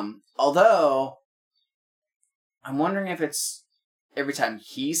 Although, I'm wondering if it's every time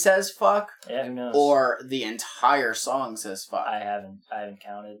he says fuck, yeah, who knows? Or the entire song says fuck. I haven't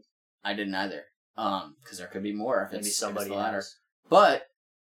counted. I didn't either. Because there could be more if maybe it's somebody the latter. else. But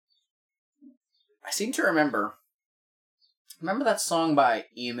I seem to remember that song by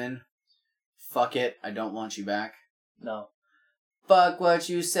Eamon, Fuck It, I Don't Want You Back? No. Fuck what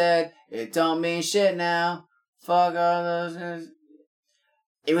you said, it don't mean shit now. Fuck all those...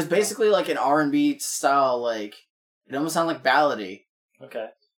 It was basically like an R&B style, like, it almost sounded like ballady. Okay.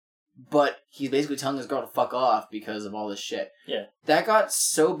 But he's basically telling his girl to fuck off because of all this shit. Yeah. That got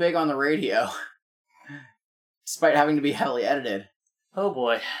so big on the radio, despite having to be heavily edited. Oh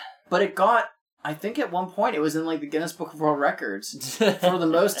boy. But it got, I think at one point it was in like the Guinness Book of World Records for the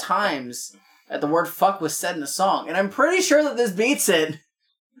most times that the word fuck was said in a song. And I'm pretty sure that this beats it.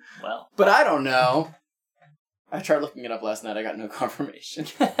 Well. But I don't know. I tried looking it up last night. I got no confirmation.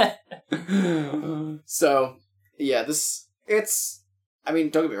 So, yeah, I mean,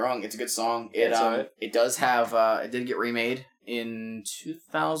 don't get me wrong. It's a good song. It does have, it did get remade in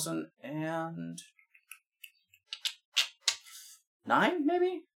 2009,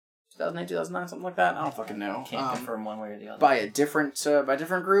 maybe? 2008, 2009, something like that. I don't fucking know. Can't confirm one way or the other. By a different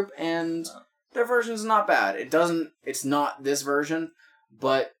group, and their version's not bad. It's not this version,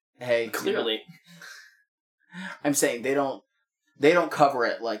 but hey. Clearly. You know, I'm saying they don't cover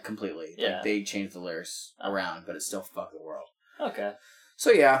it, like, completely. Yeah. Like, they change the lyrics around, but it's still fuck the world. Okay.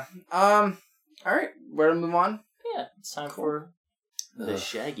 So, yeah. Alright, we're gonna move on. Yeah, it's time for The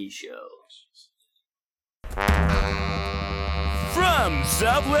Shaggy Show. From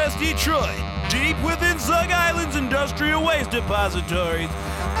Southwest Detroit, deep within Zug Island's industrial waste depositories,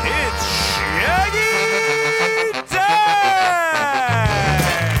 it's Shaggy Time!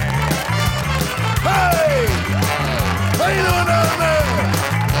 Hey! How you doing down there?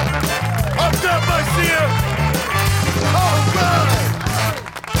 Up top, I see you. All right.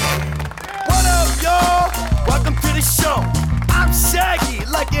 What up, y'all? Welcome to the show. I'm Shaggy,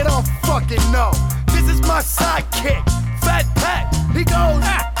 like you don't fucking know. This is my sidekick, Fat Pat. He goes,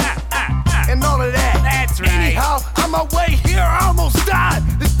 and all of that. That's right. Anyhow, on my way here, I almost died.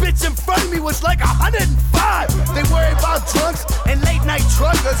 This bitch in front of me was like 105. They worry about drunks and late night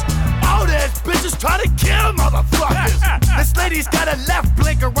truckers. All these bitches try to kill motherfuckers. This lady's got a left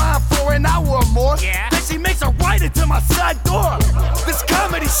blink around for an hour or more. Yeah. Then she makes a right into my side door. This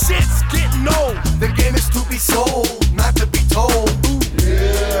comedy shit's getting old. The game is to be sold, not to be told.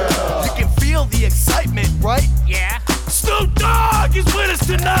 Yeah. You can feel the excitement, right? Yeah. Snoop Dogg is with us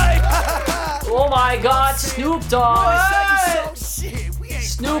tonight. Oh my God, Snoop Dogg!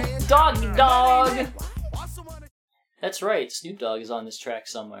 Snoop Doggy Dog! That's right, Snoop Dogg is on this track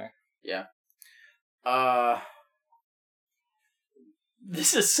somewhere. Yeah.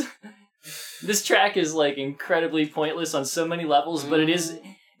 This track is like incredibly pointless on so many levels, but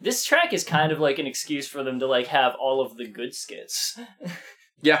this track is kind of like an excuse for them to like have all of the good skits.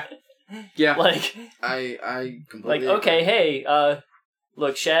 Yeah. Yeah. Like I completely like, okay, hey,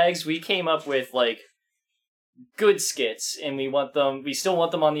 look, Shags, we came up with like good skits and we still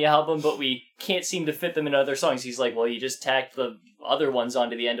want them on the album, but we can't seem to fit them in other songs. He's like, well, you just tacked the other ones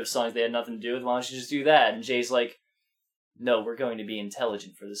onto the end of songs they had nothing to do with. Why don't you just do that? And Jay's like, no, we're going to be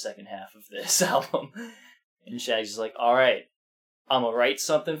intelligent for the second half of this album. And Shags is like, all right, I'm gonna write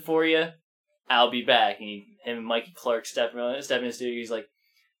something for you. I'll be back. And him and Mikey Clark step in the studio. He's like,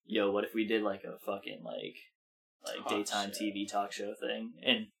 yo, what if we did like a fucking like daytime TV talk show thing?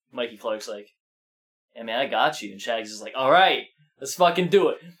 And Mikey Clark's like, hey man, I got you. And Shags is like, all right, let's fucking do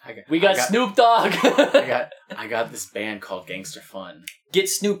it. We got Snoop Dogg. I got this band called Gangster Fun. Get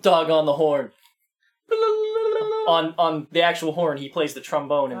Snoop Dogg on the horn. On the actual horn, he plays the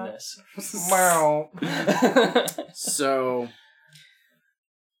trombone in this. So,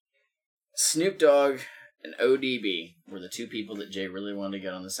 Snoop Dogg and ODB were the two people that Jay really wanted to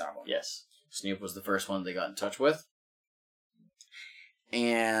get on this album. Yes. Snoop was the first one they got in touch with.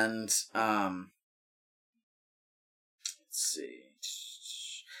 And, let's see.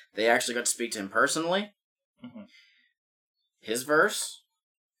 They actually got to speak to him personally. Mm-hmm. His verse,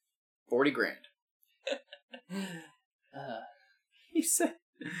 $40,000.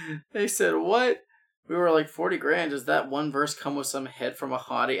 They said, what? We were like, $40,000? Does that one verse come with some head from a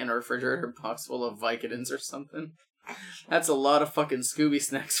hottie and a refrigerator box full of Vicodins or something? That's a lot of fucking Scooby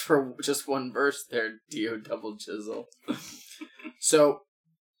snacks for just one verse there, Dio Double Chisel. So,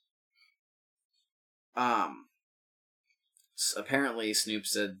 apparently Snoop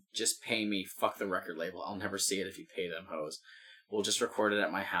said, just pay me, fuck the record label. I'll never see it if you pay them hoes. We'll just record it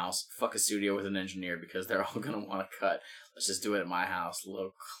at my house. Fuck a studio with an engineer because they're all gonna want to cut. Let's just do it at my house.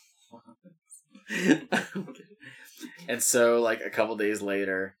 Low class. And so, like, a couple days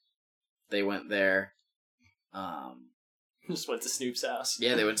later, they went there. Just went to Snoop's house.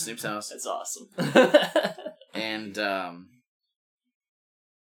 Yeah, they went to Snoop's house. That's awesome. And,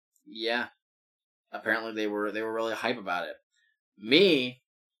 yeah. Apparently they were really hype about it. Me,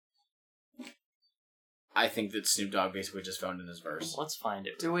 I think that Snoop Dogg basically just found in his verse. Let's find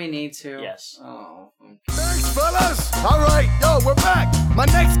it. Do we need to? Yes. Oh. Thanks, fellas. All right, yo, we're back. My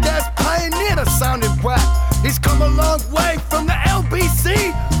next guest pioneered a sounding rap. He's come a long way from the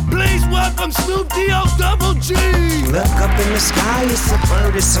LBC. Please welcome Snoop D-O-double-G. Look up in the sky, it's a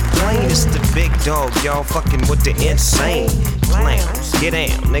bird, it's a plane. It's the big dog, y'all fucking with the insane clowns. Get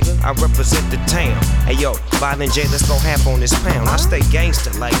down, nigga, I represent the town. Hey, yo, Violent J, let's go half on this pound. I stay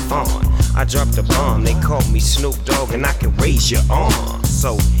gangster like Vaughn. I dropped a bomb, they call me Snoop Dogg, and I can raise your arm.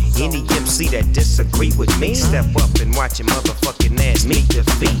 So, any MC that disagree with me, step up and watch your motherfucking ass meet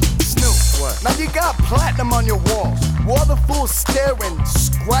defeat. Snoop, what? Now you got platinum on your walls. All the fools stare and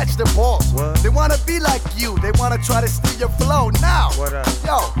scratch their balls. What? They wanna be like you, they wanna try to steal your flow. Now, what up?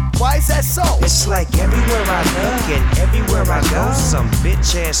 Yo, why is that so? It's like everywhere I look and everywhere I go, some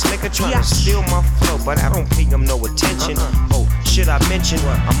bitch ass nigga trying to steal my flow, but I don't pay him no attention. Oh, should I mention?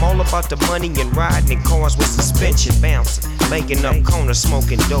 I'm all about the money and riding in cars with suspension, bouncing, banking up corners,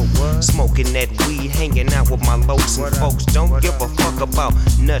 smoking dope, smoking that weed, hanging out with my lokes and folks. Don't give a fuck about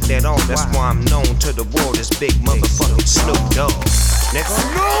nothing at all. That's why I'm known to the world as big motherfucking Snoop Dogg. nigga.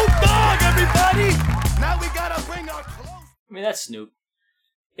 Snoop Dogg, everybody! Now we gotta bring our clothes. I mean, that's Snoop.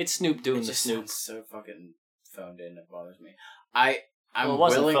 It's Snoop doing It the just Snoop. sounds so fucking phoned in. It bothers me. I'm Well, it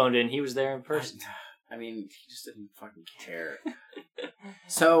wasn't willing. phoned in. He was there in person. I mean, he just didn't fucking care.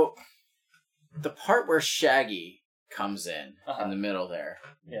 So, the part where Shaggy comes in the middle there.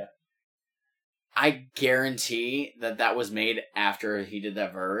 Yeah. I guarantee that was made after he did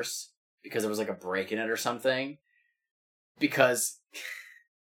that verse because there was like a break in it or something. Because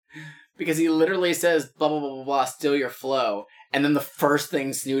he literally says blah blah blah blah blah, steal your flow, and then the first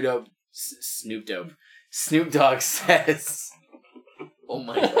thing Snoop Dogg says, "Oh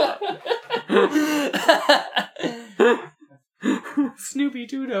my god." Snoopy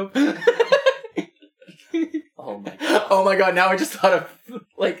Doo-Dope. Oh my god. Oh my god, now I just thought of,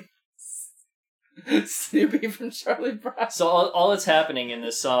 like, Snoopy from Charlie Brown. So all that's happening in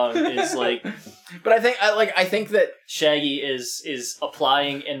this song is, like... But I think that... Shaggy is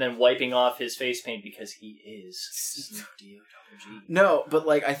applying and then wiping off his face paint because he is Snoop D-O-G. No, but,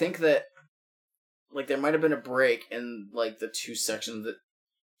 like, I think that, like, there might have been a break in, like, the two sections that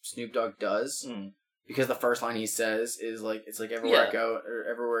Snoop Dogg does. Mm. Because the first line he says is, like, it's like everywhere I go, or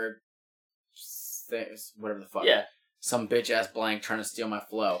everywhere... whatever the fuck. Yeah. Some bitch-ass blank trying to steal my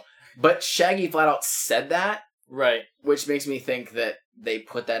flow. But Shaggy flat out said that. Right. Which makes me think that they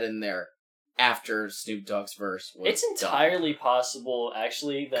put that in there after Snoop Dogg's verse was It's entirely possible,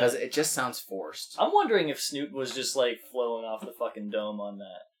 actually, that... because it just sounds forced. I'm wondering if Snoop was just, like, flowing off the fucking dome on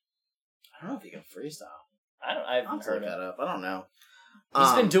that. I don't know if he can freestyle. I haven't heard that up. I don't know.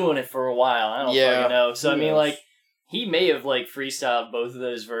 He's been doing it for a while. I don't fucking know. So, I mean, Yes. like, he may have, like, freestyled both of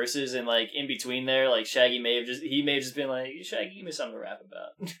those verses, and, like, in between there, like, Shaggy may have just been like, Shaggy, give me something to rap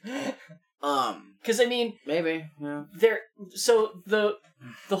about. Because, I mean... Maybe, yeah. So, the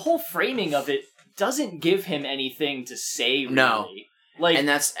whole framing of it doesn't give him anything to say, really. No. Like, and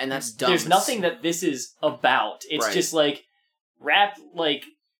that's dumb. There's nothing that this is about. It's just, like, rap, like...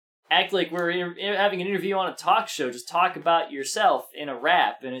 Act like we're having an interview on a talk show. Just talk about yourself in a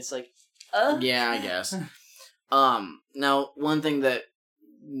rap, and it's like, Yeah, I guess. Now, one thing that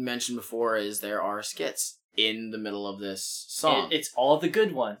you mentioned before is there are skits in the middle of this song. It's all the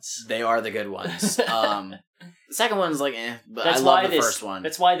good ones. They are the good ones. The second one's like, but That's I love why the first one.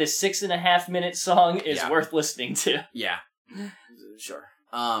 That's why this 6.5 minute song is Yeah. worth listening to. Yeah, sure.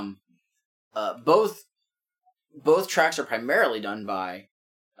 Both tracks are primarily done by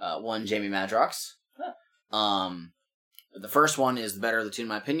one Jamie Madrox. The first one is the better of the two, in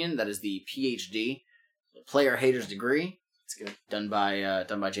my opinion. That is the PhD, Player Hater's Degree. It's good. Done by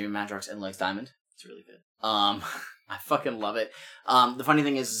Jamie Madrox and Lex Diamond. It's really good. I fucking love it. The funny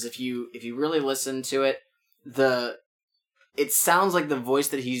thing is if you really listen to it, it sounds like the voice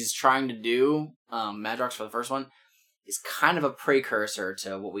that he's trying to do, Madrox for the first one, is kind of a precursor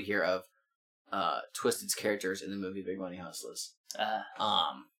to what we hear of Twisted's characters in the movie Big Money Hustlers.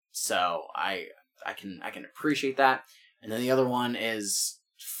 So I can appreciate that. And then the other one is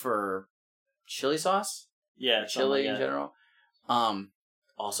for chili sauce. Yeah, chili like in general.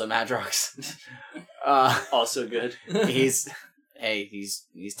 Also Madrox. Also good. he's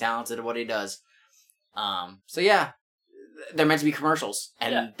talented at what he does. So yeah, they're meant to be commercials,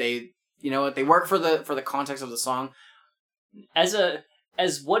 and they, you know what, they work for the context of the song. As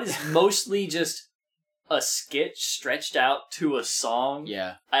what is mostly just a skit stretched out to a song.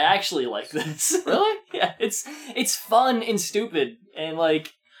 Yeah, I actually like this. Really? Yeah, it's fun and stupid, and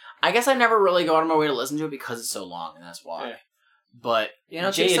like, I guess I never really go out of my way to listen to it because it's so long, and that's why. Yeah. But you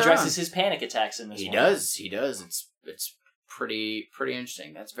know, Jay addresses his panic attacks in this. He one. does. It's pretty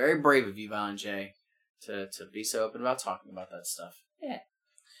interesting. That's very brave of you, Violent J, to be so open about talking about that stuff. Yeah.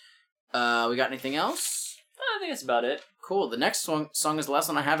 We got anything else? I think that's about it. Cool. The next song is the last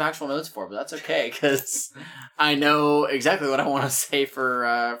one I have actual notes for, but that's okay because I know exactly what I want to say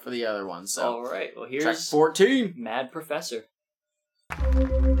for the other one. So, all right. Well, here's track 14, Mad Professor.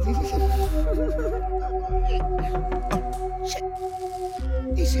 Shit.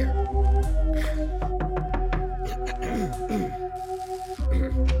 He's here.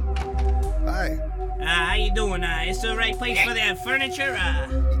 Hi. How you doing? Is the right place for the furniture?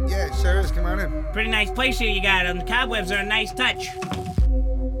 Yeah, sure is. Come on in. Pretty nice place here you got. The cobwebs are a nice touch.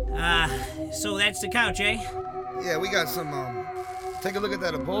 So that's the couch, eh? Yeah, we got some, take a look at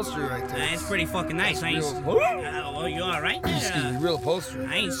that upholstery right there. It's pretty fucking nice. I ain't... well, you alright there? Excuse me, real upholstery.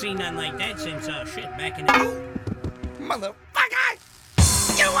 I ain't seen nothing like that since, shit, back in the... Motherfucker!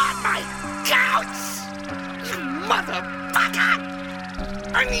 You on my couch! You motherfucker!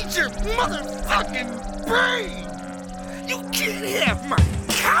 I need your motherfucking brain! You can't have my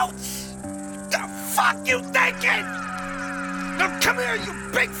couch! The fuck you thinking? Now come here, you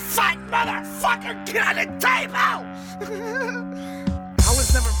big fat motherfucker! Get on the table! I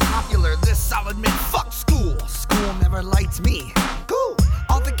was never popular, this I'll admit. Fuck school. School never liked me. Cool.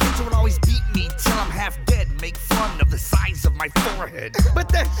 All the kids would always beat me till I'm half dead, make fun of the size of my forehead. But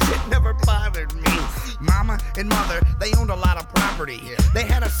that shit never bothered me. Mama and mother, they owned a lot of property. They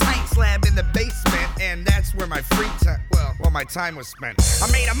had a science lab in the basement, and that's where my free time, well, my time was spent.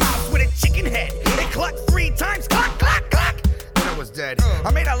 I made a mouse with a chicken head. It clucked 3 times, cluck, cluck, cluck. Then it was dead. I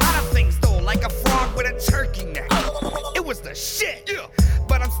made a lot of things though, like a frog with a turkey neck. It was the shit.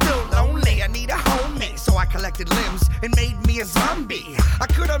 But I'm still lonely, I need a homie. So I collected limbs and made me a zombie. I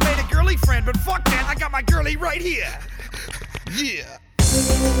could have made a girly friend, but fuck that, I got my girlie right here. Yeah.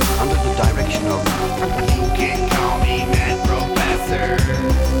 Under the direction of, you can call me Mad Professor.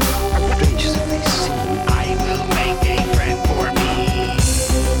 Strange as it may seem, I will make a friend for me.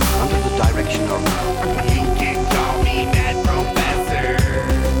 under the direction of, You can call me Mad Professor.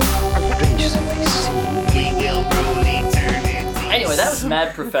 strange as it may seem, We will rule eternity. Anyway, that was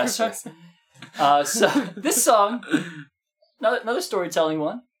Mad Professor. So this song, another storytelling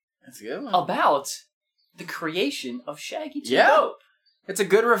one. That's a good one. About the creation of Shaggy 2 Yeah. Dope. It's a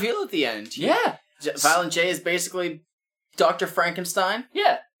good reveal at the end. Yeah. Violent J is basically Dr. Frankenstein.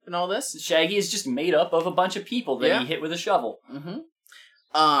 Yeah. And all this. Shaggy is just made up of a bunch of people that he hit with a shovel. Mm-hmm.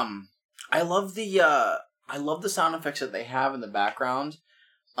 I love the sound effects that they have in the background.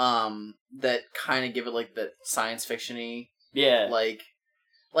 That kind of give it like the science fiction-y. Yeah. Like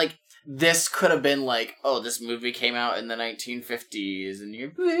this could have been like, oh, this movie came out in the 1950s, and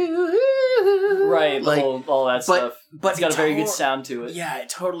you're right, like all that stuff. But it's got a very good sound to it. Yeah, it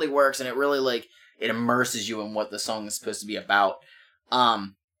totally works, and it really like it immerses you in what the song is supposed to be about.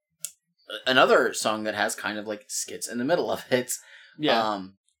 Another song that has kind of like skits in the middle of it. Yeah.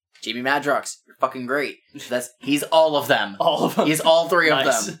 Jamie Madrox, you're fucking great. He's all of them. All of them. He's all 3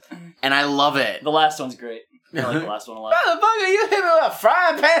 Nice. of them, and I love it. The last one's great. I like the last one a lot. Motherfucker, you hit me with a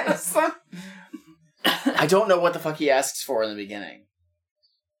frying pan or something. I don't know what the fuck he asks for in the beginning.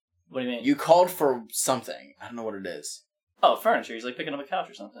 What do you mean? You called for something. I don't know what it is. Oh, furniture. He's like picking up a couch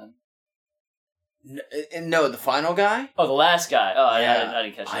or something. No, the final guy? Oh, the last guy. Oh, Yeah. I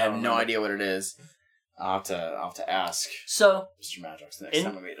didn't catch that. I have don't no remember. idea what it is. I'll have to ask So, Mr. Madrox the next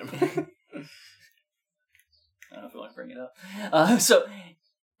time I meet him. I don't know if you want to bring it up. So,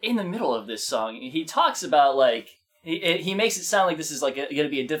 in the middle of this song, he talks about, like, he makes it sound like this is, like, going to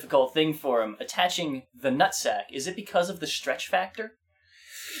be a difficult thing for him, attaching the nutsack. Is it because of the stretch factor?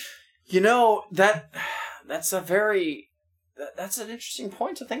 You know, that's an interesting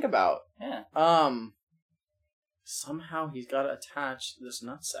point to think about. Yeah. Somehow he's got to attach this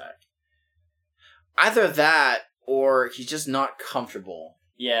nutsack. Either that, or he's just not comfortable.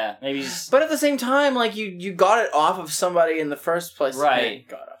 Yeah, maybe he's... But at the same time, like, you got it off of somebody in the first place. Right. Hey,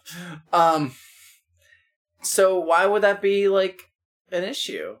 got off. So why would that be, like, an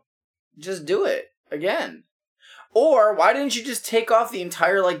issue? Just do it again. Or why didn't you just take off the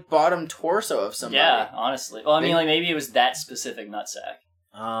entire, like, bottom torso of somebody? Yeah, honestly. Well, I mean, like, maybe it was that specific nutsack.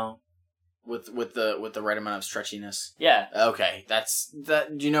 Oh. With the right amount of stretchiness. Yeah. Okay, that.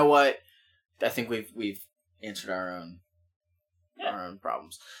 You know what? I think we've answered our own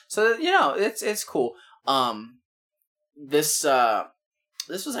problems. So it's cool. This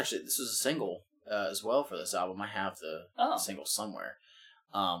was a single as well for this album. I have the single somewhere.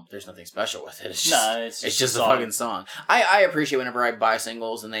 There's nothing special with it. It's just a fucking song. I appreciate whenever I buy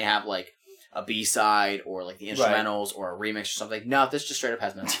singles and they have like a B-side or like the instrumentals or a remix or something. No, this just straight up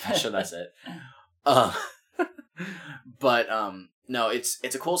has nothing special. That's it. But no, it's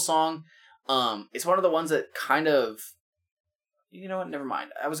a cool song. It's one of the ones that kind of, you know what? Never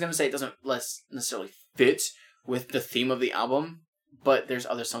mind. I was gonna say it doesn't necessarily fit with the theme of the album, but there's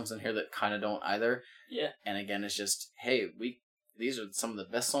other songs in here that kind of don't either. Yeah. And again, it's just, hey, these are some of the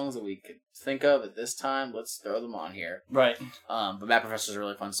best songs that we could think of at this time. Let's throw them on here. Right. But Mad Professor is a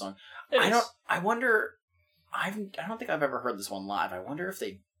really fun song. I don't think I've ever heard this one live. I wonder if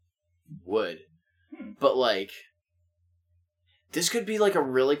they would. But like, this could be like a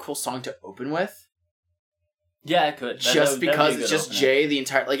really cool song to open with. Yeah, it could. Just because it's just Jay the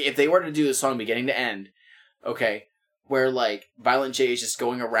entire, like, if they were to do the song beginning to end, okay, where like Violent J is just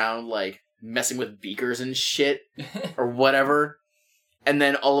going around like messing with beakers and shit or whatever, and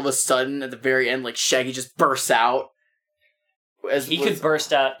then all of a sudden at the very end, like Shaggy just bursts out. He could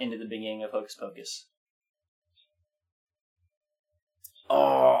burst out into the beginning of Hocus Pocus.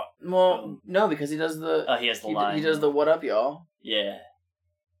 Oh, well, no, because he does the... he has the line. He does the what up, y'all. Yeah.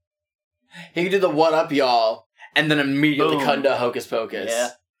 He could do the what up, y'all, and then immediately cut into Hocus Pocus. Yeah.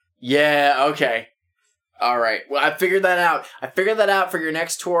 Yeah, okay. All right. Well, I figured that out. For your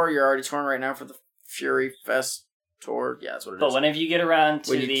next tour. You're already touring right now for the Fury Fest tour. Yeah, that's what it is. But whenever you get around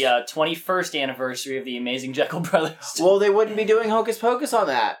to the 21st anniversary of the Amazing Jekyll Brothers... Well, they wouldn't be doing Hocus Pocus on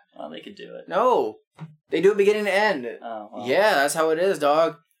that. Well, they could do it. No. They do it beginning to end. Oh, well. Yeah, that's how it is,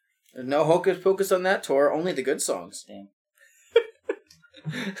 dog. There's no Hocus Pocus on that tour. Only the good songs. Damn.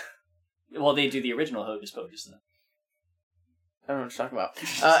 Well, they do the original Hocus Pocus, though. I don't know what you're talking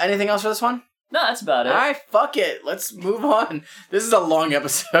about. Anything else for this one? No, that's about it. Alright, fuck it. Let's move on. This is a long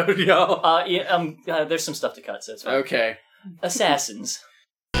episode, yo. There's some stuff to cut, so it's fine. Okay. Assassins.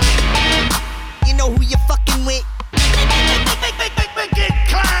 You know who you're fucking with? Wicked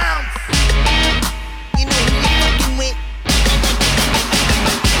clowns! You know who you're fucking with?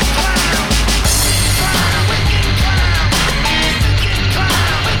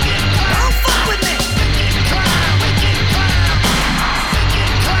 Don't fuck with me!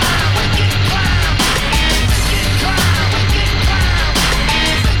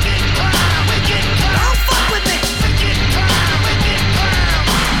 Don't fuck with me!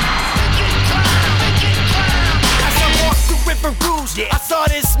 As I walked through River Rouge, I saw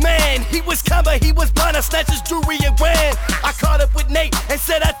this man. He was coming, he was blind, I snatched his jewelry and ran. I caught up with Nate and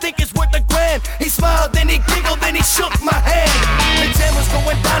said, I think it's worth $1,000. He smiled, then he giggled, then he shook my hand. The jam was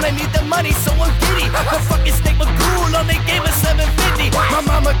going down, I need the money, so I'm giddy. The fucking Snake McGool only gave us $750. My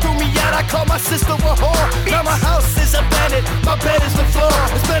mama threw me out, I called my sister a whore. Now my house is abandoned, my bed is the floor.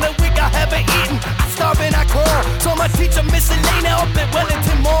 It's been a week, I haven't eaten, I starve and I crawl. So my teacher, Miss Elena, up at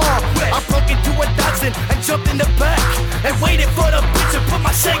Wellington Mall. I broke into a Datsun and jumped in the back and waited for the bitch to put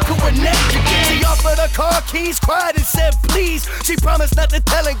my shake to her neck. She offered her car keys, cried and said please. She promised not to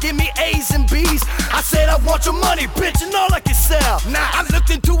tell and give me A's and B's. I said I want your money, bitch, and all I can sell. I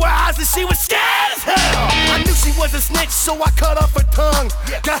looked into her eyes and she was scared as hell. I knew she was a snitch, so I cut off her tongue.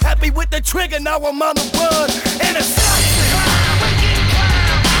 Got happy with the trigger, now I'm on the run. And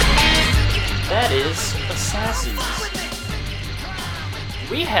That is Assassins.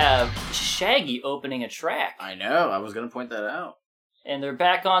 We have Shaggy opening a track. I know, I was going to point that out. And they're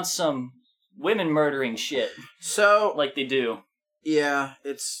back on some women murdering shit. So, like they do. Yeah,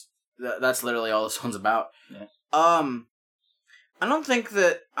 that's literally all this one's about. Yeah. I don't think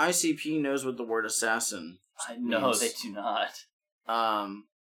that ICP knows what the word assassin No, means. they do not. An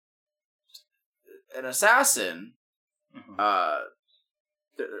assassin,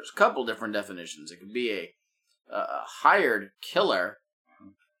 there's a couple different definitions. It could be a hired killer,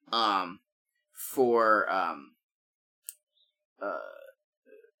 for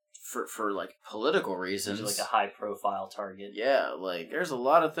like political reasons. Like a high profile target. Yeah, like there's a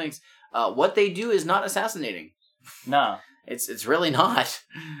lot of things. What they do is not assassinating. No. It's really not.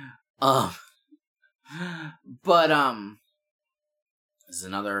 But this is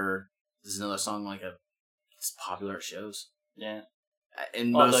another song like it's popular at shows. Yeah.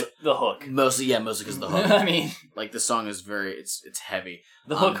 And the hook. Mostly because of the hook. I mean, like the song is it's heavy.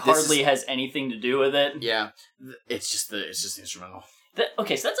 The hook hardly has anything to do with it. Yeah. It's just the instrumental.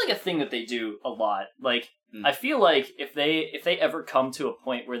 Okay, so that's like a thing that they do a lot. Like, I feel like if they ever come to a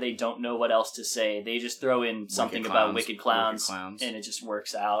point where they don't know what else to say, they just throw in something about Wicked Clowns, and it just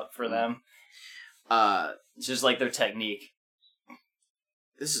works out for them. It's just like their technique.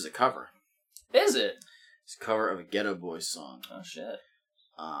 This is a cover. Is it? It's a cover of a Ghetto Boys song. Oh, shit.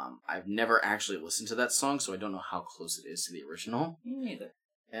 I've never actually listened to that song, so I don't know how close it is to the original. Me neither.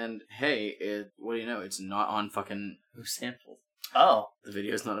 And hey, what do you know? It's not on fucking Who Sampled. Oh. The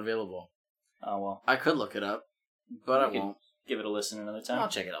video's not available. Oh, well. I could look it up, but I won't. Give it a listen another time. I'll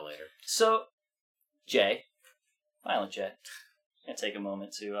check it out later. So, Jay, Violent J, I'm going to take a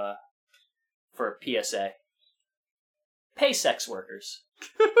moment for a PSA. Pay sex workers.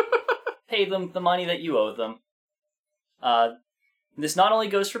 Pay them the money that you owe them. This not only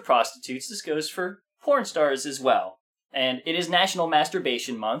goes for prostitutes, this goes for porn stars as well. And it is National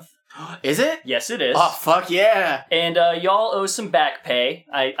Masturbation Month. Is it? Yes, it is. Oh, fuck yeah. And y'all owe some back pay.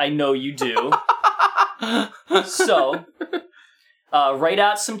 I know you do. So, write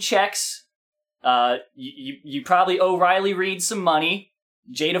out some checks. You probably owe Riley Reid some money.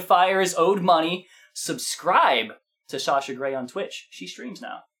 Jada Fire is owed money. Subscribe to Sasha Grey on Twitch. She streams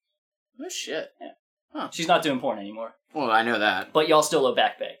now. Oh, shit. Yeah. Huh. She's not doing porn anymore. Well, I know that. But y'all still owe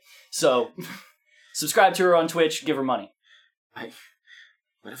back pay. So, subscribe to her on Twitch. Give her money.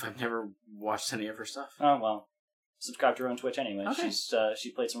 What if I've never watched any of her stuff? Oh, well. Subscribe to her on Twitch anyway. Okay.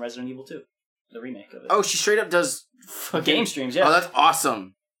 She played some Resident Evil 2. The remake of it. Oh, she straight up does fucking game streams, yeah. Oh, that's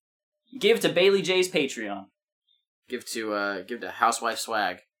awesome. Give to Bailey J's Patreon. Give to Housewife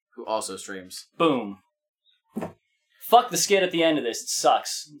Swag, who also streams. Boom. Fuck the skit at the end of this. It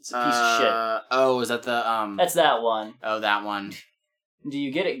sucks. It's a piece of shit. Oh, is that the That's that one. Oh, that one. Do you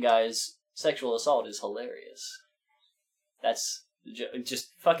get it, guys? Sexual assault is hilarious. That's just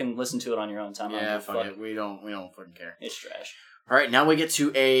fucking listen to it on your own time. Yeah, fuck it. We don't fucking care. It's trash. All right, now we get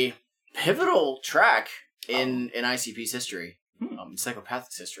to a pivotal track in ICP's history,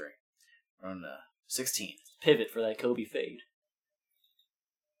 Psychopathic's history, on 16. Pivot for that Kobe fade.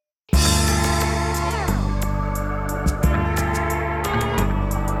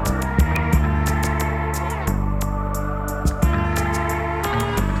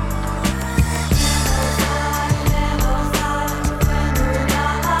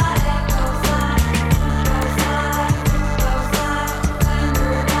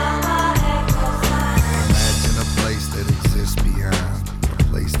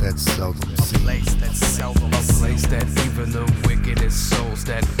 A place that even the wickedest souls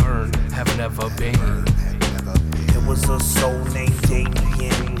that burn have never been. There was a soul named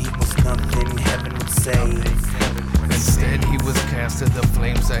Damien. He was nothing heaven would save. Instead, he was cast to the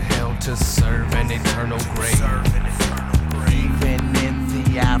flames of hell to serve an eternal grave. Even in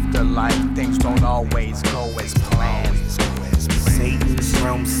the afterlife, things don't always go as planned. Satan's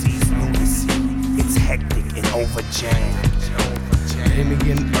realm sees lunacy. It's hectic and overjammed.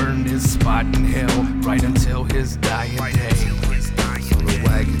 Damien earned his spot in hell right until his dying day. So the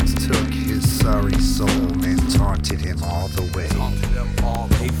wagons took his sorry soul and taunted him all the way.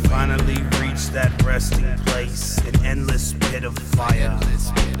 They finally reached that resting place, an endless pit of fire.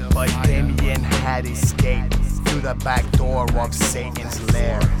 But Damien had escaped through the back door of Satan's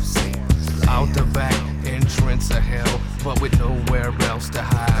lair. Out the back entrance of hell, but with nowhere else to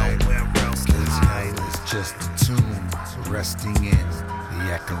hide. His hell is just a tomb resting in the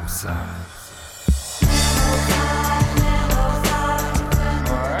echo side.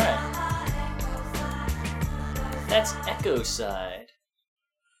 That's Echo Side.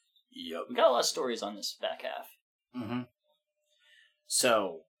 Yep. We got a lot of stories on this back half. Mm-hmm.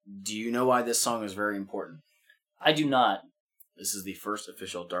 So, do you know why this song is very important? I do not. This is the first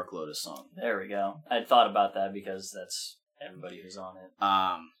official Dark Lotus song. There we go. I'd thought about that because that's everybody who's on it.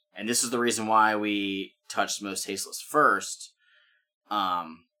 And this is the reason why we touched Most Tasteless first.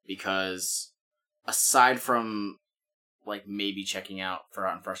 Because aside from like maybe checking out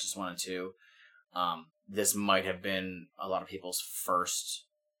Forgotten Freshness 1 and 2, this might have been a lot of people's first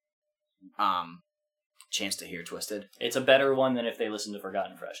chance to hear Twisted. It's a better one than if they listened to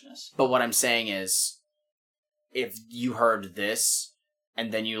Forgotten Freshness. But what I'm saying is, if you heard this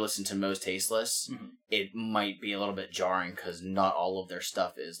and then you listen to Most Tasteless, it might be a little bit jarring because not all of their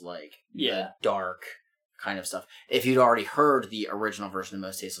stuff is like the dark kind of stuff. If you'd already heard the original version of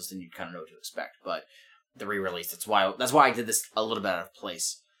Most Tasteless, then you'd kind of know what to expect. But the re-release, that's why I did this a little bit out of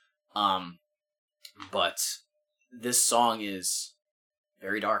place. But this song is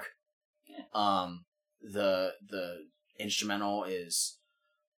very dark. The instrumental is,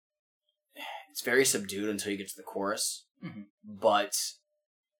 it's very subdued until you get to the chorus, but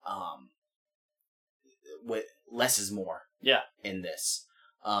with less is more. Yeah. In this,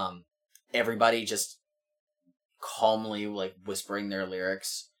 everybody just calmly like whispering their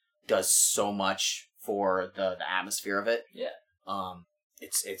lyrics does so much for the atmosphere of it. Yeah.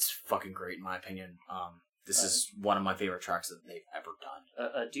 It's fucking great in my opinion. This is one of my favorite tracks that they've ever done.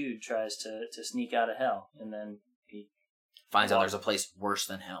 A dude tries to sneak out of hell, and then he finds out there's a place worse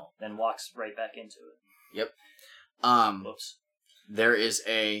than hell. Then walks right back into it. Yep. Whoops. There is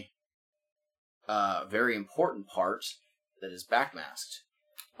a very important part that is backmasked.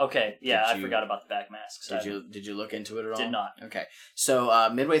 Okay, yeah, I forgot about the backmasks. Did you look into it at all? Did not. Okay, so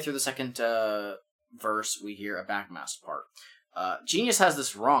midway through the second verse, we hear a backmasked part. Genius has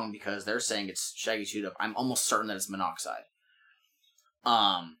this wrong because they're saying it's Shaggy 2 Dope. I'm almost certain that it's Monoxide.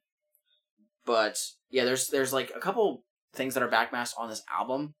 But yeah, there's like a couple things that are backmasked on this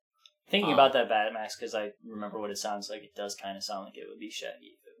album. Thinking about that backmask because I remember what it sounds like. It does kind of sound like it would be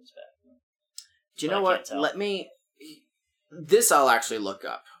Shaggy if it was back. Do you know what? Let me. This I'll actually look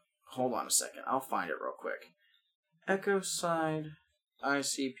up. Hold on a second. I'll find it real quick. Echo Side,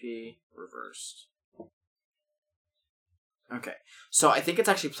 ICP reversed. Okay, so I think it's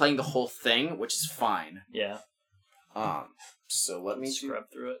actually playing the whole thing, which is fine. Yeah. So let me scrub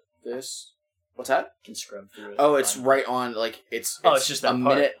through it. This. What's that? Can scrub through it. Oh, it's right on. Like it's just that a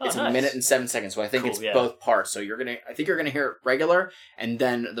part. minute. Oh, it's nice. a minute and 7 seconds. So I think Cool, it's yeah. both parts. So I think you're gonna hear it regular and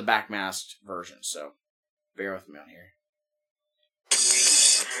then the backmasked version. So bear with me on here.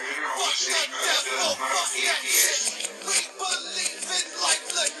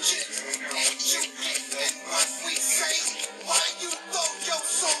 Why you throw your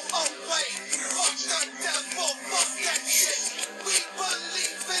soul away? Fuck the devil, fuck that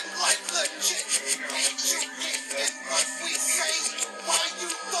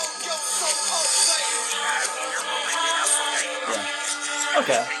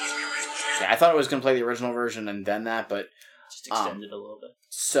Okay. Yeah, I thought it was going to play the original version and then that, but... Just extend it a little bit.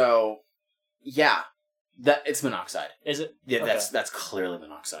 So, yeah. It's Monoxide. Is it? Yeah, Okay. that's clearly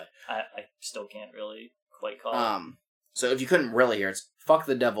Monoxide. I still can't really quite call it. So if you couldn't really hear, it's fuck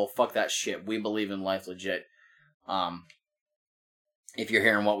the devil, fuck that shit. We believe in life legit. If you're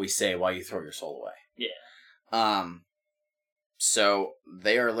hearing what we say while you throw your soul away. Yeah. So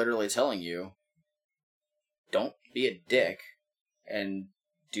they are literally telling you, don't be a dick and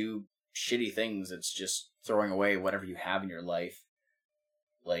do shitty things. It's just throwing away whatever you have in your life.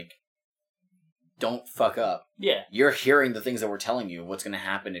 Like, don't fuck up. Yeah. You're hearing the things that we're telling you, what's going to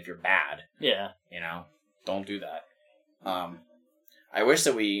happen if you're bad. Yeah. You know, don't do that. I wish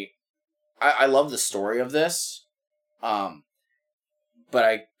that I love the story of this. But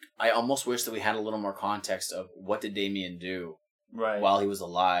I almost wish that we had a little more context of what did Damien do while he was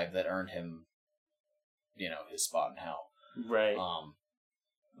alive that earned him, his spot in hell. Right.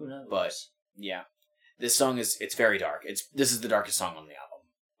 Who knows? But yeah, this song it's very dark. This is the darkest song on the album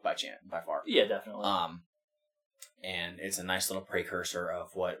by far. Yeah, definitely. And it's a nice little precursor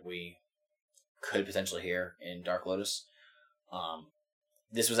of what we could potentially hear in Dark Lotus.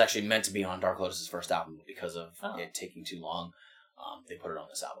 This was actually meant to be on Dark Lotus's first album, but because of it taking too long, they put it on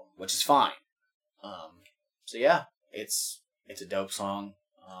this album, which is fine. So yeah, it's a dope song.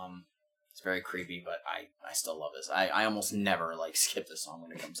 It's very creepy, but I still love this. I almost never skip this song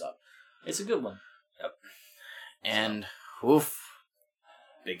when it comes up. It's a good one. Yep. And woof,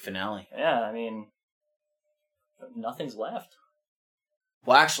 big finale. Yeah, I mean, nothing's left.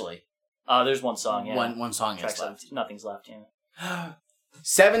 Well, actually, there's one song. Yeah, one song is left. Nothing's left. Yeah.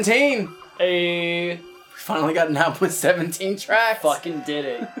 17. Hey, we finally got an album with 17 tracks. Fucking did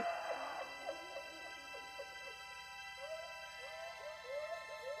it.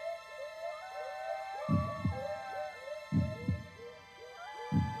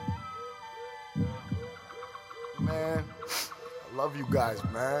 Man, I love you guys,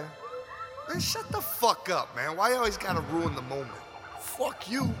 man. Man, shut the fuck up, man. Why you always gotta ruin the moment?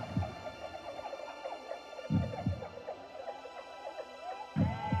 Fuck you.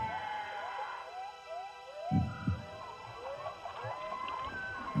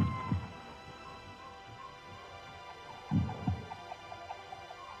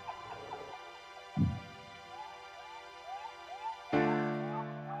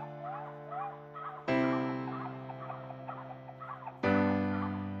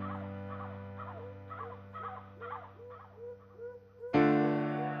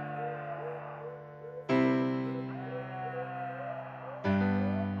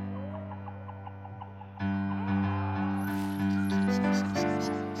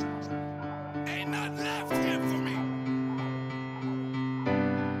 Ain't nothing left here for me.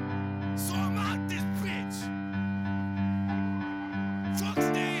 So I'm out this bitch. Fuck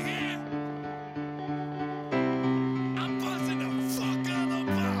stay here. I'm buzzing the fuck out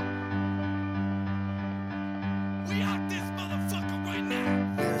about. We out this motherfucker right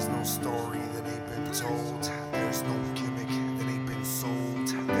now. There's no story that ain't been told. There's no gimmick that ain't been sold.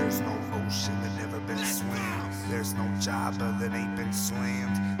 There's no ocean that never been swam. There's no jobber that ain't been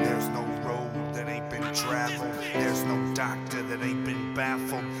slammed. There's no road that ain't been traveled. There's no doctor that ain't been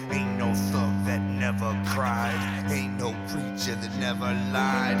baffled. Ain't no thug that never cried. Ain't no preacher that never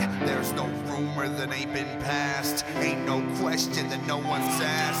lied. There's no rumor that ain't been passed. Ain't no question that no one's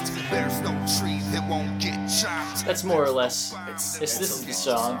asked. There's no tree that won't get chopped. That's more or less. This is the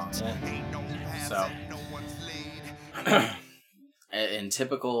song. So, in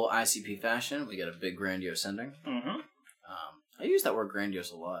typical ICP fashion, we get a big grandiose ending. Mm-hmm. I use that word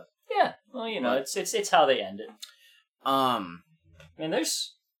grandiose a lot. Yeah, well, it's how they end it. I mean,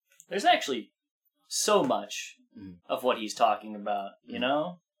 there's actually so much of what he's talking about. You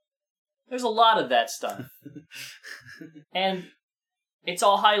know, there's a lot of that stuff, and it's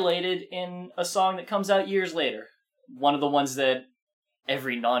all highlighted in a song that comes out years later. One of the ones that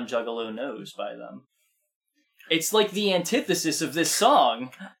every non-Juggalo knows by them. It's like the antithesis of this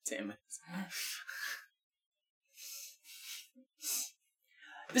song. Damn it.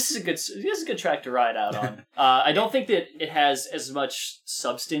 This is a good track to ride out on. I don't think that it has as much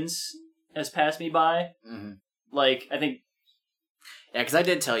substance as Pass Me By. Mm-hmm. Like, I think... Yeah, because I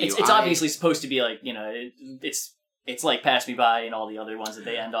did tell you... It's obviously supposed to be like, it's like Pass Me By and all the other ones that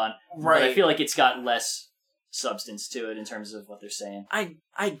they end on. Right. But I feel like it's got less substance to it in terms of what they're saying.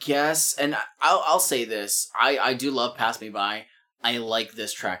 I guess, and I'll say this. I do love Pass Me By. I like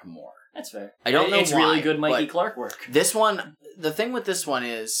this track more. That's fair. I don't know It's why, really good Mikey but Clark work. This one, the thing with this one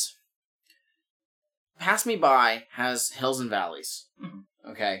is, Pass Me By has hills and valleys.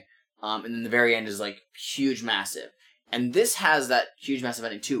 Mm-hmm. Okay? And then the very end is like huge, massive. And this has that huge, massive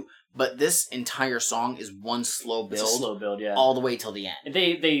ending too. But this entire song is one slow build. It's a slow build, yeah. All the way till the end. And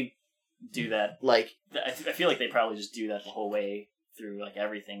they do that. Like, I feel like they probably just do that the whole way through, like,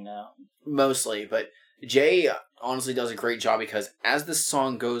 everything now. Mostly, but Jay honestly does a great job because as this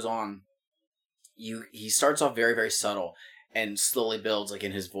song goes on, he starts off very, very subtle and slowly builds, like,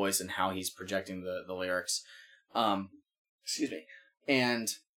 in his voice and how he's projecting the lyrics. Excuse me. And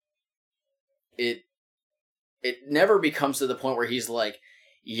it never becomes to the point where he's, like,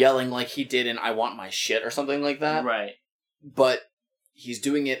 yelling like he did in I Want My Shit or something like that. Right. But he's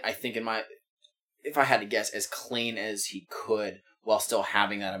doing it, I think, if I had to guess, as clean as he could while still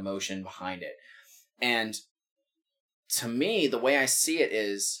having that emotion behind it. And to me, the way I see it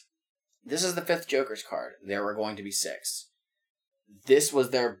is, this is the 5th Joker's card. There were going to be 6. This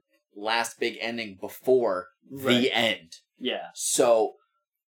was their last big ending before the end. Yeah. So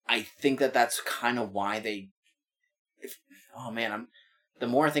I think that's kind of why they... the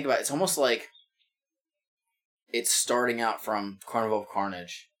more I think about it, it's almost like it's starting out from Carnival of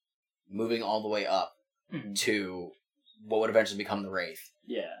Carnage, moving all the way up to what would eventually become the Wraith.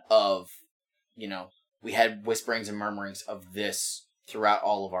 Yeah. Of, we had whisperings and murmurings of this throughout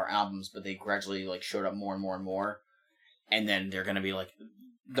all of our albums, but they gradually like showed up more and more and more. And then they're going to be like,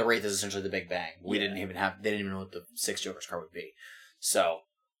 the Wraith is essentially the Big Bang. They didn't even know what the 6th Joker's card would be. So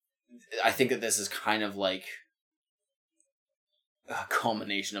I think that this is kind of like a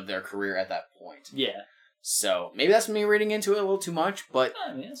culmination of their career at that point. Yeah. So maybe that's me reading into it a little too much, but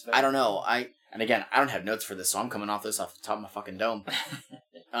I mean, that's fair. I don't know. And again, I don't have notes for this, so I'm coming off this off the top of my fucking dome.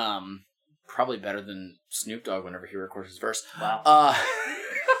 Probably better than Snoop Dogg whenever he records his verse. Wow.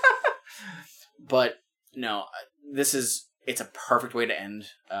 But no, it's a perfect way to end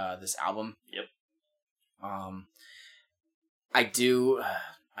this album. Yep.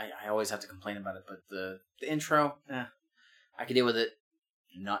 I always have to complain about it, but the intro, I could deal with it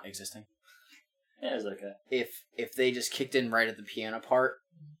not existing. Yeah, it's okay. If they just kicked in right at the piano part,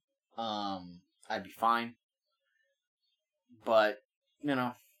 I'd be fine. But,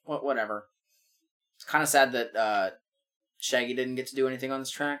 whatever. It's kind of sad that Shaggy didn't get to do anything on this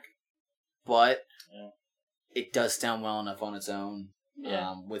track, but it does sound well enough on its own.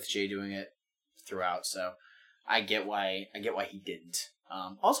 Yeah. With Jay doing it throughout, so I get why he didn't.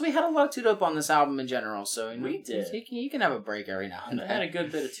 Also, we had a lot of 2 Dope on this album in general, so we did. You can have a break every now and then. I had a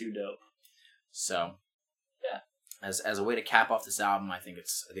good bit of 2 Dope. So, yeah, as a way to cap off this album, I think it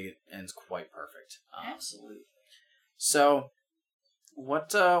ends quite perfect. Absolutely. So,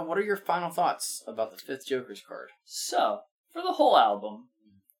 what are your final thoughts about the 5th Joker's card? So, for the whole album,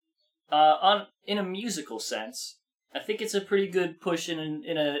 in a musical sense, I think it's a pretty good push in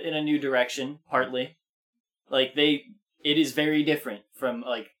a new direction. Partly, like it is very different from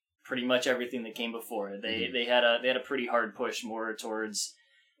like pretty much everything that came before it. They had a pretty hard push more towards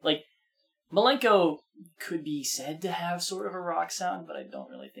like. Malenko could be said to have sort of a rock sound, but I don't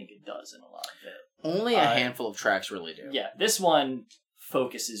really think it does in a lot of it. Only a handful of tracks really do. Yeah, this one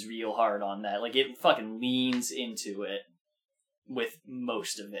focuses real hard on that. Like, it fucking leans into it with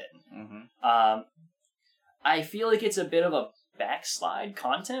most of it. Mm-hmm. I feel like it's a bit of a backslide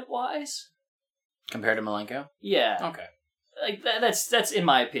content-wise. Compared to Malenko? Yeah. Okay. Like, that's in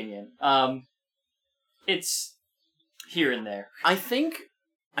my opinion. It's here and there. I think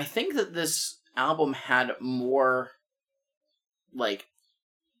that this album had more, like,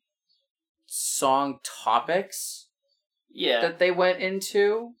 song topics that they went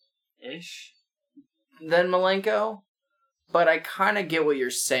into ish than Malenko, but I kind of get what you're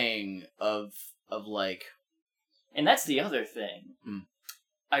saying of like, and that's the other thing.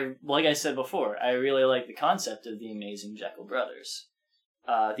 Like I said before, I really like the concept of the Amazing Jekyll Brothers.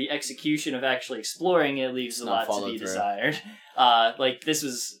 The execution of actually exploring it leaves a lot to be desired. Like, this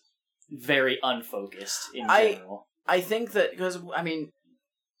was very unfocused in general. I think that, because, I mean,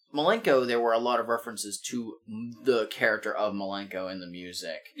 Malenko, there were a lot of references to the character of Malenko in the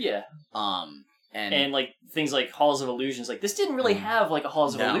music. Yeah. And like, things like Halls of Illusions. Like, this didn't really have, like, a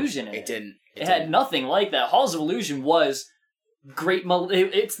Halls of Illusion in it. It didn't. It had nothing like that. Halls of Illusion was great.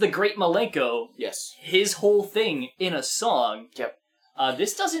 It's the Great Malenko. Yes. His whole thing in a song. Yep.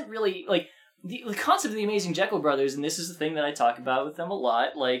 This doesn't really, like, the concept of the Amazing Jekyll Brothers, and this is the thing that I talk about with them a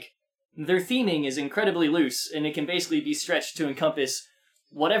lot, like, their theming is incredibly loose, and it can basically be stretched to encompass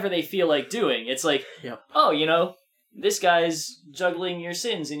whatever they feel like doing. It's like, oh, this guy's juggling your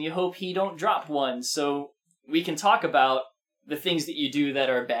sins, and you hope he don't drop one, so we can talk about the things that you do that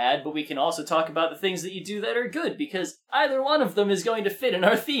are bad, but we can also talk about the things that you do that are good, because either one of them is going to fit in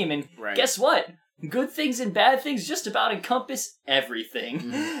our theme, and guess what? Good things and bad things just about encompass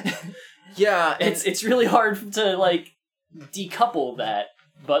everything. Yeah. It's really hard to, like, decouple that,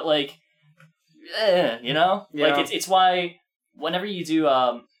 but like, you know, Yeah. like it's why whenever you do,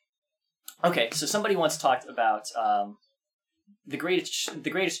 okay, so somebody once talked about the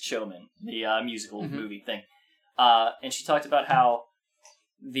Greatest Showman, the musical movie thing, and she talked about how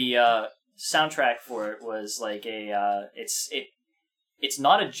the soundtrack for it was like it's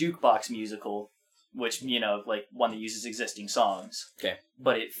not a jukebox musical, which, you know, like one that uses existing songs. Okay.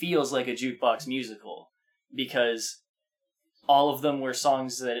 But it feels like a jukebox musical because all of them were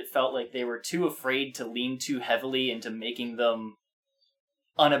songs that it felt like they were too afraid to lean too heavily into making them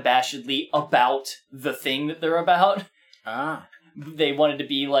unabashedly about the thing that they're about. Ah. They wanted to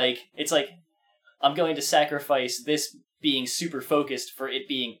be like, it's like, I'm going to sacrifice this being super focused for it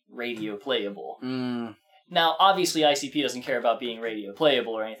being radio playable. Now, obviously, ICP doesn't care about being radio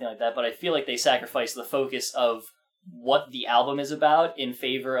playable or anything like that, but I feel like they sacrifice the focus of what the album is about in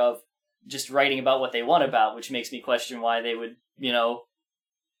favor of just writing about what they want about, which makes me question why they would, you know,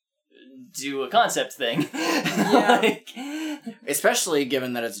 do a concept thing. Yeah. Especially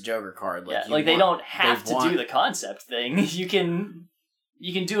given that it's a Joker card. Like, yeah, like they don't have to do the concept thing. You can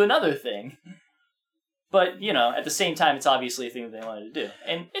do another thing. But, you know, at the same time, it's obviously a thing that they wanted to do.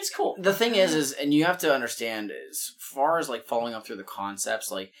 And it's cool. The thing is, and you have to understand, as far as, like, following up through the concepts,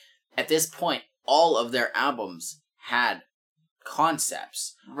 like, at this point, all of their albums had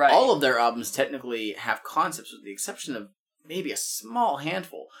concepts. Right. All of their albums technically have concepts, with the exception of maybe a small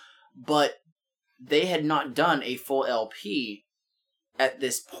handful. But they had not done a full LP at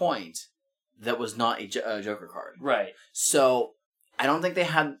this point that was not a Joker card. Right. So I don't think they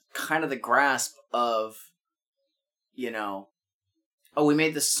had kind of the grasp of, you know, oh, we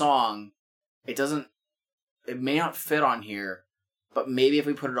made this song. It may not fit on here, but maybe if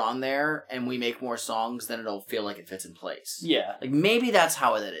we put it on there and we make more songs, then it'll feel like it fits in place. Yeah. Like, maybe that's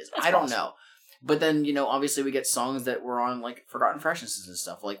how that is. That's I don't possible. know. But then, you know, obviously we get songs that were on, like, Forgotten Freshnesses and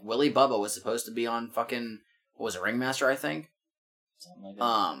stuff. Like, Willy Bubba was supposed to be on fucking, what was it, Ringmaster, I think? Something like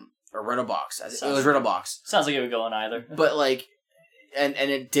that. Or Riddlebox. It was Riddlebox. Sounds like it would go on either. But, like, and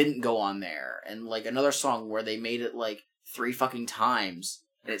it didn't go on there. And, like, another song where they made it, like, 3 fucking times,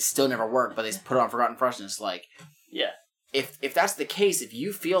 and it still never worked, but they put it on Forgotten Freshness. Like, yeah. If that's the case, if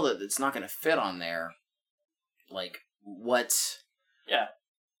you feel that it's not going to fit on there, like, what? Yeah.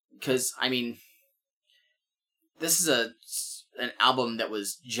 Because, I mean, this is an album that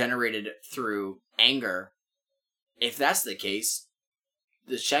was generated through anger. If that's the case,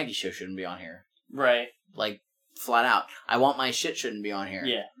 the Shaggy Show shouldn't be on here. Right. Like, flat out. I Want My Shit shouldn't be on here.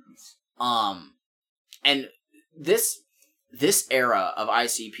 Yeah. And this era of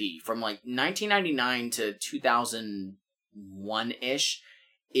ICP, from, like, 1999 to 2001-ish,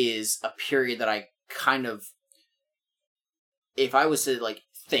 is a period that I kind of, if I was to, like,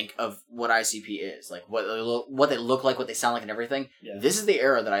 think of what ICP is, like, what they look like, what they sound like, and everything, this is the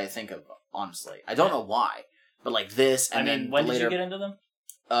era that I think of, honestly. I don't know why, but, like, this, and then when later, did you get into them?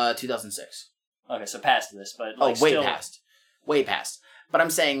 2006. Okay, so past this, but, like, way still... Way past. But I'm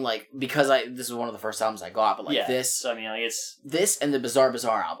saying, like, because this is one of the first albums I got, but, like, this... So, I mean, like, it's... This and the Bizarre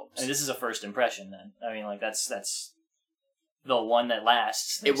Bizarre albums. I mean, this is a first impression, then. I mean, like, that's the one that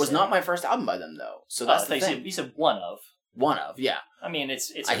lasts. It was not my first album by them, though. So that's the thing. You said one of. One of, yeah. I mean,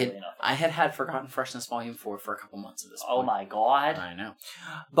 it's early enough. I had Forgotten Freshness Volume 4 for a couple months at this point. Oh my god. I know.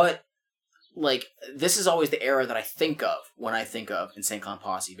 But, like, this is always the era that I think of when I think of Insane Clown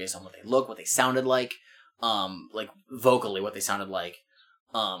Posse, based on what they look, what they sounded like vocally, what they sounded like.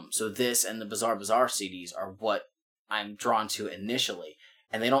 So this and the Bizarre Bizarre CDs are what I'm drawn to initially,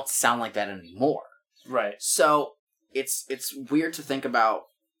 and they don't sound like that anymore. Right. So it's weird to think about,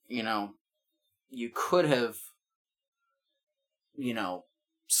 you know, you could have, you know,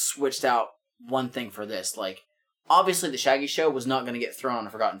 switched out one thing for this. Like, obviously the Shaggy Show was not going to get thrown on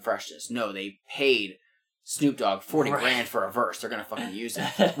Forgotten Freshness. No, they paid Snoop Dogg $40 grand for a verse. They're going to fucking use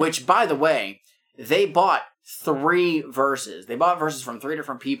it. Which, by the way, they bought 3 verses. They bought verses from 3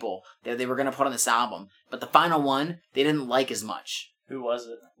 different people that they were going to put on this album. But the final one, they didn't like as much. Who was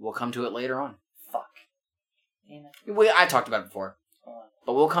it? We'll come to it later on. Fuck. Damn it. I talked about it before.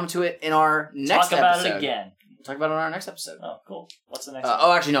 But we'll come to it in our next episode. Talk about it again. We'll talk about it on our next episode. Oh, cool. What's the next one?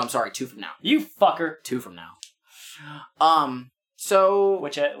 Oh, actually, no, I'm sorry. 2 from now. You fucker. 2 from now. So...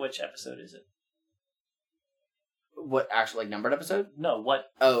 Which episode is it? What, actual, like, numbered episode? No,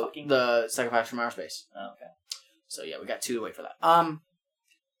 what? Oh, the Psychopaths from Outer Space. Oh, okay. So, yeah, we got 2 to wait for that.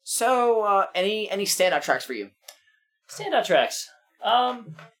 So, any standout tracks for you? Standout tracks. I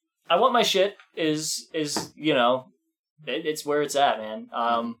Want My Shit is you know, it's where it's at, man.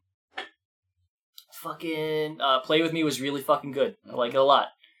 Fucking Play With Me was really fucking good. I like it a lot.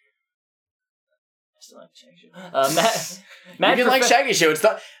 still like Shaggy Show. Mad you can like Shaggy Show. It's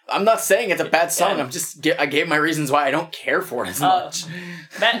not. I'm not saying it's a bad song. Yeah. I gave my reasons why I don't care for it as much.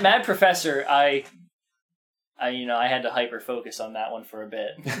 Mad Professor, I had to hyper focus on that one for a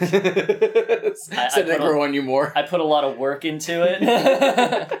bit. So they grow on you more. I put a lot of work into it.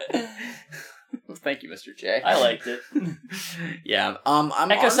 Well, thank you, Mr. J. I liked it. Yeah.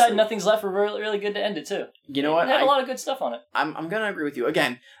 I'm Echo Side, Nothing's Left were really, really good to end it too. You know what? It had a lot of good stuff on it. I'm gonna agree with you.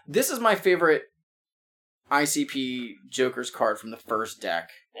 Again, this is my favorite ICP Joker's card from the first deck.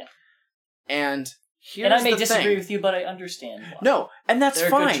 Yeah. And here's I may the disagree thing. with you, but I understand why. No, and that's there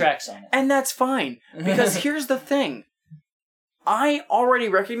are fine. good tracks on it. And that's fine. Because here's the thing. I already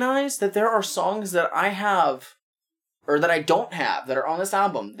recognize that there are songs that I have, or that I don't have, that are on this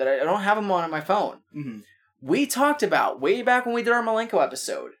album, that I don't have them on my phone. Mm-hmm. We talked about way back when we did our Malenko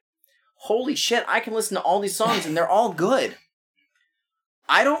episode. Holy shit, I can listen to all these songs and they're all good.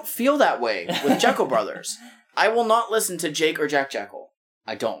 I don't feel that way with Jekyll Brothers. I will not listen to Jake or Jack Jekyll.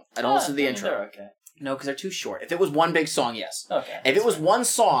 I don't listen to the intro. They're okay. No, because they're too short. If it was one big song, yes. Okay. If it was one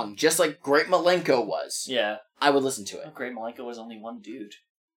song, just like Great Malenko was, yeah, I would listen to it. Great Malenko was only one dude.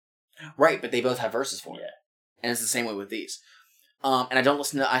 Right, but they both have verses for it. Yeah. And it's the same way with these. And I don't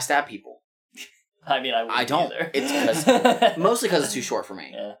listen to I Stab People. I mean, I don't. Either. It's because mostly because it's too short for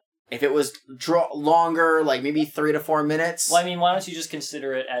me. Yeah. If it was longer, like maybe 3 to 4 minutes. Well, I mean, why don't you just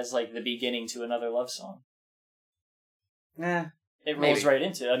consider it as like the beginning to another love song? Nah. It rolls right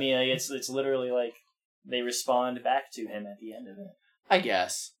into it. I mean, it's literally like they respond back to him at the end of it. I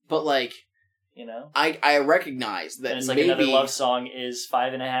guess, but like, you know, I recognize that and it's like maybe another love song is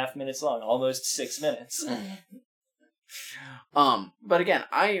 5.5 minutes long, almost 6 minutes. But again,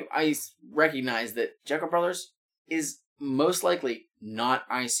 I recognize that Jekyll Brothers is most likely not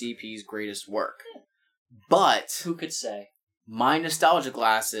ICP's greatest work. But who could say? My nostalgia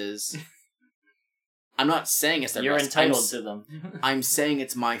glasses. I'm not saying it's their You're best. entitled to them. I'm saying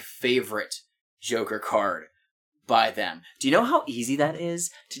it's my favorite Joker card by them. Do you know how easy that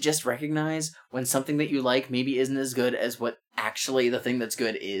is to just recognize when something that you like maybe isn't as good as what actually the thing that's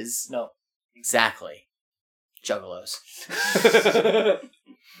good is? No. Exactly. Juggalos.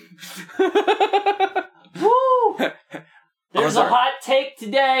 Woo! There's a hot take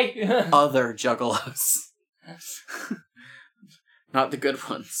today. Other Juggalos. Not the good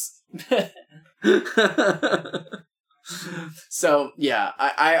ones. So yeah,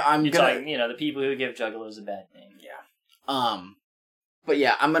 I'm You're gonna talking, the people who give Juggalos a bad name. Yeah. But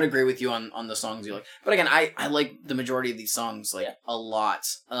yeah, I'm gonna agree with you on the songs you like. But again, I like the majority of these songs a lot.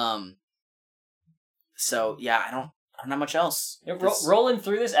 So yeah, I don't have much else. Yeah, rolling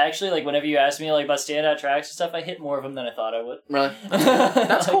through this, actually, like whenever you ask me like about standout tracks and stuff, I hit more of them than I thought I would. Really?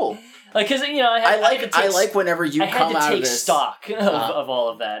 That's cool. Like, because I like whenever you come out of this. I had to take stock of all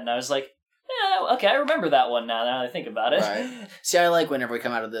of that, and I was like, yeah, okay, I remember that one now that I think about it. Right. See, I like whenever we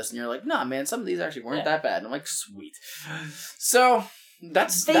come out of this, and you're like, nah, man, some of these actually weren't that bad. And I'm like, sweet. So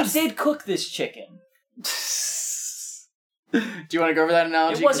they did cook this chicken. Do you want to go over that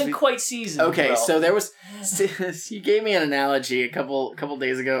analogy? It wasn't quite seasoned. Okay, bro. so there was. You gave me an analogy a couple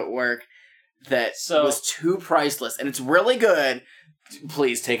days ago at work that was too priceless, and it's really good.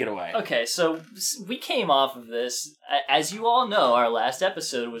 Please take it away. Okay, so we came off of this. As you all know, our last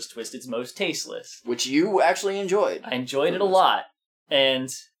episode was Twisted's Most Tasteless, which you actually enjoyed. I enjoyed it a lot, and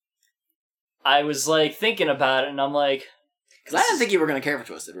I was like thinking about it, and I'm like, because I didn't think you were going to care for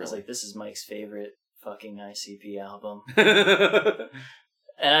Twisted. Really, I was like, this is Mike's favorite fucking ICP album.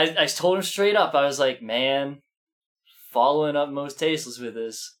 And I told him straight up, I was like, man, following up Most Tasteless with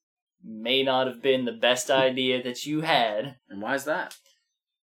this may not have been the best idea that you had. And why is that?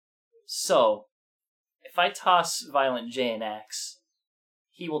 So, if I toss Violent J an axe,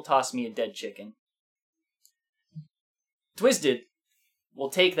 he will toss me a dead chicken. Twisted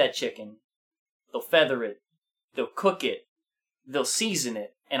will take that chicken, they'll feather it, they'll cook it, they'll season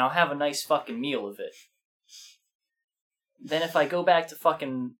it, and I'll have a nice fucking meal of it. Then if I go back to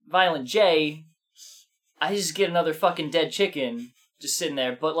fucking Violent J, I just get another fucking dead chicken just sitting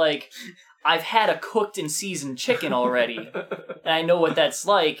there. But, like, I've had a cooked and seasoned chicken already, and I know what that's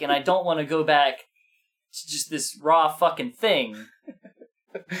like, and I don't want to go back to just this raw fucking thing.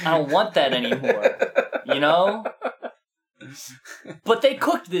 I don't want that anymore, you know? But they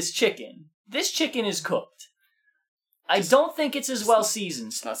cooked this chicken. This chicken is cooked. I don't think it's as well seasoned.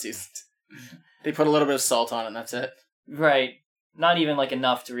 It's not seasoned. They put a little bit of salt on it and that's it. Right. Not even like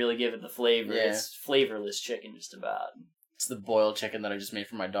enough to really give it the flavor. Yeah. It's flavorless chicken just about. It's the boiled chicken that I just made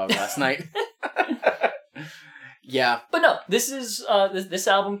for my dog last night. Yeah. But no, this is this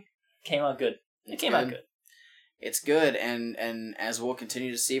album came out good. It came out good. It's good, and as we'll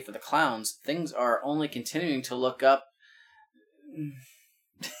continue to see for the clowns, things are only continuing to look up.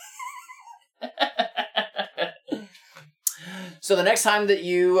 So the next time that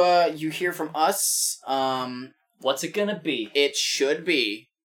you hear from us, what's it gonna be? It should be,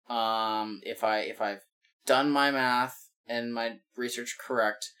 if I've done my math and my research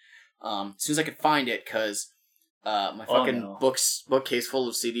correct, as soon as I could find it, because my fucking bookcase full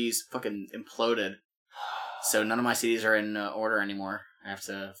of CDs fucking imploded. So none of my CDs are in order anymore. I have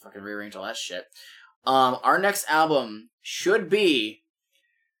to fucking rearrange all that shit. Our next album should be,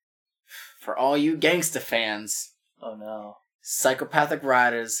 for all you gangsta fans. Oh no. Psychopathic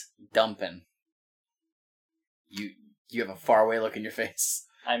Riders, Dumpin'. You have a faraway look in your face.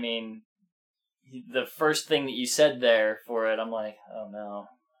 I mean, the first thing that you said there for it, I'm like, oh no.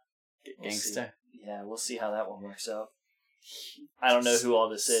 Gangsta? Yeah, we'll see how that one works out. I don't know who all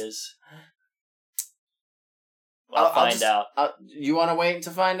this is. I'll find out. You want to wait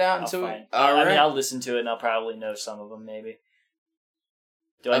to find out? I mean, I'll listen to it and I'll probably know some of them, maybe.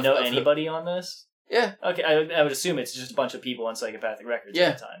 Do I know anybody on this? Yeah. Okay, I would assume it's just a bunch of people on Psychopathic Records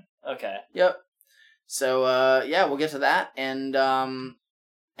at the time. Okay. Yep. So, we'll get to that, and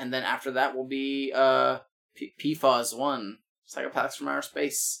then after that will be PFAS 1, Psychopaths from Outer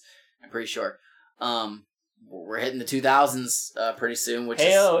Space, I'm pretty sure. We're hitting the 2000s pretty soon, which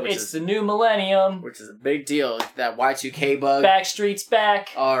is the new millennium. Which is a big deal. That Y2K bug. Backstreet's back.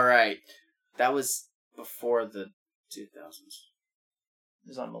 All right. That was before the 2000s. It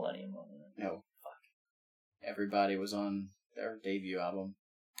was on Millennium. No. Fuck. Everybody was on their debut album.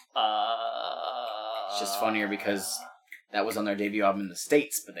 It's just funnier because that was on their debut album in the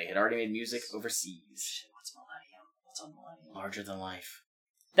States, but they had already made music overseas. Shit, what's Millennium? What's on Millennium? Larger Than Life.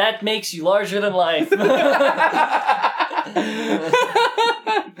 That makes you larger than life.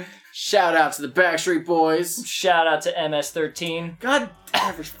 Shout out to the Backstreet Boys. Shout out to MS-13. God,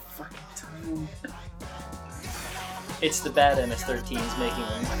 every fucking time. It's the bad MS-13s making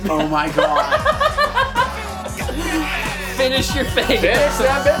them. Oh my god. Finish your face. Finish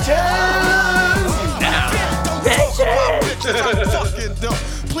that, bitches! Now. I'm fucking dumb.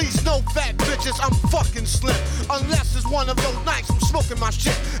 Please no fat bitches, I'm fucking slim. Unless it's one of those nights I'm smoking my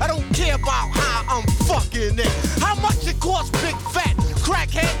shit. I don't care about how I'm fucking it. How much it costs, big fat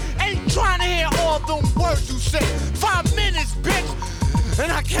crackhead? Ain't trying to hear all them words you said. 5 minutes, bitch,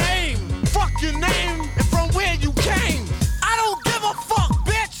 and I came. Fuck your name and from where you came.